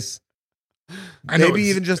the face. I know Maybe it's-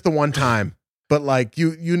 even just the one time. But like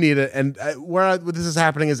you need it. And where this is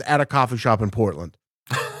happening is at a coffee shop in Portland.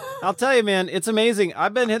 I'll tell you, man, it's amazing.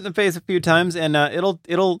 I've been hit in the face a few times, and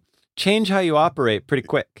it'll change how you operate pretty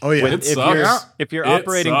quick. Oh, yeah. It sucks. If you're It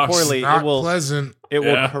operating sucks. poorly, Not it will pleasant.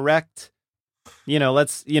 will correct.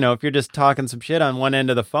 If you're just talking some shit on one end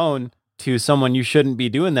of the phone to someone you shouldn't be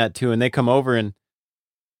doing that to, and they come over and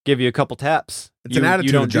give you a couple taps, It's you an attitude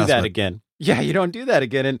you don't do that adjustment. again. Yeah, you don't do that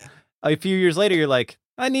again. And a few years later, you're like,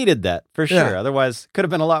 I needed that for sure. Yeah. Otherwise, could have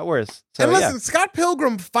been a lot worse. So, And listen, yeah. Scott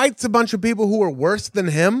Pilgrim fights a bunch of people who are worse than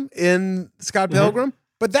him in Scott Pilgrim,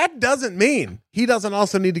 but that doesn't mean he doesn't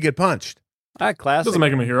also need to get punched. Classic. Doesn't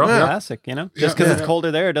make him a hero. Yeah. Classic, Just because it's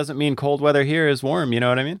colder there doesn't mean cold weather here is warm. You know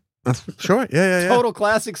what I mean? Sure. Yeah. Total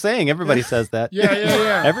classic saying. Everybody says that. Yeah.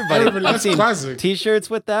 Everybody. I've That's seen classic.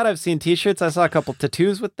 T-shirts with that. I've seen T-shirts. I saw a couple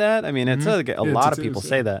tattoos with that. I mean, it's a lot of tattoos, people yeah.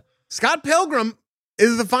 say that. Scott Pilgrim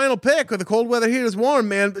is the final pick with the cold weather here is warm,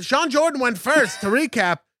 man. But Sean Jordan went first. To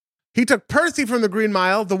recap, he took Percy from the Green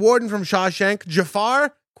Mile, the Warden from Shawshank,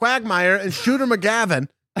 Jafar, Quagmire, and Shooter McGavin.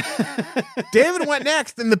 David went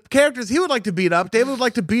next, and the characters he would like to beat up. David would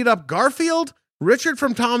like to beat up Garfield, Richard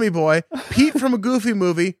from Tommy Boy, Pete from A Goofy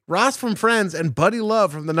Movie, Ross from Friends, and Buddy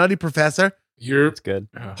Love from The Nutty Professor. That's good.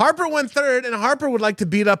 Harper went third, and Harper would like to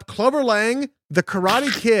beat up Clubber Lang, the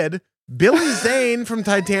Karate Kid, Billy Zane from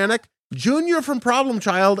Titanic, Junior from Problem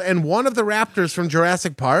Child, and one of the Raptors from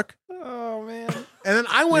Jurassic Park. Oh, man. And then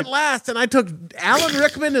I went last, and I took Alan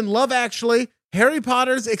Rickman in Love Actually, Harry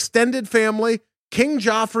Potter's Extended Family, King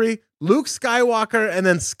Joffrey, Luke Skywalker, and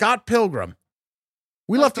then Scott Pilgrim.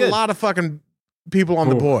 We left a lot of fucking people on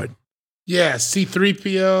the board. Yeah,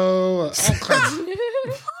 C-3PO, all kinds of...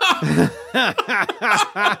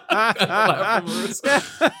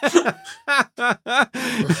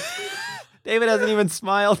 David hasn't even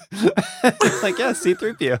smiled. Like, yeah,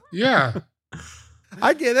 C-3PO. Yeah.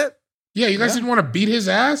 I get it. Yeah, you guys didn't want to beat his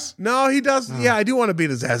ass? No, he does. Yeah, I do want to beat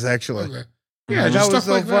his ass, actually. Okay. Yeah, that just was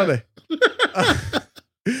stuff so like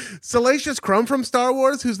funny. Salacious Crumb from Star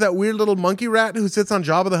Wars, who's that weird little monkey rat who sits on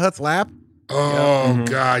Jabba the Hutt's lap. Oh,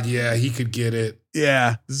 God, yeah, he could get it.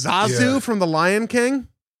 Yeah. Zazu from The Lion King.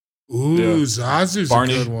 Ooh, Zazu's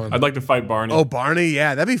Barney. a good one. I'd like to fight Barney. Oh, Barney.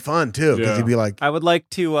 Yeah, that'd be fun, too, because he'd be like... I would like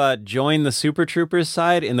to join the Super Troopers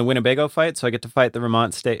side in the Winnebago fight, so I get to fight the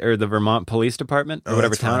Vermont State or the Vermont Police Department or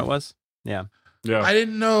whatever town it was. Yeah. I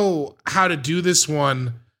didn't know how to do this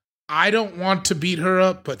one. I don't want to beat her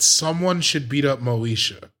up, but someone should beat up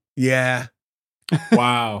Moesha. Yeah.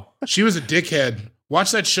 Wow. She was a dickhead.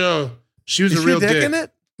 Watch that show. She was Is a she real a dick dick. in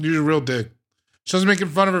it? She was a real dick. She was making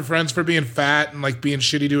fun of her friends for being fat and like being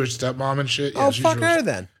shitty to her stepmom and shit. Yeah, Fuck her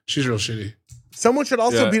then. She's real shitty. Someone should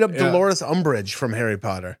also beat up Dolores Umbridge from Harry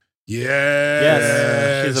Potter.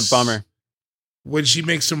 Yes. She's a bummer. When she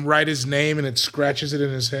makes him write his name and it scratches it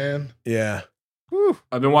in his hand. Yeah.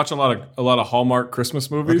 I've been watching a lot of Hallmark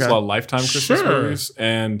Christmas movies, a lot of Lifetime Christmas movies,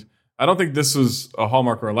 and I don't think this was a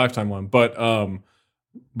Hallmark or a Lifetime one, but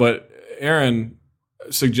Aaron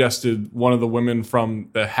suggested one of the women from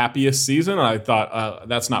the Happiest season. And I thought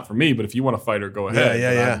that's not for me, but if you want to fight her, go ahead.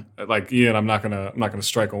 Yeah. Like Ian, I'm not gonna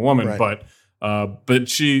strike a woman, Right. but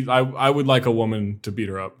she, I would like a woman to beat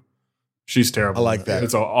her up. She's terrible. I like that.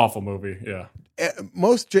 It's an awful movie. Yeah.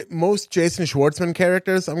 Most Jason Schwartzman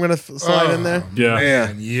characters, I'm going to slide in there. Yeah.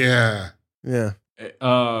 Man, yeah. Yeah.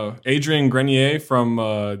 Adrian Grenier from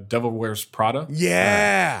Devil Wears Prada.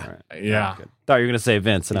 Yeah. Yeah. Thought you were going to say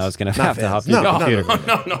Vince, and I was going to have to hop Vince. your No, computer.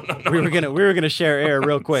 No. We were gonna share air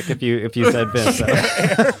real quick if you said Vince.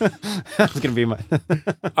 That was gonna be my.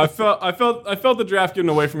 I felt the draft getting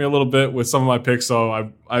away from me a little bit with some of my picks,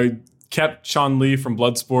 so I kept Sean Lee from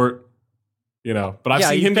Bloodsport. But I've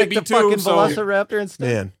seen him get beat the too. fucking So Velociraptor instead.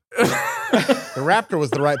 Man. The Raptor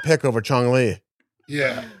was the right pick over Chong Li.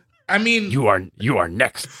 Yeah. I mean, You are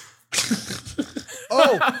next.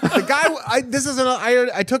 Oh, the guy. I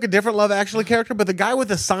took a different Love Actually character, but the guy with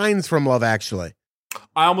the signs from Love Actually.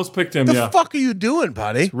 I almost picked him. The fuck are you doing,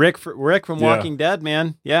 buddy? Rick from Walking Dead,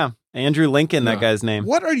 man. Yeah, Andrew Lincoln, that guy's name.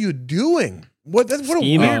 What are you doing? What a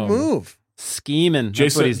Scheming. weird move. Scheming.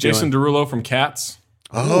 That's what he's Jason doing. Derulo from Cats.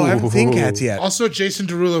 Oh, I haven't seen Cats yet. also Jason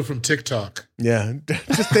Derulo from TikTok. Yeah,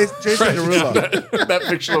 just Jason Derulo. that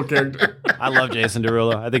fictional character. I love Jason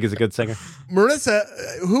Derulo. I think he's a good singer. Marissa,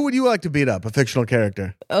 who would you like to beat up? A fictional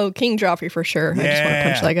character? Oh, King Joffrey for sure. I just want to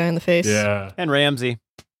punch that guy in the face. Yeah. And Ramsey.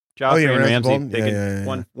 Joffrey and Ramsey. Bolton. They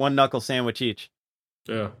can one knuckle sandwich each.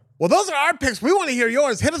 Yeah. Well, those are our picks. We want to hear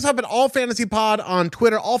yours. Hit us up at allfantasypod on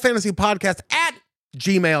Twitter,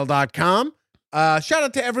 allfantasypodcast@gmail.com. Shout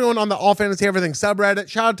out to everyone on the All Fantasy Everything subreddit.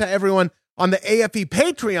 Shout out to everyone on the AFE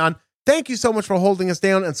Patreon. Thank you so much for holding us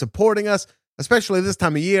down and supporting us, especially this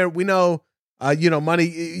time of year. We know, money.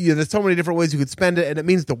 There's so many different ways you could spend it, and it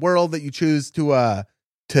means the world that you choose to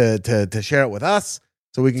share it with us,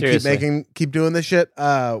 so we can keep doing this shit.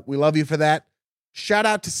 We love you for that. Shout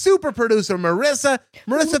out to super producer Marissa.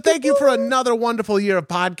 Marissa, thank you for another wonderful year of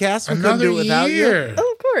podcasts. We couldn't do it without you.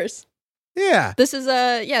 Oh, of course. Yeah. This is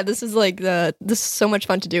this is so much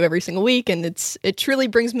fun to do every single week, and it truly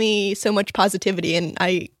brings me so much positivity, and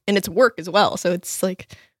it's work as well. So it's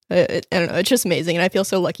like I don't know, it's just amazing, and I feel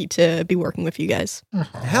so lucky to be working with you guys.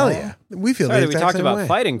 Hell yeah. We feel Sorry the that we exact talked same about way.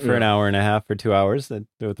 fighting for an hour and a half or 2 hours with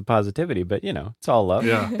the positivity, but it's all love.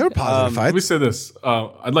 Yeah. They were positive Let me fights. say this.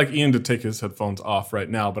 I'd like Ian to take his headphones off right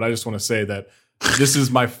now, but I just want to say that this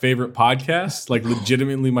is my favorite podcast, like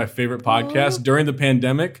legitimately my favorite podcast. During the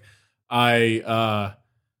pandemic, I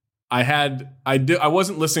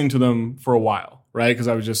wasn't listening to them for a while, right? Because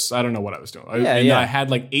I don't know what I was doing. I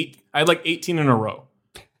had like 18 in a row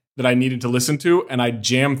that I needed to listen to, and I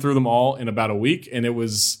jammed through them all in about a week, and it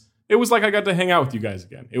was like I got to hang out with you guys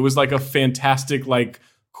again. It was like a fantastic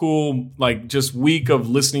cool, like just week of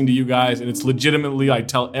listening to you guys. And it's legitimately, I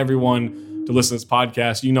tell everyone to listen to this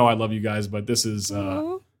podcast. You know, I love you guys, but this is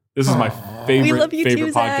my favorite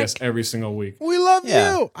podcast every single week. We love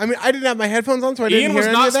you. I mean, I didn't have my headphones on, so I didn't hear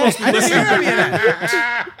any of that. I didn't hear any of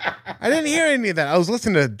that. I didn't hear any of that. I was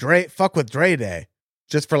listening to Dre, Fuck with Dre Day,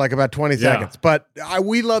 just for like about 20 seconds. But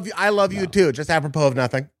we love you. I love you too. Just apropos of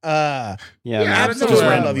nothing. Absolutely,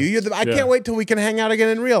 I love you. I can't wait till we can hang out again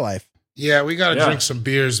in real life. Yeah, we got to drink some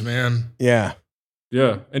beers, man. Yeah.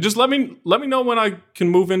 Yeah, and just let me know when I can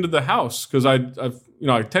move into the house, because I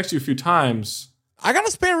text you a few times. I got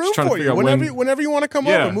a spare room for you whenever you want to come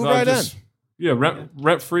over. Move right in. Yeah,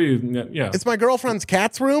 rent free. Yeah, it's my girlfriend's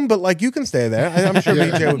cat's room, but like you can stay there. I'm sure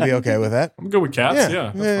BJ would be okay with that. I'm good with cats.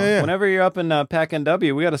 Yeah. Whenever you're up in Pack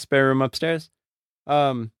NW, we got a spare room upstairs.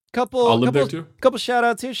 I'll live there too. Couple shout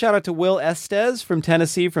outs here. Shout out to Will Estes from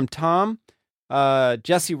Tennessee from Tom.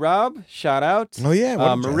 Jesse Robb, shout out. Oh yeah,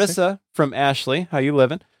 Marissa from Ashley. How you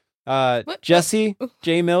living? Jesse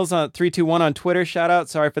J Mills on 321 on Twitter. Shout out.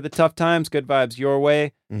 Sorry for the tough times. Good vibes your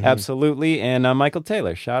way. Mm-hmm. Absolutely. And Michael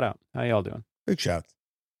Taylor. Shout out. How y'all doing? Big shouts.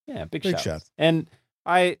 Yeah, big shouts. And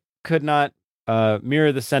I could not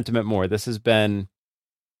mirror the sentiment more. This is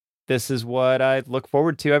what I look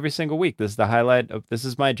forward to every single week. This is the highlight of. This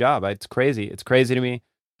is my job. It's crazy. It's crazy to me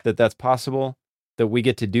that that's possible. That we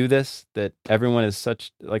get to do this, that everyone is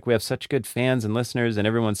we have such good fans and listeners, and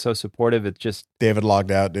everyone's so supportive. It's just David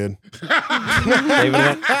logged out, dude. David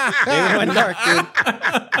went dark, dude.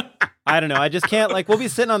 I don't know. I just can't. We'll be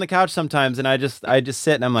sitting on the couch sometimes, and I just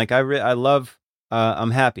sit and I'm like, I love.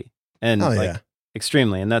 I'm happy and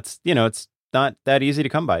extremely, and that's it's not that easy to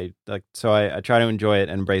come by. So I try to enjoy it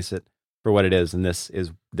and embrace it for what it is, and this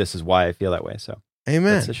is why I feel that way. So.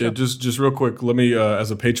 Amen. Yeah, just real quick, let me,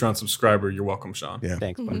 as a Patreon subscriber, you're welcome, Sean. Yeah.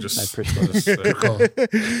 Thanks. I appreciate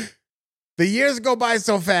it. The years go by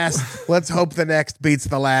so fast. Let's hope the next beats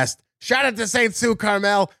the last. Shout out to St. Sue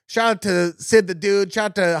Carmel. Shout out to Sid the Dude.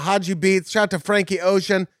 Shout out to Haji Beats. Shout out to Frankie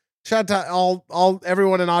Ocean. Shout out to all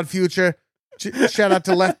everyone in Odd Future. Shout out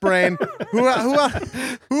to Left Brain. Who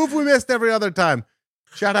have we missed every other time?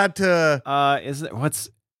 Shout out to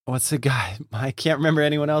What's the guy? I can't remember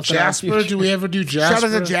anyone else. Jasper? Do we ever do Jasper?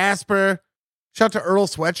 Shout out to Jasper. Shout out to Earl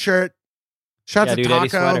Sweatshirt. Shout out to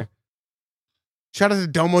Taco. Shout out to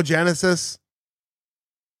Domo Genesis.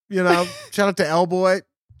 Shout out to Elboy.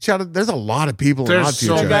 There's a lot of people in Odd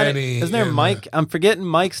Future. So many. Isn't there Mike? I'm forgetting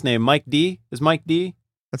Mike's name. Mike D? Is Mike D?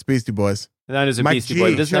 That's Beastie Boys. That is a Mike Beastie G.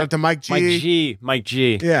 Boy. Shout out to Mike G. Mike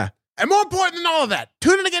G. Yeah. And more important than all of that,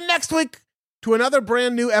 tune in again next week to another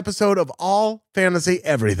brand new episode of All Fantasy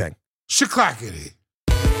Everything. Shaklackety.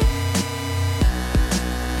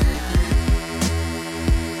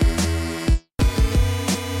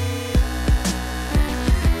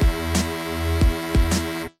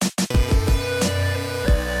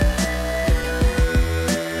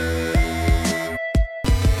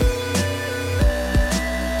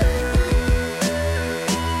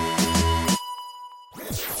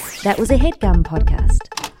 That was a HeadGum podcast.